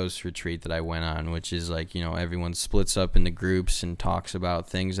Kairos retreat that I went on, which is like, you know, everyone splits up into groups and talks about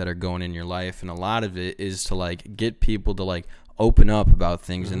things that are going in your life, and a lot of it is to like get people to like open up about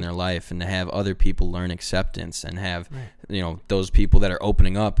things in their life, and to have other people learn acceptance, and have you know, those people that are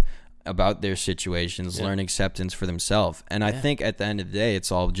opening up about their situations learn acceptance for themselves. And I think at the end of the day,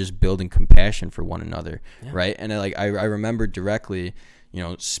 it's all just building compassion for one another, right? And I remember directly, you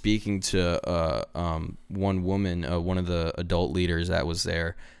know, speaking to one woman, one of the adult leaders that was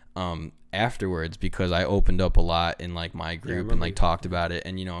there, afterwards, because I opened up a lot in like my group and like talked about it,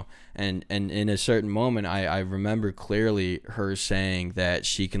 and you know, and in a certain moment I remember clearly her saying that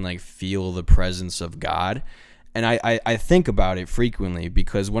she can like feel the presence of God. And I think about it frequently,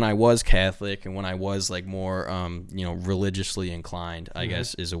 because when I was Catholic and when I was like more you know, religiously inclined, I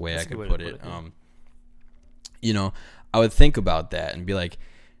guess is a way I could put it. You know, I would think about that and be like,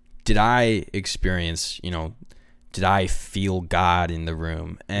 did I experience, you know, did I feel God in the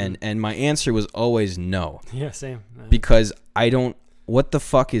room? And my answer was always no. Yeah, same. Because I don't. What the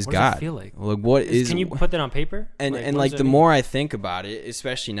fuck is what God? Does it feel like? Like, what is? Can you put that on paper? And like the more I think about it,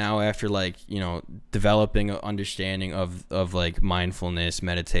 especially now after like, you know, developing an understanding of like mindfulness,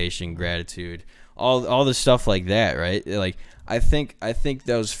 meditation, gratitude, all the stuff like that, right? Like I think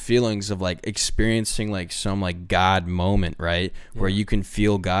those feelings of like experiencing like some like God moment, right, where you can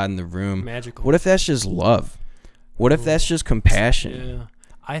feel God in the room. Magical. What if that's just love? What if that's just compassion? Yeah.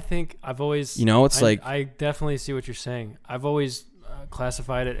 I think I've always, you know, it's like, I definitely see what you're saying. I've always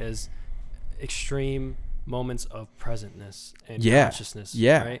classified it as extreme moments of presentness and consciousness.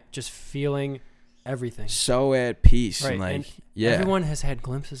 Yeah. Right. Just feeling everything. So at peace. Right. And like, and everyone has had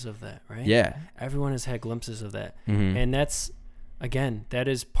glimpses of that, right? Yeah. Everyone has had glimpses of that. And that's, again, that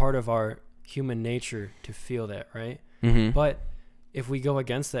is part of our human nature to feel that, right? But if we go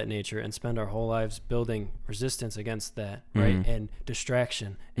against that nature and spend our whole lives building resistance against that, right, and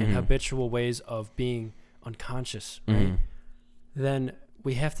distraction and habitual ways of being unconscious, right, then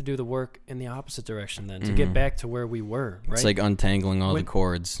we have to do the work in the opposite direction then to get back to where we were, right? It's like untangling all the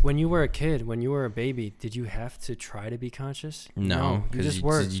cords. When you were a kid, when you were a baby, did you have to try to be conscious? No, you just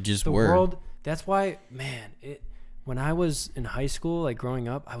were. You just the were. World, that's why, man, when I was in high school, like growing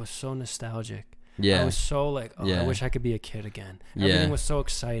up, I was so nostalgic. Yeah. I was so like, I wish I could be a kid again. Everything was so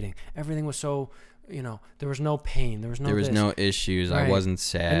exciting. Everything was so, you know, there was no pain. There was no issues. Right. I wasn't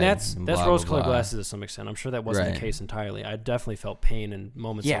sad. And that's rose-colored glasses to some extent. I'm sure that wasn't the case entirely. I definitely felt pain in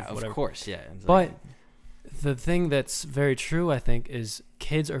moments of whatever. Yeah, of course, yeah. But the thing that's very true, I think, is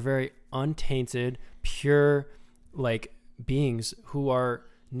kids are very untainted, pure, like, beings who are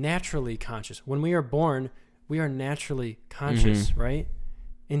naturally conscious. When we are born, we are naturally conscious, right?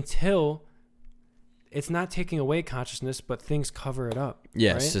 Until it's not taking away consciousness, but things cover it up.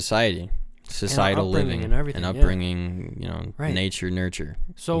 Yeah, right? societal living and everything, and upbringing, you know, nature, nurture.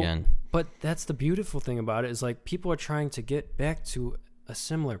 So, again. But that's the beautiful thing about it, is like people are trying to get back to a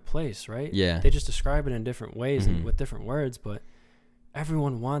similar place, right? Yeah. They just describe it in different ways and with different words, but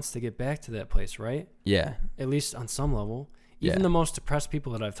everyone wants to get back to that place, right? Yeah. At least on some level. Even the most depressed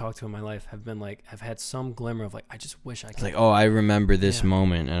people that I've talked to in my life have had some glimmer of like, I just wish I could. It's like, I remember this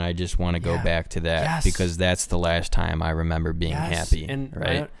moment, and I just want to go back to that because that's the last time I remember being happy. And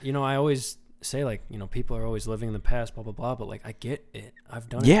right? I always say, like, you know, people are always living in the past, blah blah blah. But like, I get it. I've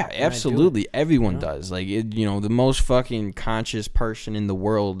done it. Yeah, absolutely. Everyone does. Like, you know, the most fucking conscious person in the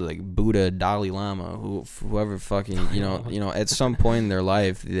world, like Buddha, Dalai Lama, whoever fucking, you know, at some point in their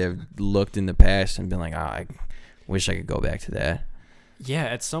life, they've looked in the past and been like, I wish I could go back to that. Yeah,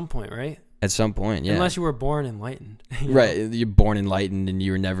 at some point, right? At some point, yeah. Unless you were born enlightened. Right. You're born enlightened and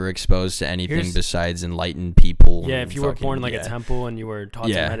you were never exposed to anything besides enlightened people. Yeah, if you were born in like a temple and you were taught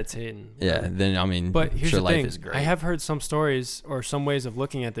to meditate. And, then, I mean, but here's the life thing. is great. I have heard some stories or some ways of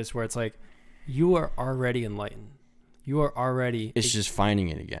looking at this where it's like, you are already enlightened. You are already... It's just finding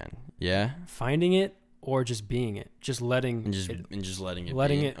it again. Yeah? Finding it or just being it. Just letting... And just letting it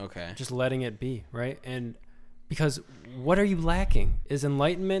be. Okay. Just letting it be, right? And... because what are you lacking? Is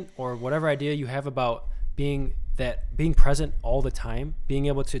enlightenment or whatever idea you have about being that being present all the time, being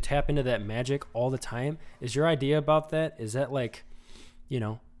able to tap into that magic all the time, is your idea about that? Is that like,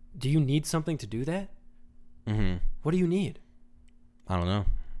 do you need something to do that? Mm-hmm. What do you need? I don't know.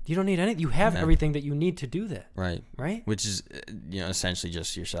 You don't need anything. You have everything that you need to do that. Right. Right? Which is, essentially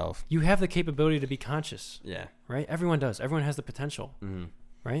just yourself. You have the capability to be conscious. Yeah. Right? Everyone does. Everyone has the potential. Mm-hmm.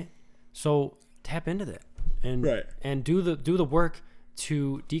 Right? So tap into that and do the work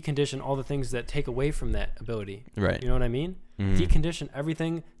to decondition all the things that take away from that ability. Right. You know what I mean? Mm-hmm. Decondition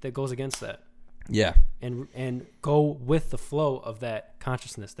everything that goes against that. Yeah. And go with the flow of that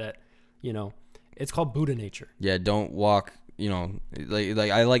consciousness that, it's called Buddha nature. Yeah, don't walk, like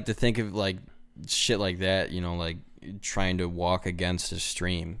I like to think of like shit like that, like trying to walk against a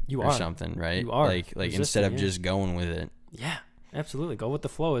stream something, right? You are. Like instead of just going with it. Yeah. Absolutely. Go with the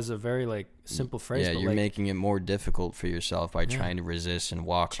flow is a very like simple phrase. Yeah, you're making it more difficult for yourself by trying to resist and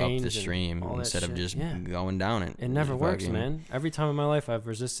walk up the stream instead of just going down it. It never works, man. Every time in my life I've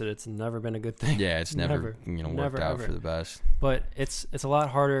resisted, it's never been a good thing. Yeah, it's never worked out for the best. But it's a lot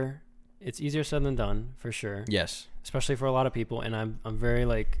harder. It's easier said than done, for sure. Yes. Especially for a lot of people, and I'm very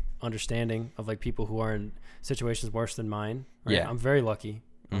like understanding of like people who are in situations worse than mine. Right? Yeah. I'm very lucky.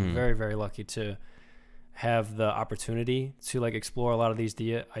 I'm very, very lucky to have the opportunity to like explore a lot of these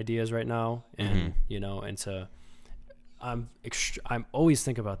ideas right now, and and to I'm always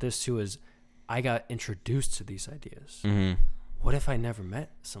think about this too, is I got introduced to these ideas. What if I never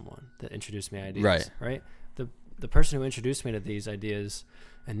met someone that introduced me to ideas? Right. The person who introduced me to these ideas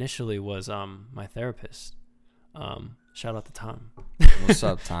initially was my therapist. Shout out to Tom. What's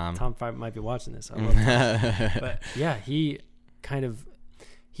up, Tom? Tom might be watching this. I love Tom. But yeah, he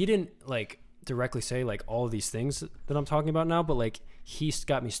didn't like directly say like all of these things that I'm talking about now, but like he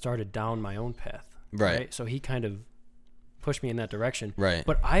got me started down my own path. Right. So he kind of pushed me in that direction. Right.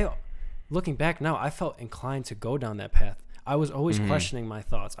 But looking back now, I felt inclined to go down that path. I was always questioning my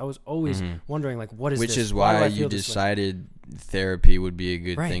thoughts. I was always wondering like, what is this? Which is why you decided therapy would be a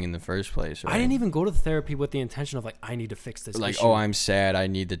good thing in the first place. Right? I didn't even go to the therapy with the intention of like, I need to fix this like, issue. oh, I'm sad, I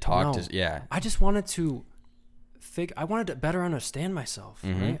need to talk to. Yeah. I just wanted to I wanted to better understand myself.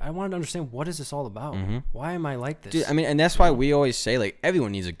 Right? I wanted to understand, what is this all about? Why am I like this? Dude, I mean, and that's why we always say like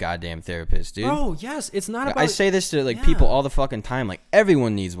everyone needs a goddamn therapist, dude. Bro, yes, it's not about. I say this to like people all the fucking time. Like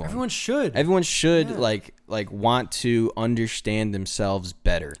everyone needs one. Everyone should. Everyone should like want to understand themselves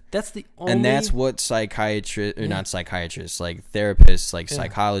better. That's the only. And that's what psychiatrists or not psychiatrists, like therapists, like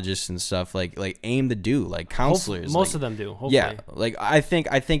psychologists and stuff like aim to do. Like counselors, most of them do. Hopefully. Yeah, like I think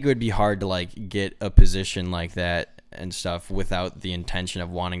it would be hard to like get a position like that and stuff without the intention of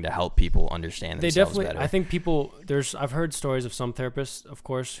wanting to help people understand themselves better. I think I've heard stories of some therapists, of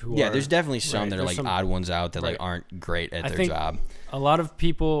course, who are, there's definitely some that are like odd ones out that like aren't great at their job. A lot of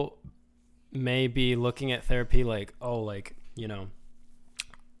people may be looking at therapy like, oh, like,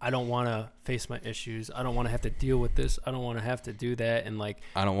 I don't want to face my issues. I don't want to have to deal with this. I don't want to have to do that. And like,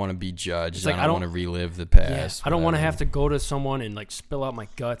 I don't want to be judged. Like, I don't want to relive the past. I don't want to have to go to someone and like spill out my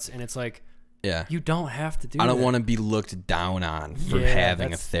guts. And it's like, yeah, you don't have to do that. I don't want to be looked down on for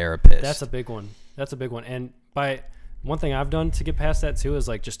having a therapist. That's a big one. And one thing I've done to get past that too is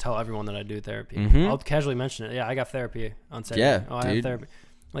like just tell everyone that I do therapy. I'll casually mention it. Yeah, I got therapy on Saturday. Yeah, I have therapy.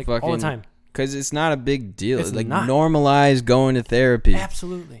 Like all the time. Because it's not a big deal. It's like not. Normalize going to therapy.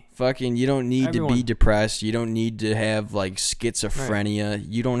 Absolutely. Fucking, you don't need to be depressed. You don't need to have like schizophrenia. Right.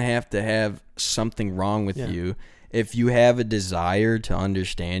 You don't have to have something wrong with you. If you have a desire to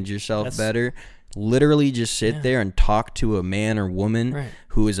understand yourself better, literally just sit there and talk to a man or woman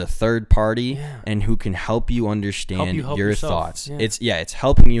who is a third party and who can help you understand your thoughts. It's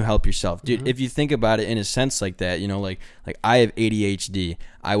helping you help yourself. Dude, if you think about it in a sense like that, like I have ADHD.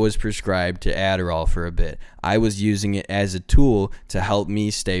 I was prescribed to Adderall for a bit. I was using it as a tool to help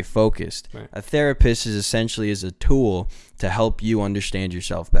me stay focused. Right. A therapist is essentially a tool to help you understand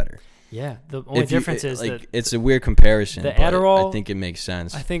yourself better. Yeah, the only difference is like, that it's a weird comparison. The Adderall, I think it makes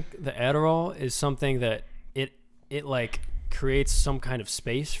sense. I think the Adderall is something that it like creates some kind of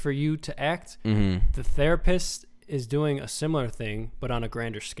space for you to act. The therapist is doing a similar thing, but on a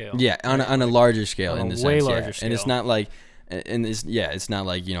grander scale. Yeah, on a larger scale, in the sense, way larger scale. And it's not like. And it's not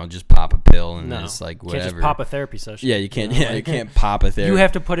like just pop a pill and it's like whatever. You can't just pop a therapy session. Yeah, you can't. You can't pop a therapy. You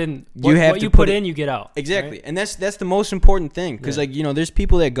have to put in what you put in, you get out. Exactly, right? And that's the most important thing because there's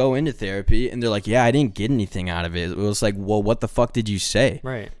people that go into therapy and they're like, I didn't get anything out of it. It was like, well, what the fuck did you say?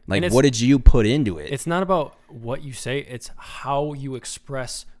 Right. Like, what did you put into it? It's not about what you say. It's how you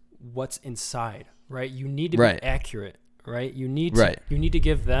express what's inside. Right. You need to be accurate. Right. You need to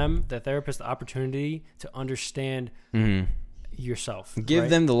give them, the therapist, the opportunity to understand. yourself. Give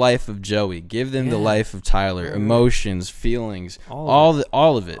them the life of Joey. Give them the life of Tyler. Emotions, feelings,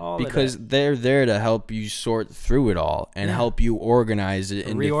 all of it, because they're there to help you sort through it all and help you organize it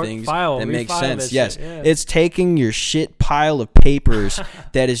into things that make sense. Yes, it's taking your shit pile of papers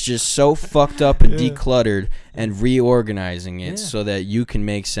that is just so fucked up and decluttered and reorganizing it so that you can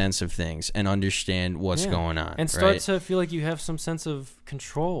make sense of things and understand what's going on and start to feel like you have some sense of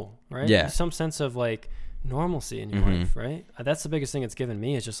control, right? Yeah, some sense of like normalcy in your life, right? That's the biggest thing it's given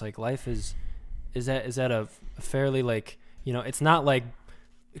me. Is just like life is at a fairly like, you know, it's not like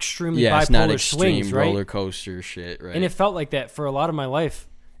extremely bipolar it's not extreme swings, roller coaster shit, right? And it felt like that for a lot of my life.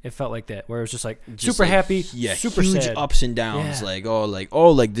 It felt like that, where it was just like super happy, super huge sad. ups and downs, like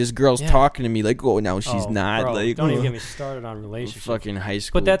this girl's talking to me, like now she's not. Bro, like don't even get me started on relationships. Fucking high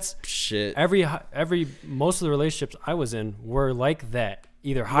school, but that's shit. Every most of the relationships I was in were like that,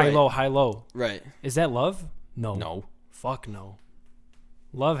 either high low. Right? Is that love? No. No. Fuck no.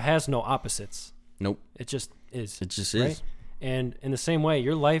 Love has no opposites. Nope. It just is. It just right? is. And in the same way,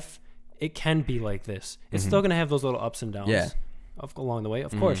 your life, it can be like this. It's still gonna have those little ups and downs. Yeah. Along the way,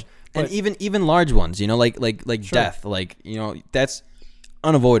 of course, but and even large ones, you know, like death, like, you know, that's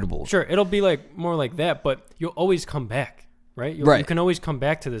unavoidable. Sure, it'll be like more like that, but you'll always come back, right? You can always come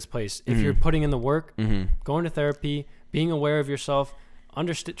back to this place if you're putting in the work, going to therapy, being aware of yourself,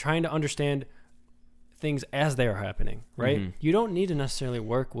 trying to understand things as they are happening, right? You don't need to necessarily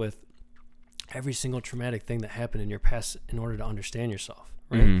work with every single traumatic thing that happened in your past in order to understand yourself.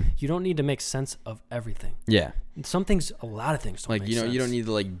 Right? You don't need to make sense of everything. Yeah. A lot of things don't like, make you know, sense. you don't need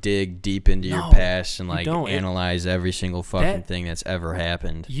to like dig deep into your past and like analyze every single fucking thing that's ever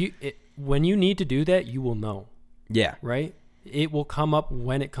happened. When you need to do that, you will know. Yeah. Right? It will come up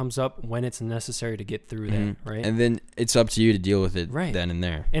when it comes up, when it's necessary to get through that, right? And then it's up to you to deal with it then and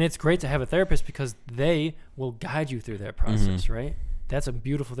there. And it's great to have a therapist because they will guide you through that process, right? That's a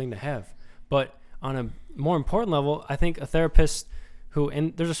beautiful thing to have. But on a more important level, I think a therapist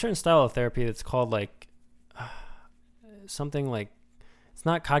and there's a certain style of therapy that's called like something like, it's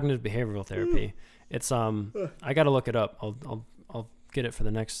not cognitive behavioral therapy. It's I got to look it up. I'll get it for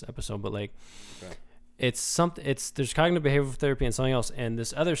the next episode, but like there's cognitive behavioral therapy and something else, and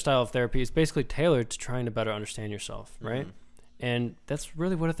this other style of therapy is basically tailored to trying to better understand yourself, right? And that's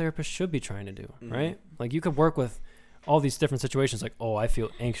really what a therapist should be trying to do, right? Like you could work with all these different situations, like, oh, I feel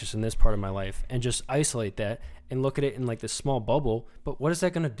anxious in this part of my life, and just isolate that and look at it in like this small bubble. But what is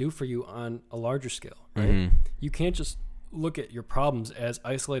that going to do for you on a larger scale, right? You can't just look at your problems as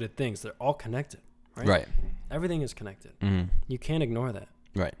isolated things. They're all connected, right? Right. Everything is connected. You can't ignore that.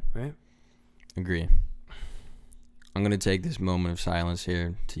 Right. Right. Agree. I'm going to take this moment of silence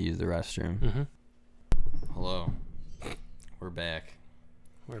here to use the restroom. Hello. We're back.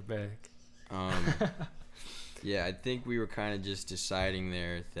 Yeah, I think we were kind of just deciding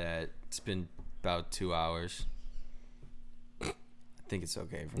there that it's been about 2 hours. I think it's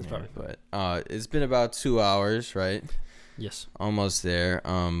okay from here, but it's been about 2 hours, right? Yes. Almost there.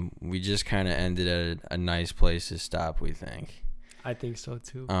 We just kind of ended at a nice place to stop, we think. I think so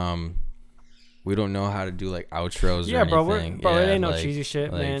too. We don't know how to do like outros or anything. Bro, it ain't no cheesy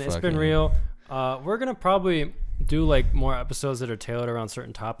shit, man. It's been real. We're gonna probably do like more episodes that are tailored around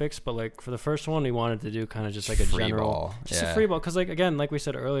certain topics, but like for the first one we wanted to do kind of just like a general a free ball, because like again, like we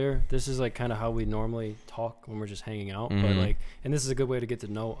said earlier, this is like kind of how we normally talk when we're just hanging out, but like, and this is a good way to get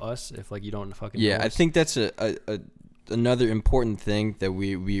to know us if like you don't fucking know us. I think that's another important thing that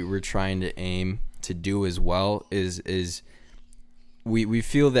we were trying to aim to do as well is we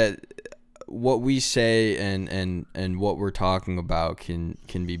feel that what we say and what we're talking about can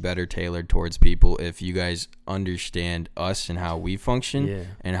be better tailored towards people if you guys understand us and how we function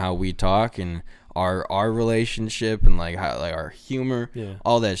and how we talk and our relationship and like how like our humor,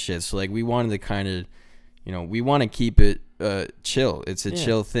 all that shit. So like we wanted to kind of, you know, we want to keep it chill. It's a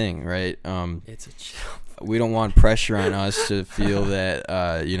chill thing, right? It's a chill. We don't want pressure on us to feel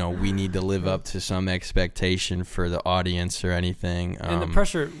that, you know, we need to live up to some expectation for the audience or anything. And the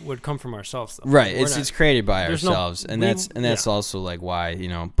pressure would come from ourselves, though. Right. It's created by ourselves. That's also like why, you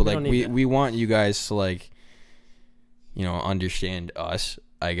know, but like we want you guys to like, you know, understand us,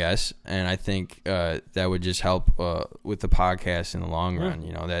 I guess. And I think that would just help with the podcast in the long run.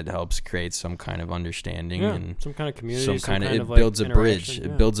 You know, that helps create some kind of understanding and some kind of community. It builds a bridge.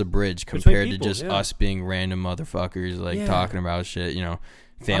 It builds a bridge compared to just us being random motherfuckers like talking about shit. You know,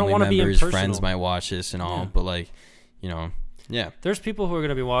 family members, friends might watch this and all, but like, you know, there's people who are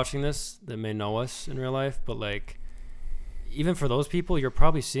gonna be watching this that may know us in real life, but like, even for those people, you're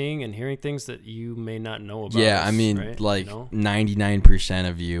probably seeing and hearing things that you may not know about. Yeah, I mean, right? like 99%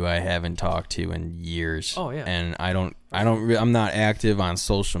 of you I haven't talked to in years. Oh yeah. And I'm not active on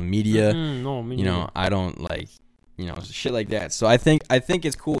social media. No, me neither. I don't like, shit like that. So I think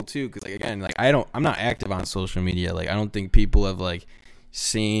it's cool too, because like again, like I'm not active on social media. Like I don't think people have like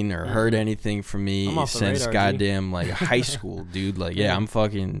seen or heard anything from me since goddamn like high school, dude. Like I'm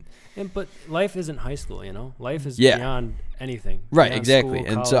fucking. But life isn't high school, Life is beyond anything. Right, beyond exactly. School,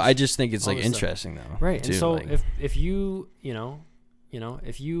 and college, so I just think it's like interesting stuff. though. Right. Too, and so like, if you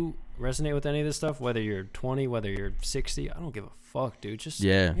if you resonate with any of this stuff, whether you're 20, whether you're 60, I don't give a fuck, dude. Just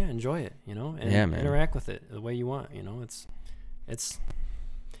enjoy it, and interact with it the way you want. It's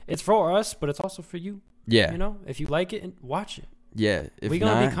for us, but it's also for you. Yeah. If you like it, and watch it. Yeah, we're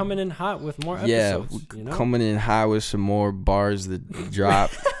gonna be coming in hot with more episodes. Yeah, coming in hot with some more bars that drop.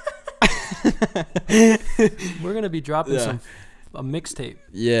 We're gonna be dropping a mixtape.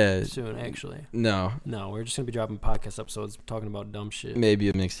 Yeah, soon actually. No, we're just gonna be dropping podcast episodes talking about dumb shit. Maybe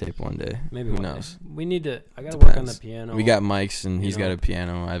a mixtape one day. Maybe who one knows? Day. We need to. I gotta work on the piano. We got mics and he's got a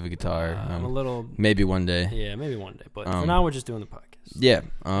piano. I have a guitar. I'm a little. Maybe one day. Yeah, maybe one day. But for now, we're just doing the podcast. Yeah.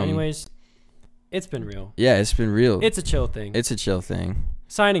 Anyways. It's been real. Yeah, it's been real. It's a chill thing.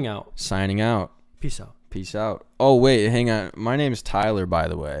 Signing out. Peace out. Peace out. Oh, wait, hang on. My name is Tyler, by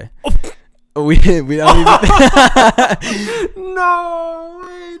the way. Oh. we don't even... No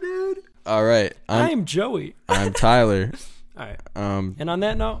way, dude. All right. I'm Joey. I'm Tyler. All right. And on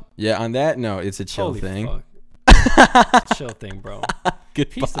that note? Yeah, on that note, it's a chill thing. Fuck. Chill thing, bro.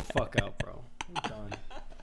 Goodbye. Peace the fuck out, bro.